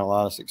 Now he's had a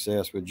lot of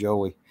success with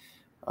Joey.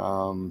 There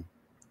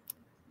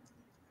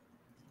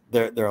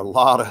are a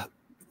lot of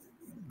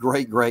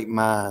great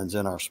minds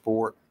in our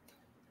sport,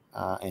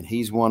 and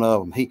he's one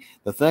of them.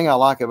 The thing I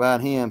like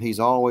about him, he's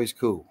always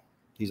cool.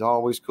 He's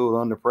always cool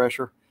under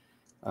pressure.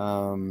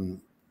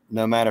 No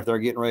matter if they're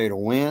getting ready to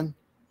win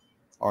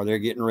or they're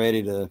getting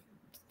ready to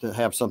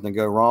have something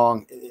go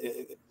wrong,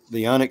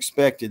 the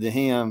unexpected to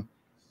him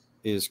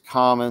is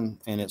common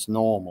and it's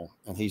normal,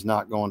 and he's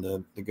not going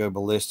to go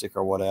ballistic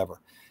or whatever.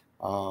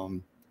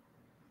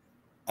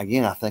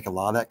 Again, I think a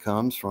lot of that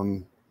comes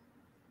from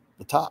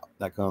the top.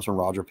 That comes from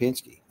Roger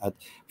Penske. If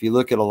you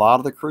look at a lot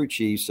of the crew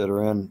chiefs that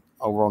are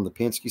over on the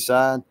Penske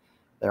side,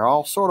 they're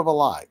all sort of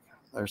alike.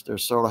 They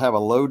sort of have a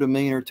low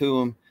demeanor to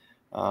them,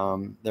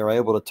 They're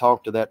able to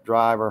talk to that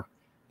driver.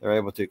 They're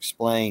able to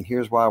explain,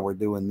 here's why we're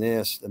doing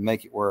this, to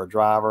make it where a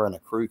driver and a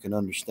crew can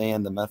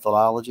understand the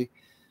methodology.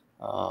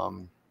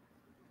 And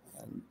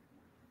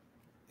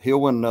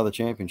he'll win another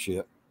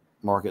championship.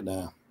 Mark it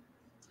down.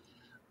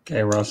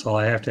 Okay, Russell,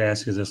 I have to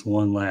ask you this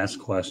one last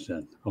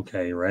question.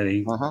 Okay, you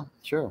ready?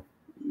 Sure.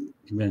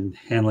 You've been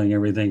handling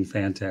everything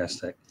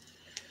fantastic.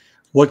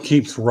 What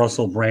keeps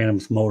Russell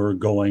Branham's motor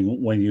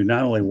going when you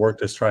not only work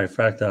this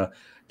trifecta,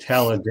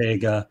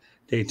 Talladega,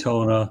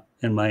 Daytona,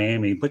 and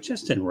Miami, but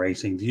just in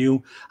racing?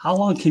 How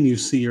long can you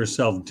see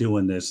yourself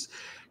doing this?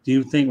 Do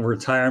you think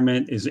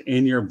retirement is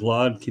in your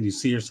blood? Can you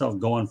see yourself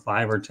going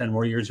 5 or 10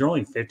 more years? You're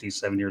only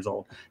 57 years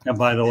old. And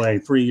by the way,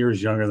 3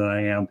 years younger than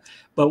I am.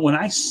 But when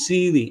I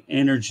see the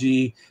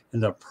energy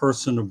and the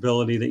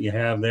personability that you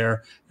have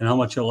there and how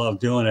much you love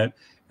doing it,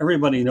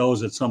 everybody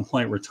knows at some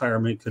point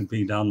retirement could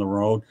be down the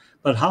road.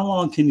 But how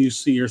long can you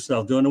see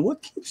yourself doing it?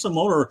 What keeps the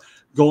motor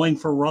going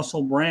for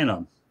Russell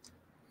Branham?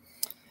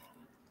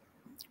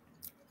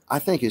 I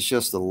think it's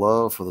just the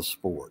love for the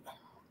sport.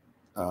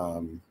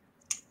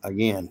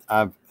 Again,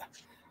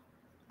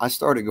 I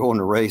started going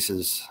to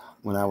races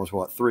when I was,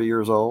 3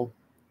 years old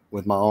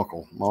with my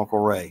Uncle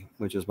Ray,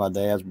 which is my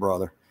dad's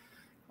brother,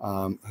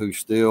 who's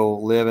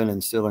still living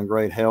and still in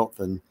great health.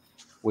 And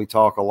we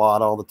talk a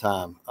lot all the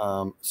time.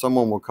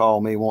 Someone will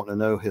call me wanting to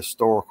know a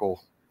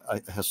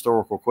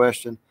historical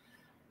question.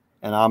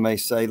 And I may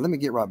say, let me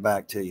get right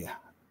back to you.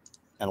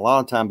 And a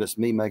lot of times it's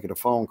me making a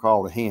phone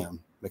call to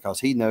him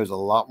because he knows a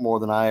lot more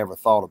than I ever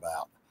thought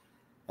about.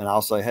 And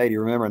I'll say, hey, do you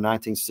remember in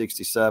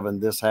 1967,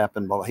 this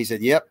happened? He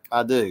said, yep,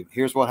 I do.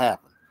 Here's what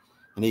happened.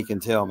 And he can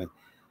tell me.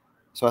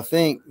 So I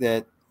think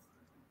it's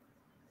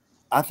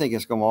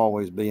going to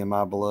always be in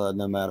my blood,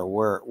 no matter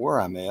where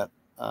I'm at,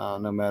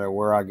 no matter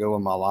where I go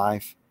in my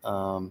life.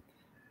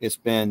 It's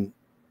been,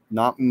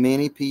 not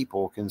many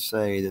people can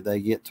say that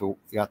they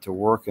got to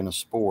work in a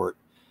sport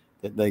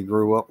that they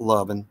grew up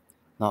loving.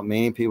 Not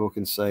many people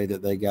can say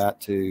that they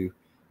got to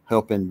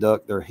help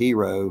induct their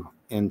hero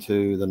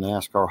into the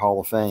NASCAR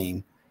Hall of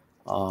Fame,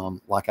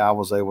 like I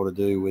was able to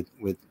do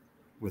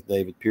with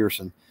David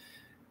Pearson.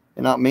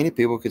 And not many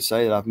people could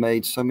say that I've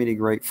made so many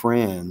great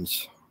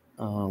friends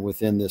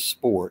within this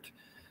sport.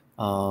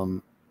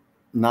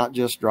 Not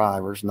just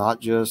drivers, not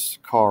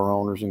just car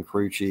owners and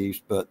crew chiefs,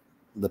 but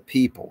the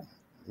people,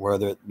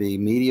 whether it be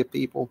media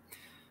people,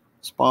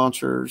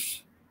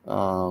 sponsors,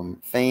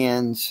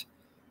 fans.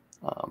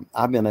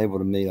 I've been able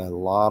to meet a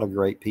lot of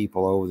great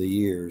people over the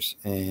years.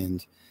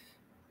 And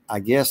I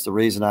guess the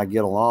reason I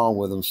get along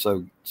with them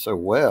so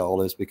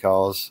well is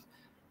because,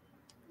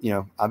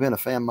 I've been a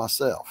fan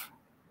myself,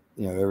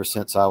 ever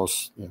since I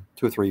was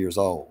 2 or 3 years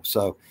old.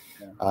 So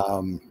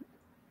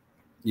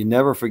you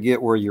never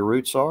forget where your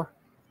roots are.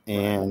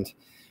 And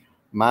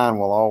mine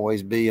will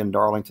always be in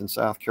Darlington,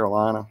 South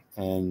Carolina.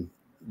 And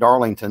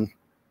Darlington,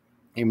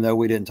 even though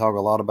we didn't talk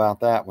a lot about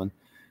that one,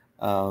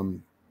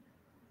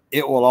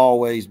 it will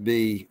always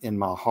be in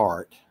my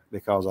heart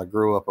because I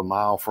grew up a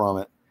mile from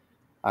it.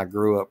 I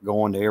grew up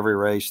going to every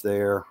race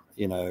there,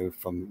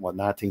 from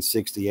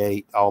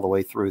 1968 all the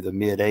way through the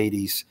mid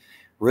 80s,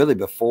 really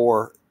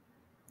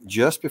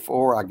just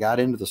before I got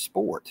into the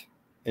sport.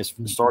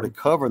 Started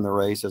covering the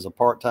race as a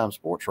part-time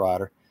sports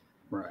writer.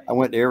 Right. I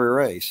went to every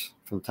race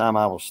from the time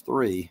I was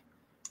 3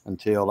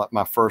 until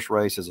my first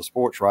race as a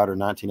sports writer in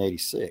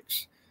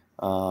 1986.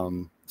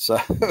 So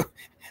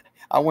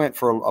I went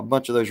for a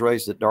bunch of those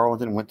races at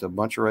Darlington, went to a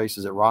bunch of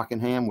races at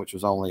Rockingham, which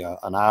was only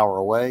an hour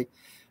away.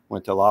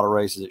 Went to a lot of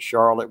races at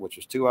Charlotte, which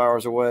was 2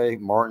 hours away.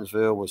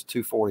 Martinsville was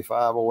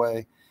 2:45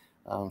 away.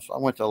 So I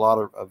went to a lot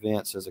of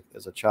events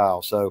as a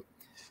child. So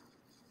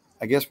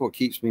I guess what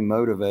keeps me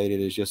motivated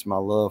is just my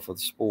love for the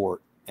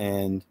sport.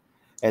 And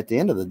at the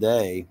end of the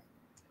day,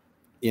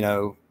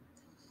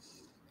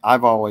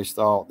 I've always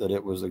thought that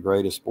it was the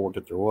greatest sport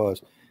that there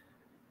was.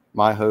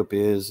 My hope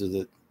is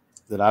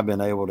that I've been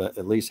able to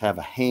at least have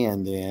a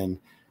hand in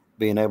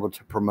being able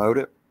to promote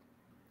it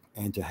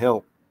and to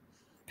help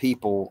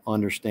people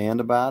understand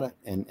about it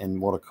and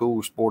what a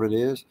cool sport it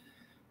is.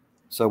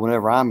 So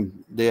whenever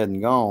I'm dead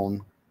and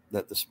gone,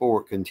 that the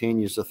sport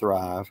continues to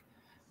thrive.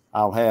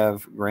 I'll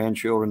have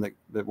grandchildren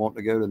that want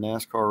to go to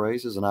NASCAR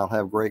races, and I'll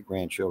have great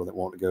grandchildren that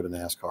want to go to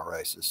NASCAR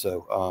races.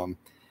 So,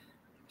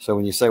 so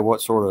when you say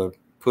what sort of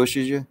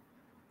pushes you,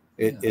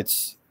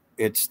 it's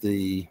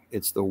the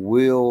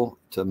will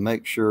to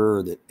make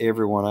sure that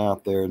everyone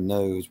out there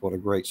knows what a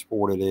great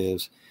sport it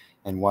is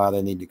and why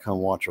they need to come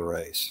watch a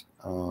race.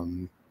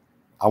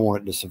 I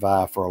want it to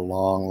survive for a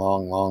long,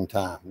 long, long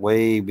time,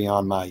 way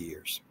beyond my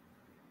years.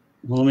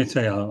 Well, let me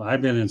tell you,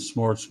 I've been in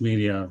sports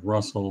media,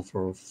 Russell,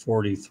 for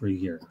 43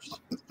 years.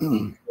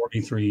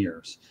 43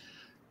 years.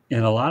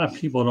 And a lot of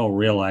people don't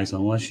realize,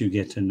 unless you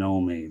get to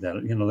know me,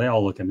 that, they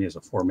all look at me as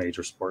a 4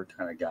 major sport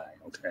kind of guy,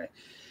 okay?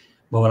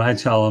 But what I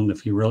tell them,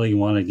 if you really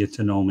want to get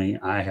to know me,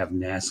 I have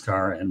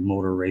NASCAR and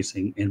motor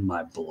racing in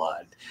my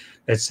blood.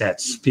 It's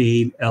that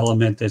speed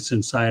element that's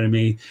inside of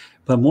me.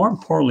 But more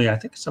importantly, I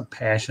think it's a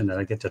passion that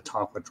I get to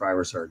talk with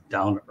drivers that are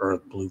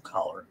down-to-earth,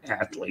 blue-collar.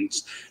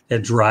 athletes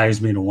that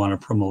drives me to want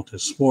to promote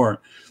this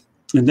sport.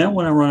 And then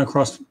when I run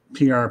across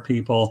PR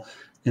people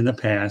in the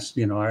past,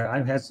 you know,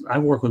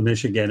 I've worked with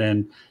Michigan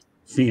and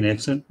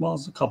Phoenix, and well,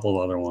 there's a couple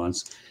of other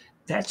ones.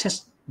 That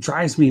just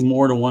drives me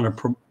more to want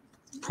to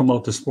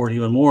promote the sport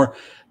even more,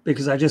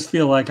 because I just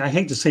feel like, I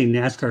hate to say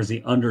NASCAR is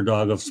the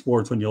underdog of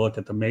sports when you look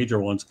at the major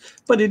ones,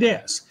 but it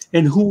is.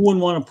 And who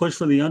wouldn't want to push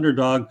for the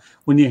underdog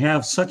when you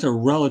have such a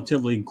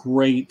relatively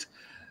great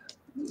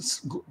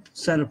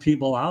set of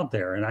people out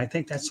there? And I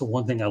think that's the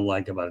one thing I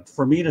like about it.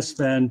 For me to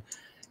spend,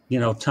 you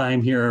know,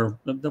 time here,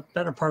 the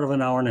better part of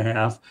an hour and a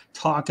half,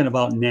 talking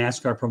about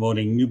NASCAR,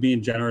 promoting, you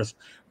being generous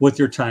with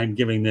your time,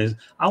 giving this,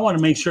 I want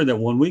to make sure that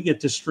when we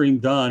get this stream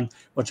done,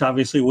 which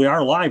obviously we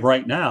are live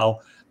right now,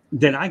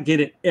 that I get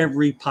it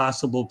every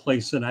possible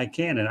place that I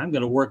can. And I'm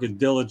going to work as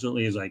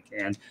diligently as I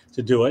can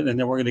to do it. And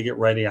then we're going to get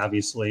ready,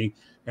 obviously,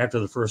 after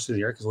the first of the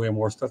year, because we have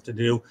more stuff to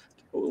do.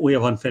 We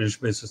have unfinished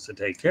business to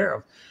take care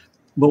of.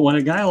 But when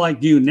a guy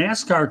like you,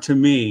 NASCAR to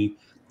me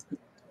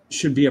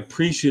should be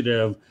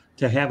appreciative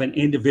to have an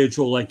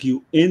individual like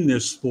you in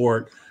this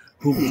sport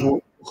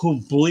who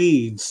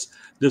bleeds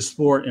the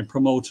sport and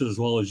promotes it as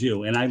well as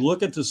you. And I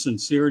look at the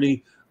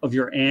sincerity of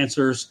your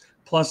answers,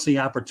 plus the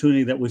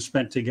opportunity that we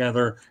spent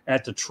together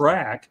at the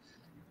track.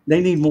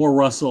 They need more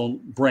Russell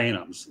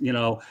Branhams. You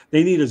know,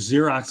 they need a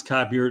Xerox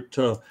copier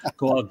to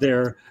go out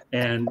there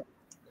and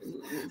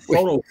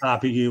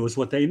photocopy you is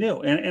what they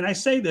knew. And I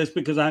say this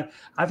because I've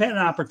had an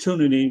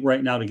opportunity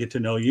right now to get to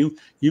know you.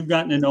 You've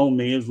gotten to know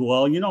me as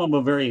well. You know, I'm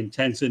a very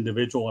intense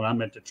individual when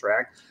I'm at the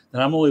track,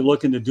 and I'm only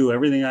looking to do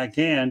everything I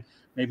can.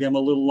 Maybe I'm a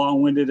little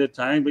long-winded at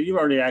times, but you've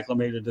already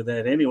acclimated to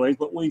that anyways.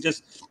 But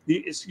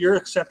it's your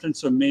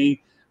acceptance of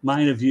me,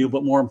 mine of you,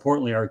 but more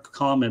importantly, our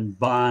common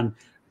bond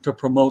to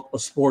promote a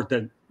sport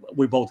that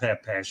we both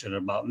have passion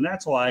about. And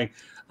that's why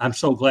I'm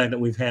so glad that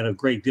we've had a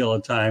great deal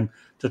of time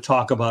to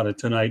talk about it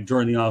tonight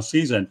during the off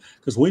season,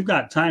 because we've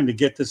got time to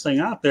get this thing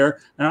out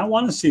there. And I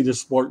want to see the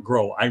sport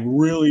grow. I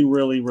really,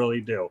 really, really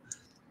do.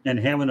 And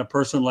having a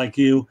person like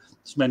you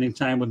spending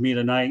time with me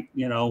tonight,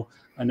 you know,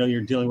 I know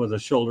you're dealing with a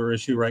shoulder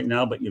issue right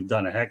now, but you've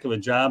done a heck of a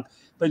job.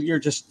 But you're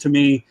just, to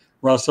me,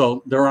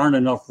 Russell, there aren't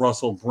enough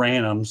Russell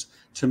Branhams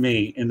to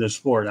me in this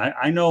sport.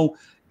 I know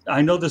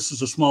this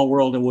is a small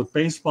world, and with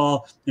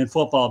baseball and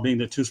football being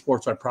the two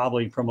sports I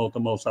probably promote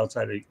the most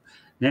outside of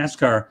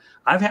NASCAR,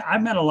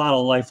 I've met a lot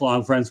of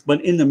lifelong friends,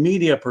 but in the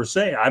media per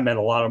se, I've met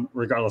a lot of,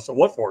 regardless of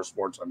what four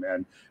sports I'm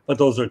in, but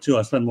those are two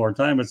I spend more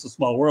time. It's a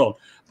small world.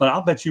 But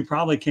I'll bet you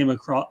probably came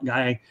across a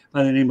guy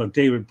by the name of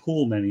David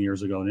Poole many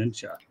years ago,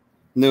 didn't you?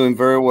 Knew him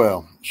very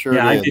well. Sure,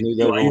 yeah, did. Knew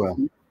David well.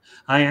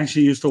 I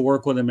actually used to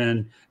work with him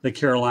in the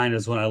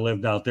Carolinas when I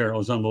lived out there. It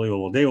was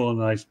unbelievable. They were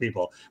nice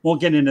people.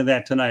 Won't get into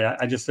that tonight.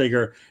 I just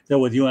figure that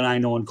with you and I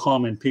knowing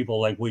common people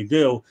like we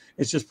do,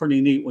 it's just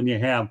pretty neat when you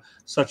have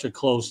such a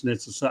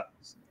close-knit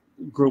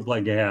group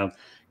like you have.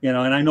 You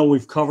know, and I know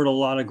we've covered a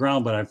lot of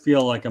ground, but I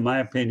feel like, in my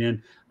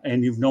opinion,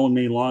 and you've known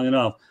me long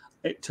enough,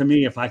 to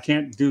me, if I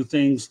can't do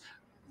things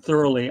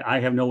thoroughly, I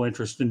have no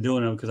interest in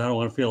doing them, because I don't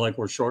want to feel like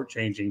we're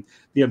shortchanging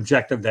the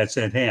objective that's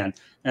at hand.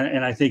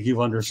 And I think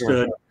you've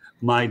understood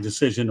my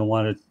decision to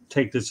want to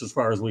take this as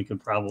far as we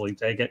could probably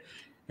take it.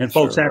 And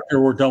folks, after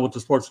we're done with the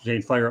Sports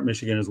Exchange, Fire Up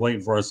Michigan is waiting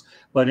for us.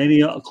 But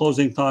any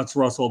closing thoughts,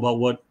 Russell,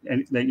 about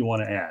that you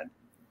want to add?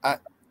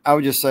 I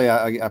would just say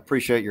I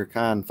appreciate your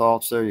kind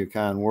thoughts there, your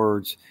kind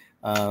words.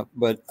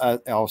 But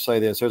I'll say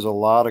this: there's a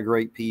lot of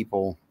great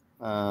people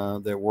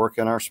that work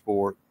in our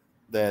sport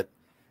that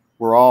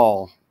we're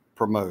all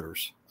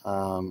promoters.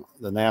 The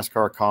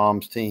NASCAR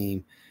comms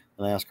team,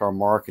 the NASCAR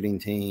marketing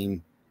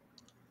team,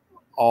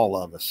 all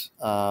of us.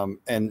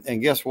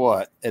 And guess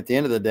what? At the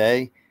end of the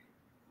day,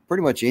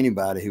 pretty much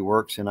anybody who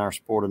works in our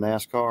sport of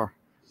NASCAR,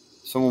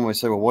 someone may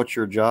say, well, what's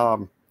your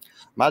job?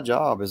 My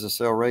job is to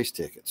sell race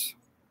tickets.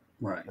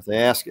 Right. If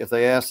they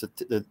ask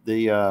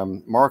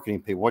the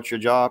marketing people, what's your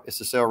job? It's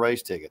to sell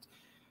race tickets.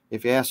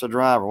 If you ask the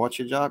driver, what's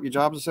your job? Your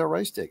job is to sell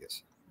race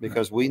tickets,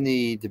 because we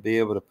need to be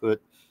able to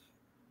put,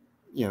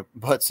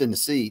 butts in the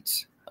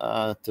seats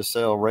to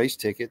sell race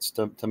tickets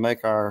to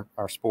make our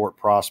sport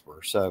prosper.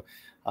 So,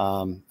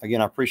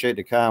 again, I appreciate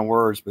the kind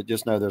words, but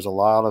just know there's a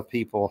lot of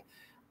people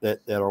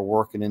that are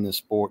working in this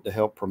sport to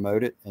help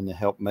promote it and to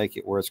help make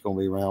it where it's going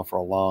to be around for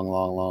a long,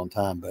 long, long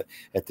time. But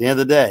at the end of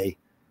the day,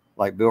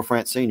 like Bill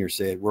France Sr.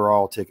 said, we're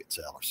all ticket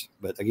sellers.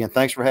 But again,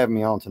 thanks for having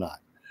me on tonight.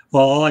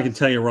 Well, all I can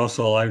tell you,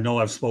 Russell, I know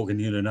I've spoken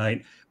to you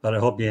tonight, but I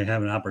hope you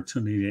have an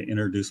opportunity to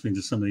introduce me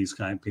to some of these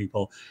kind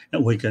people,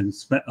 and we can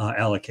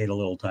allocate a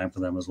little time for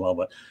them as well.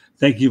 But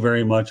thank you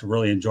very much.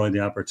 Really enjoyed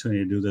the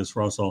opportunity to do this,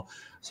 Russell.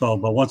 So,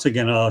 but once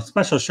again, a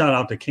special shout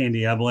out to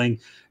Candy Ebling.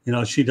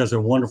 She does a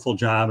wonderful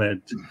job at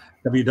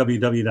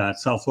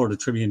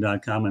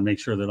www.southfloridatribune.com, and make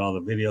sure that all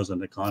the videos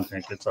and the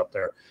content gets up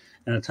there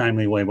in a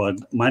timely way. But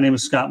my name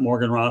is Scott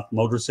Morganroth,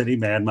 Motor City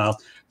Madmouth.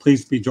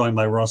 Please be joined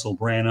by Russell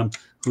Branham,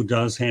 who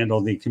does handle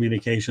the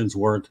communications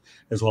work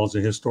as well as the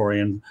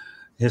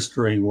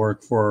history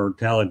work for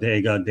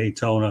Talladega,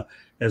 Daytona,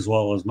 as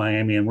well as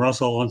Miami. And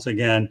Russell, once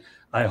again,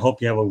 I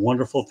hope you have a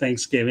wonderful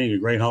Thanksgiving, a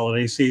great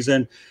holiday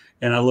season.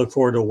 and I look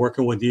forward to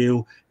working with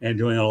you and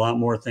doing a lot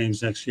more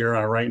things next year.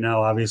 Right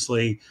now,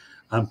 obviously,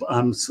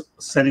 I'm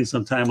setting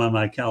some time on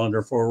my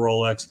calendar for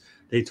Rolex,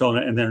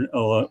 Daytona, and then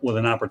with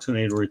an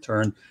opportunity to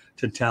return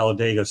to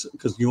Talladega,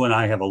 because you and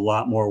I have a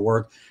lot more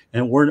work,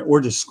 and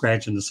we're just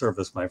scratching the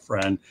surface, my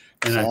friend.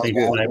 And Sounds I think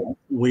good.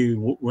 we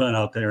run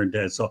out there and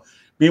did. So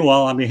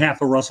meanwhile, on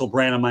behalf of Russell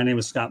Branham, my name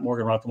is Scott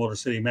Morgan, Rock the Motor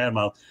City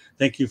Madmouth.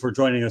 Thank you for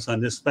joining us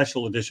on this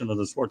special edition of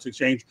the Sports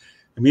Exchange.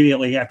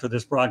 Immediately after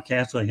this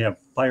broadcast, we have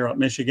Fire Up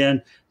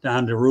Michigan.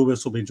 Don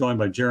DeRubis will be joined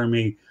by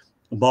Jeremy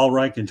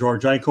Ballreich and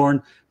George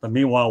Eichhorn. But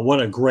meanwhile,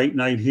 what a great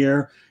night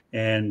here.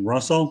 And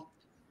Russell,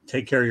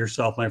 take care of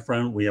yourself, my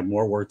friend. We have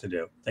more work to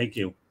do. Thank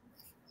you.